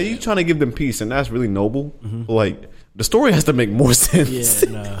 Like, you trying to give them peace, and that's really noble. But, like, the story has to make more sense. Yeah,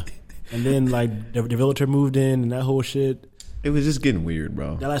 nah. And then like the realtor moved in and that whole shit. It was just getting weird,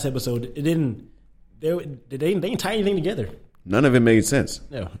 bro. That last episode, it didn't. They didn't tie anything together. None of it made sense.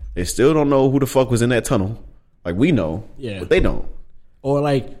 No. They still don't know who the fuck was in that tunnel. Like, we know, Yeah. but they don't. Or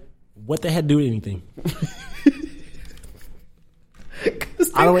like what they had to do with anything.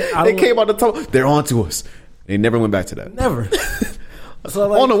 They came out the tunnel. They're on to us. They never went back to that. Never. So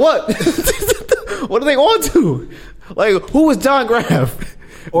like, On to what? What are they on to? Like, who was John Graff?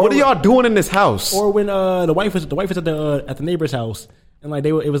 What are y'all doing in this house? or when the wife was at the neighbor's house and like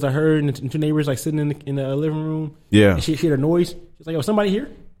it was her and the two neighbors like sitting in the living room. Yeah. And she heard a noise. She's like, "Oh, somebody here?"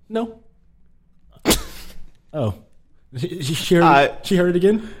 No. Oh. She heard it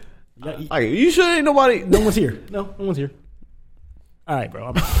again. Like, you sure ain't nobody? No one's here. No one's here. All right,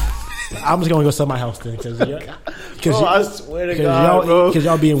 bro. I'm just gonna go sell my house then, Bro, I swear to God, bro. Because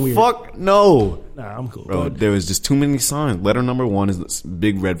y'all being weird. Fuck no, Nah, I'm cool, bro. There was just too many signs. Letter number 1 is this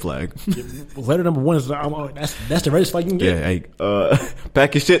big red flag. Letter number 1 is that's the reddest flag you can Yeah, get. hey,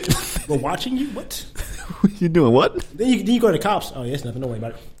 pack your shit. We're watching you. What? You doing what? Then you go to the cops. Oh, yeah, it's nothing. Don't worry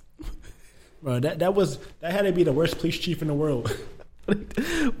about it. Bro, that had to be the worst police chief in the world.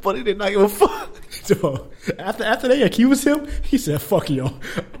 But he did not give a fuck. So after they accused him, he said, "Fuck y'all.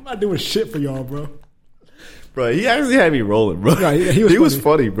 I'm not doing shit for y'all, bro." Bro, he actually had me rolling, bro. Yeah, he was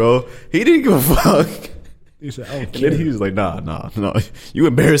funny, bro. He didn't give a fuck. He said, "I don't And care." then he was like, nah. You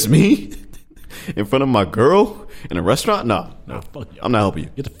embarrass me in front of my girl in a restaurant? Nah. Fuck y'all. I'm not helping you.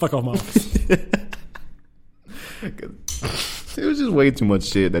 Get the fuck off my office. It was just way too much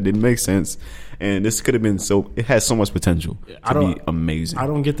shit that didn't make sense. And this could have been it had so much potential to be amazing. I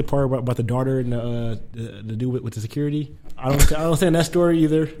don't get the part about the daughter and the dude with the security. I don't understand that story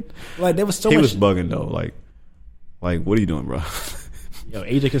either. Like there was so He much. was bugging though. Like, what are you doing, bro? Yo,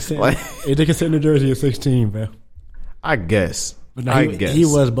 age of consent. Like- Age of consent, New Jersey is 16, bro. I guess. But no, I guess. he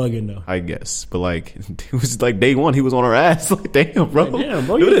was bugging though. I guess. But like, it was like day one, he was on her ass. Like, damn, bro. Like, damn,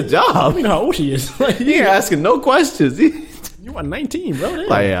 bro, Do you- the job. You know how old she is. Like, He ain't asking no questions. you are 19, bro. Damn.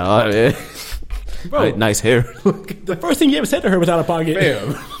 Like, yeah. Bro. Nice hair. The first thing he ever said to her was out of pocket.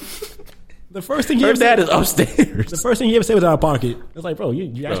 The first thing he Her ever dad said, is upstairs. the first thing he ever said was out of pocket. It's like, bro, you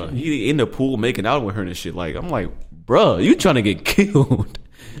Bro, actually, he in the pool making out with her and shit. Like, I'm like, bro, you trying to get killed.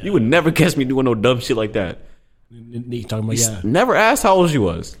 You would never catch me doing no dumb shit like that. he talking about yeah. Never asked how old she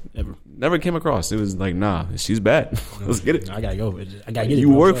was. Never. Never came across. It was like, nah, she's bad. Let's get it. I gotta go. I gotta get it. You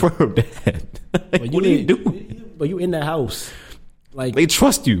bro. work for her dad. Like, But what are you in- doing? But you in that house, like They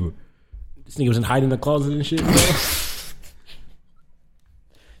trust you. This nigga was in hiding in the closet and shit, bro.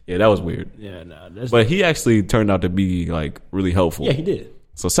 Yeah, that was weird. Yeah, nah. But he actually turned out to be like really helpful. Yeah, he did.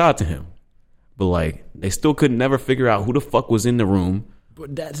 So shout out to him. But like, they still could never figure out who the fuck was in the room.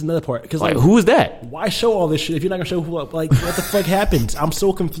 But that's another part. Because Like, who is that? why show all this shit if you're not gonna show who? Like, what the fuck happens? I'm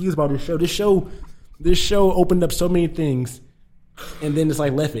so confused about this show. This show opened up so many things, and then it's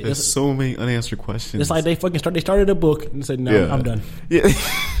like left it. There's so many unanswered questions. It's like they started a book and said, "No, Yeah. I'm done. Yeah.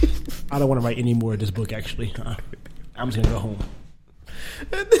 I don't want to write any more of this book. Actually, I'm just gonna go home."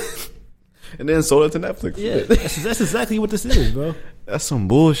 And then sold it to Netflix. Yeah, that's exactly what this is, bro. That's some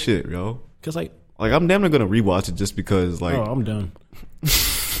bullshit, yo. Because like, I'm damn near gonna rewatch it just because, like, oh, I'm done.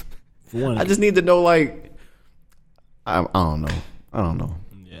 For one, I just need to know, like, I don't know.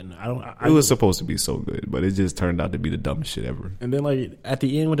 yeah, no, I don't. It was supposed to be so good, but it just turned out to be the dumbest shit ever. And then like at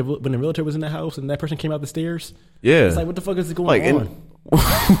the end when the realtor was in the house and that person came out the stairs, Yeah. it's like, what the fuck is going Like, on?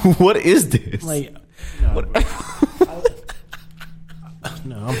 what is this? Like, no, bro.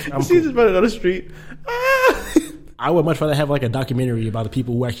 No, I'm She just running down the street. I would much rather have like a documentary about the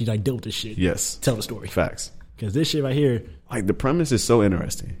people who actually like dealt with this shit. Yes. Tell the story. Facts. Because this shit right here, Like, the premise is so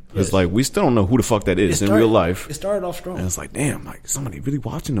interesting. Yes. It's like, we still don't know who the fuck that is in real life. It started off strong. And it's like, damn, like, somebody really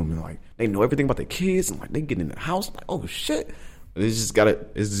watching them. And like, they know everything about their kids. And like, they get in the house. Like, oh, shit. But it just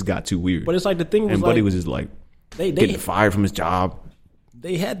got too weird. But it's like the thing was and Buddy like, was just like, they getting fired from his job.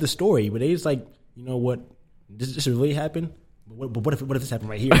 they had the story, but they just like, you know what, this really happened. But what if this happened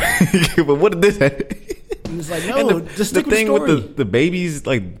right here? But what did this happen? And it's like, And no, just stick the with thing the story. with the babies,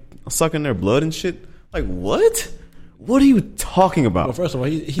 like, sucking their blood and shit. Like, what? What are you talking about? Well, first of all,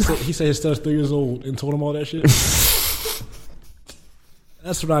 he said his son's 3 years old and told him all that shit.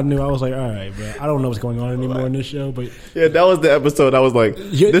 That's what I knew. I was like, all right, bro. I don't know what's going on anymore in this show, but Yeah, that was the episode. I was like,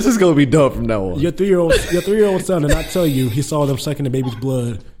 this is gonna be dumb from now on. your 3-year-old son did not tell you he saw them sucking the baby's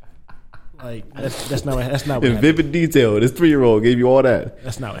blood. Like that's not what In happened. vivid detail, this 3-year-old gave you all that,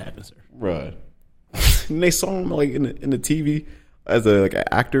 That's not what happened, sir. right? And they saw him like in the TV as an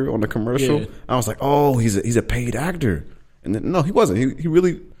actor on the commercial. Yeah. I was like, oh, he's a paid actor, and then, no, he wasn't. He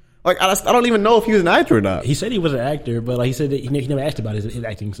really, like, I don't even know if he was an actor or not. He said he was an actor, but like he said that he never asked about his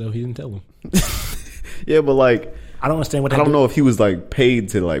acting, so he didn't tell him. Yeah, but like, I don't understand what. I don't know if he was like paid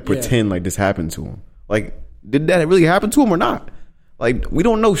to like pretend like this happened to him. Like, did that really happen to him or not? Like, we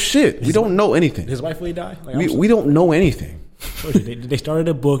don't know shit. We don't know anything. His wife really died. Like, We don't know anything. they started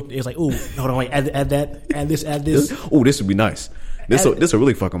a book. It was like, oh, hold on, wait, add that, add this, Oh, this would be nice. This will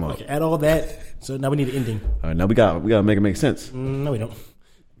really fuck him up. add all that. So now we need an ending. All right, now we gotta make it make sense. No, we don't.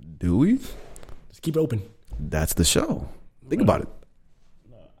 Do we? Just keep it open. That's the show. Think about it.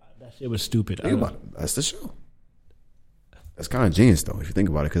 That shit was stupid. Think about it. That's the show. That's kind of genius though, if you think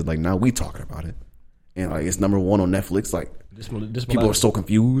about it, because like now we talking about it, and like it's number 1 on Netflix. Like, This people are so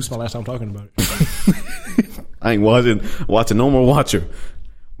confused. my last time talking about it. I ain't watching no more Watcher.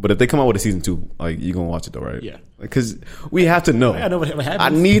 But if they come out with a season 2, like, you gonna watch it though, right? Yeah. Because we have to know. I know what happens. I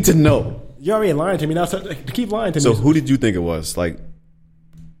need to know. You already lying to me now. So keep lying to me. So who did you think it was? Like,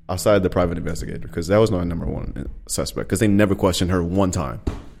 outside the private investigator, because that was not number 1 suspect. Because they never questioned her one time,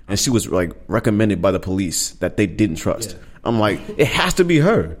 and she was like recommended by the police that they didn't trust. Yeah. I'm like, it has to be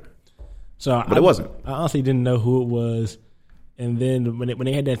her. But it wasn't. I honestly didn't know who it was, and then when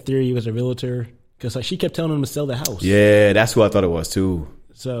they had that theory, it was a realtor because like she kept telling them to sell the house. Yeah, that's who I thought it was too.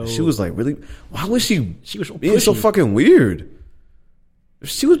 So She was like, really? Why was she? She was being so pushy. fucking weird.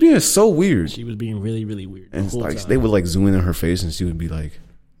 She was being so weird. She was being really, really weird. And the it's whole like time. they would like zoom in on her face, and she would be like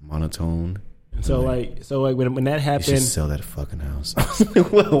monotone. And so when that You should happened, sell that fucking house. I was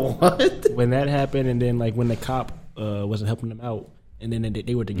like, what? when that happened, and then like when the cop wasn't helping them out, and then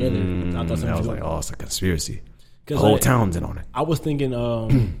they were together. I thought I was something like, oh, it's a conspiracy. The 'Cause, whole like, town's in on it. I was thinking,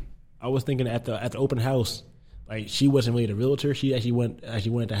 at the open house, like she wasn't really the realtor. She actually went at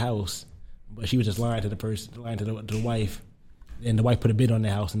the house, but she was just lying to the person, lying to the wife. And the wife put a bid on the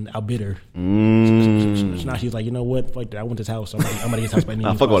house and outbid her. So now she's like, you know what? Fuck that. I want this house. I'm gonna get this house by any I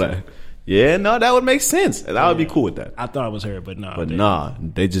means fuck all possible. that. Yeah, no, that would make sense. And I would be cool with that. I thought it was her, but no. But nah,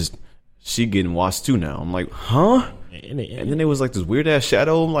 she getting watched too now. I'm like, huh? And And then there was like this weird ass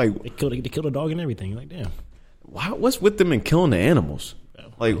shadow. I'm like, they killed a dog and everything. Like, damn. what's with them and killing the animals?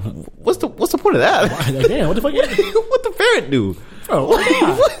 Like, what's the point of that? Like, damn, what the fuck? What the ferret do? Bro,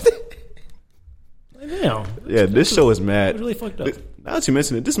 What? like, damn. Yeah, this show is mad. It's really fucked up. Now that you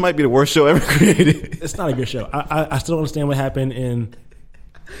mention it, this might be the worst show ever created. It's not a good show. I still don't understand what happened in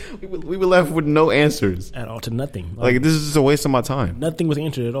We were left with no answers. at all to nothing. Like, this is just a waste of my time. Nothing was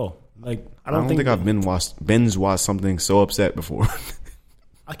answered at all. Like, I don't think I've binge watched something so upset before.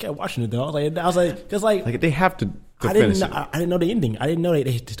 I kept watching it though. I was like, because like Like, they have to. I didn't know the ending. I didn't know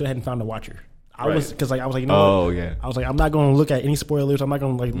they still hadn't found a watcher. I was like, you know Oh, what? yeah. I was like, I'm not going to look at any spoilers. I'm not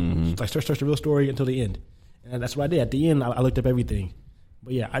going to like search the real story until the end. And that's what I did. At the end, I looked up everything.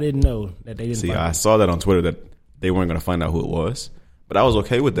 But yeah, I didn't know that they didn't. See, find I it. saw that on Twitter that they weren't going to find out who it was. But I was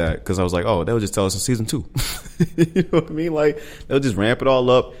okay with that because I was like, oh, they'll just tell us in season 2. You know what I mean? Like, they'll just ramp it all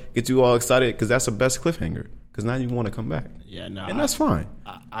up, get you all excited because that's the best cliffhanger. Because now you want to come back. Yeah, no. And that's fine.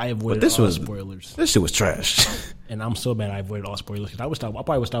 I avoided this all was- spoilers. This shit was trash. And I'm so mad I avoided all spoilers. I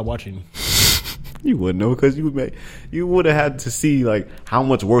probably would stop watching. You wouldn't know because you would have had to see like how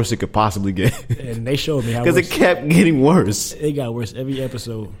much worse it could possibly get. And they showed me how Because it kept getting worse. it got worse every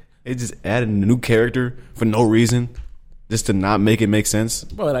episode. It just added a new character for no reason, just to not make it make sense.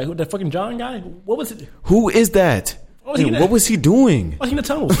 Bro, like who, that fucking John guy? What was it? Who is that? What was he And in what that? was he doing? Why is he in the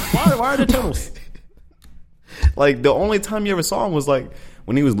tunnels? Why are there tunnels? Like the only time you ever saw him was like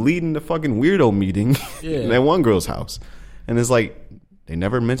when he was leading the fucking weirdo meeting in that one girl's house, and it's like they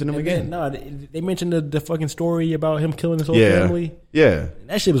never mentioned him again. No, they mentioned the fucking story about him killing his whole Yeah, family. yeah.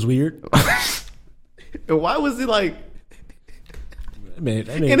 That shit was weird. And why was he like Man,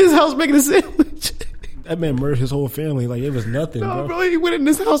 in his house making a sandwich? that man murdered his whole family like it was nothing, No, bro. bro, he went in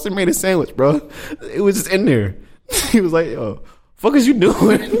his house and made a sandwich, bro. It was just in there. He was like, "Yo, fuck is you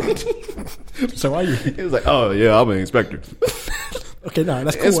doing?" So why you? He was like, "Oh yeah, I'm an inspector." Okay, nah,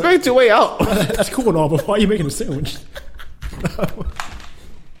 that's cool. Inspect your way out. That's cool and all, but why are you making a sandwich?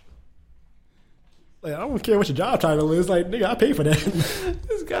 Like, I don't care what your job title is. Like, nigga, I pay for that.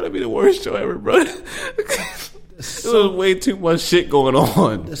 This gotta be the worst show ever, bro. There was way too much shit going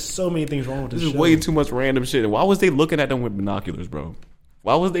on. There's so many things wrong with this There's show. way too much random shit. And why was they looking at them with binoculars, bro?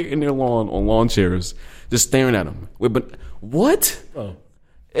 Why was they in their lawn on lawn chairs just staring at them? What? Bro.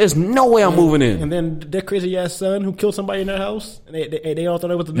 There's no way I'm moving in. And then their crazy ass son who killed somebody in their house, and they all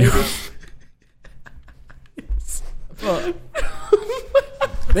thought it was the neighbors.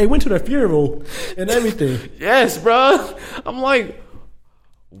 They went to their funeral and everything. Yes, bro. I'm like,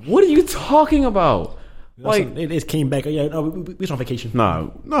 what are you talking about? Like, They just came back. Yeah, no, we was on vacation. nah,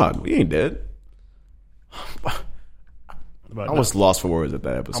 we ain't dead. But I was lost for words at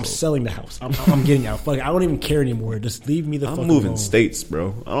that episode. I'm selling the house. I'm getting out. Fuck it. I don't even care anymore. Just leave me the fuck I'm alone. moving states,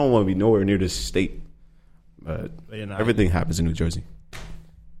 bro. I don't want to be nowhere near this state. But Yeah, nah, everything happens in New Jersey.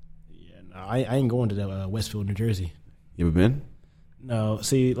 Yeah, no, I ain't going to the Westfield, New Jersey. You ever been? No,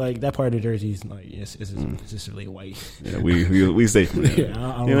 see, like that part of New Jersey is like it's just really white. Yeah, we stay from there.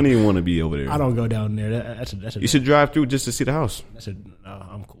 Yeah, You don't even want to be over there. I don't go down there. That's a You should drive through just to see the house.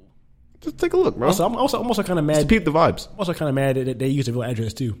 I'm cool. Just take a look, bro. Also, I'm also kind of Just mad. peep the vibes. I'm also kind of mad that they use the real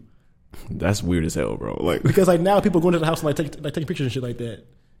address too, That's weird as hell, bro. Like, because like now people going to the house and like taking pictures and shit like that.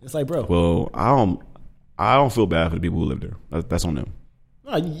 It's like, bro, well, I don't feel bad for the people who live there. That's on them.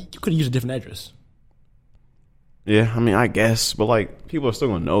 no, you could have used a different address. Yeah, I mean, I guess, but like, people are still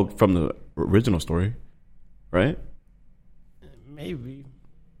gonna know from the original story, right? Maybe.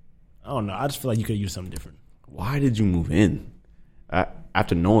 I don't know. I just feel like you could have used something different. Why did you move in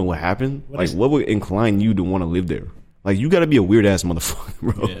after knowing what happened? What is- What would incline you to want to live there? Like, you got to be a weird ass motherfucker,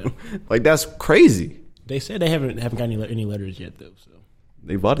 bro. Yeah. Like, that's crazy. They said they haven't got any letters yet though. So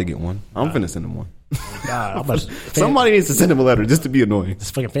They about to get one. I'm finna send them one. God, I'm about to, Somebody needs to send them a letter just to be annoying.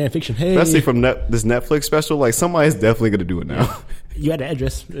 This fucking fan fiction. Hey, Especially from this Netflix special. Like, somebody's definitely gonna do it now. you had the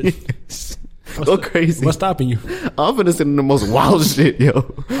address. Go crazy. What's stopping you? I'm finna send them the most wild shit,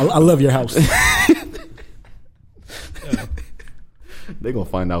 yo. I love your house. They gonna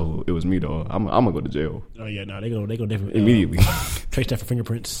find out who it was me though. I'm gonna go to jail Oh yeah, no, they go definitely immediately. trace that for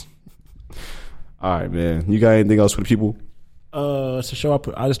fingerprints. All right, man. You got anything else for the people? It's a show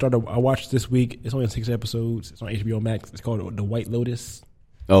I watched this week. It's only 6 episodes. It's on HBO Max. It's called The White Lotus,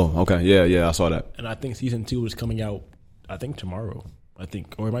 Oh, okay. Yeah, I saw that. and I think season 2 is coming out. I think tomorrow. Or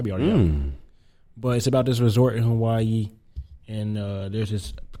it might be already out. But it's about this resort in Hawaii, and there's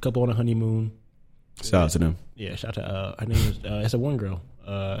this couple on a honeymoon. Shout out to them. Yeah, shout out to her name is it's a one girl,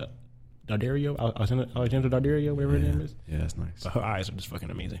 Dardario, Alexandra Dardario, whatever her name is. Yeah, that's nice. But her eyes are just fucking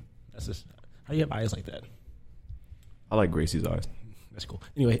amazing. That's just how do you have eyes like that? I like Gracie's eyes. That's cool.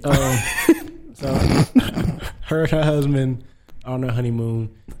 Anyway, so her and her husband are on their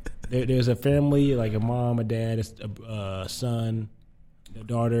honeymoon. There's a family, like a mom, a dad, a son, a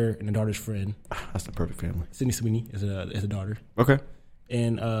daughter, and a daughter's friend. That's the perfect family. Sydney Sweeney is a daughter, Okay.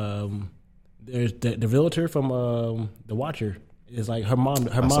 and there's the realtor from The Watcher is like her mom.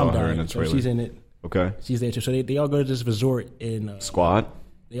 Her saw mom her in died, the so trailer. she's in it. Okay. She's there too. So they all go to this resort in Squad.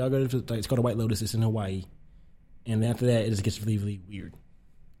 They all go to it's called the White Lotus. It's in Hawaii, and after that, it just gets really, really weird.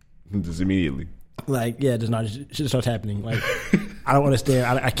 Just immediately. Like, yeah, shit starts happening. Like, I don't understand.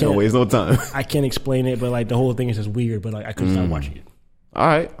 I can't. Don't waste no time. I can't explain it, but like the whole thing is just weird. But like I couldn't stop watching it. All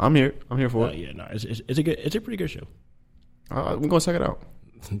right, I'm here. I'm here for it. Yeah, no, it's a pretty good show. We're gonna check it out.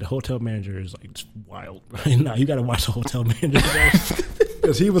 The Hotel Manager is like just wild. Nah, you got to watch The Hotel Manager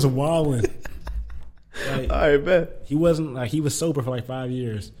because he was wilding. Like, All right, bet. he wasn't like he was sober for like 5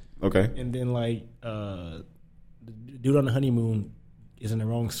 years, Okay. and then like the dude on the honeymoon is in the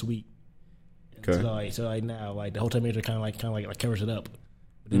wrong suite. Okay. So like now like the Hotel Manager kind of like covers it up.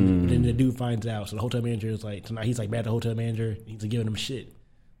 But then the dude finds out. So the Hotel Manager is like tonight he's like mad at the Hotel Manager. He's like, giving him shit.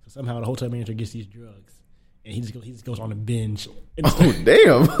 So somehow the Hotel Manager gets these drugs. And he just goes on a binge. And Oh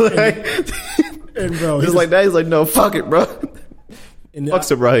damn! and bro, He's like that. He's like, no, fuck it, bro. and Fuck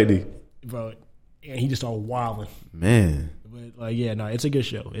sobriety, bro. And he just started wilding. man. But like, yeah, no, it's a good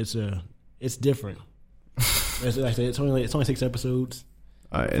show. It's different. It's, like I said, it's only 6 episodes.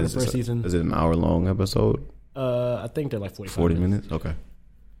 All right, For the first season. Is it an hour long episode? I think they're like 40 minutes. Okay.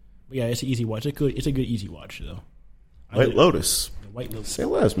 But yeah, it's an easy watch. It's a good easy watch though. White Lotus. White Lotus. Say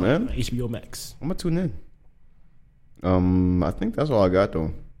less, man. HBO Max. I'm gonna tune in. I think that's all I got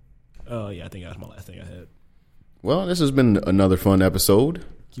though. Oh yeah, I think that's my last thing I had. Well, this has been another fun episode.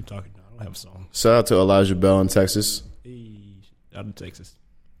 Keep talking. No, I don't have a song. Shout out to Elijah Bell in Texas. Hey, shout out to Texas.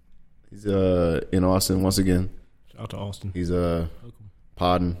 He's in Austin once again. Shout out to Austin. He's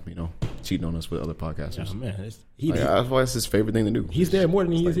podding, cheating on us with other podcasters. Oh man, That's why it's his favorite thing to do. he's there more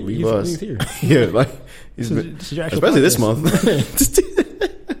than he's leave us. he's here. Yeah, like he's This been, is your actual especially this podcast. month.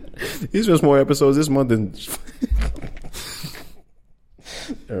 He's missed more episodes this month than.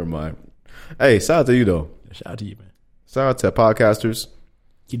 Never mind. Hey, shout out to you though. Shout out to you, man. Shout out to podcasters.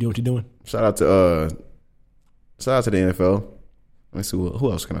 Keep doing what you're doing. Shout out to the NFL. Let me see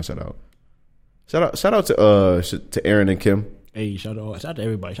who else can I shout out. Shout out to Aaron and Kim. Hey, shout out to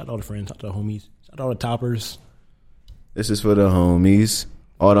everybody. Shout out to all the friends. Shout out to the homies. Shout out to all the toppers. This is for the homies.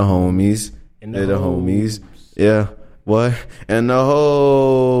 All the homies. And They're the homies. Yeah. What? And the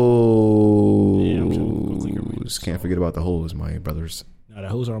hoes. Yeah, I'm sure. Can't forget about the hoes, my brothers. No, the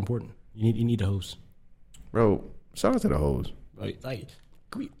hoes are important. You need the hoes. Bro, shout out to the hoes. Like I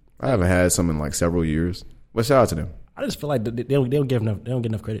haven't had some in like several years. But shout out to them. I just feel like they don't get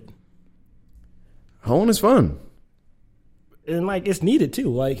enough credit. Hoeing is fun. And like it's needed too.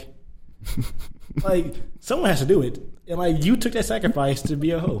 Like someone has to do it. And like you took that sacrifice to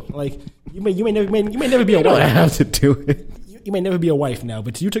be a hoe. Like you may never be a You don't wife. have to do it. You may never be a wife now,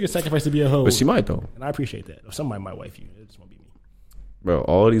 but you took a sacrifice to be a hoe. But she might though. And I appreciate that. Or somebody might wife you. It just won't be me. Bro,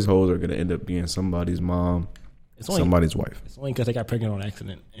 all of these hoes are gonna end up being somebody's mom, It's only somebody's wife. It's only because they got pregnant on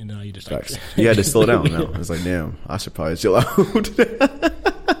accident, and you just like Facts. You had to slow down now. It's like, damn, I should probably chill out.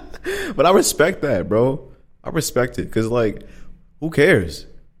 But I respect that, bro. I respect it because, like, who cares?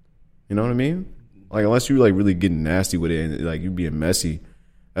 You know what I mean? Like, unless you like really getting nasty with it and like you being messy,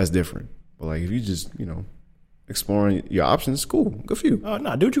 that's different. But like, if you just exploring your options, cool, good for you. Oh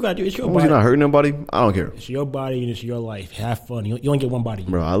no, do what you gotta do. It's your As long as body. you're not hurting nobody, I don't care, It's your body and it's your life. Have fun. You only get one body.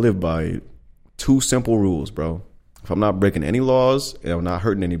 bro. I live by 2 simple rules, bro. If I'm not breaking any laws and I'm not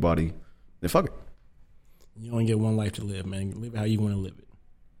hurting anybody, then fuck it. You only get one life to live, man. Live it how you want to live it.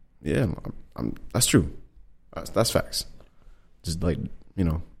 Yeah, that's true. That's facts. Just like,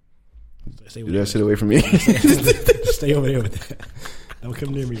 Stay do that shit away from me. Stay over there with that. Don't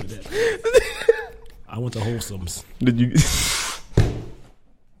come near me with that. I went to Wholesomes. Did you?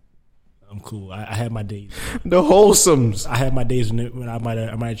 I'm cool. I had my days. The Wholesomes. I had my days when I might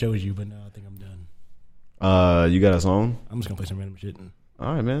have chose you, but now I think I'm done. You got a song? I'm just gonna play some random shit.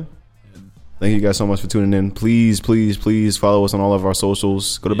 All right, man. Thank you guys so much for tuning in. Please, please, please follow us on all of our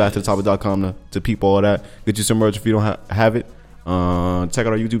socials. Go to backtothetopicom to peep all of that. Get you some merch if you don't have it. Check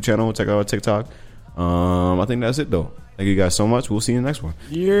out our YouTube channel. Check out our TikTok. I think that's it, though. Thank you guys so much. We'll see you in the next one.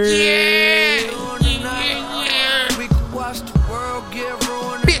 Yeah. We could watch the world get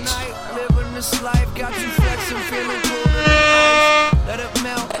ruined tonight. Living this life got you flexing, feeling cool tonight. Let it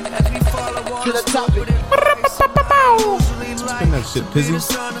melt as we follow all the topic. Spin that shit, Pizzy.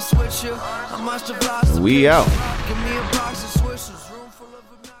 We out. Give me a box of swishers, room full of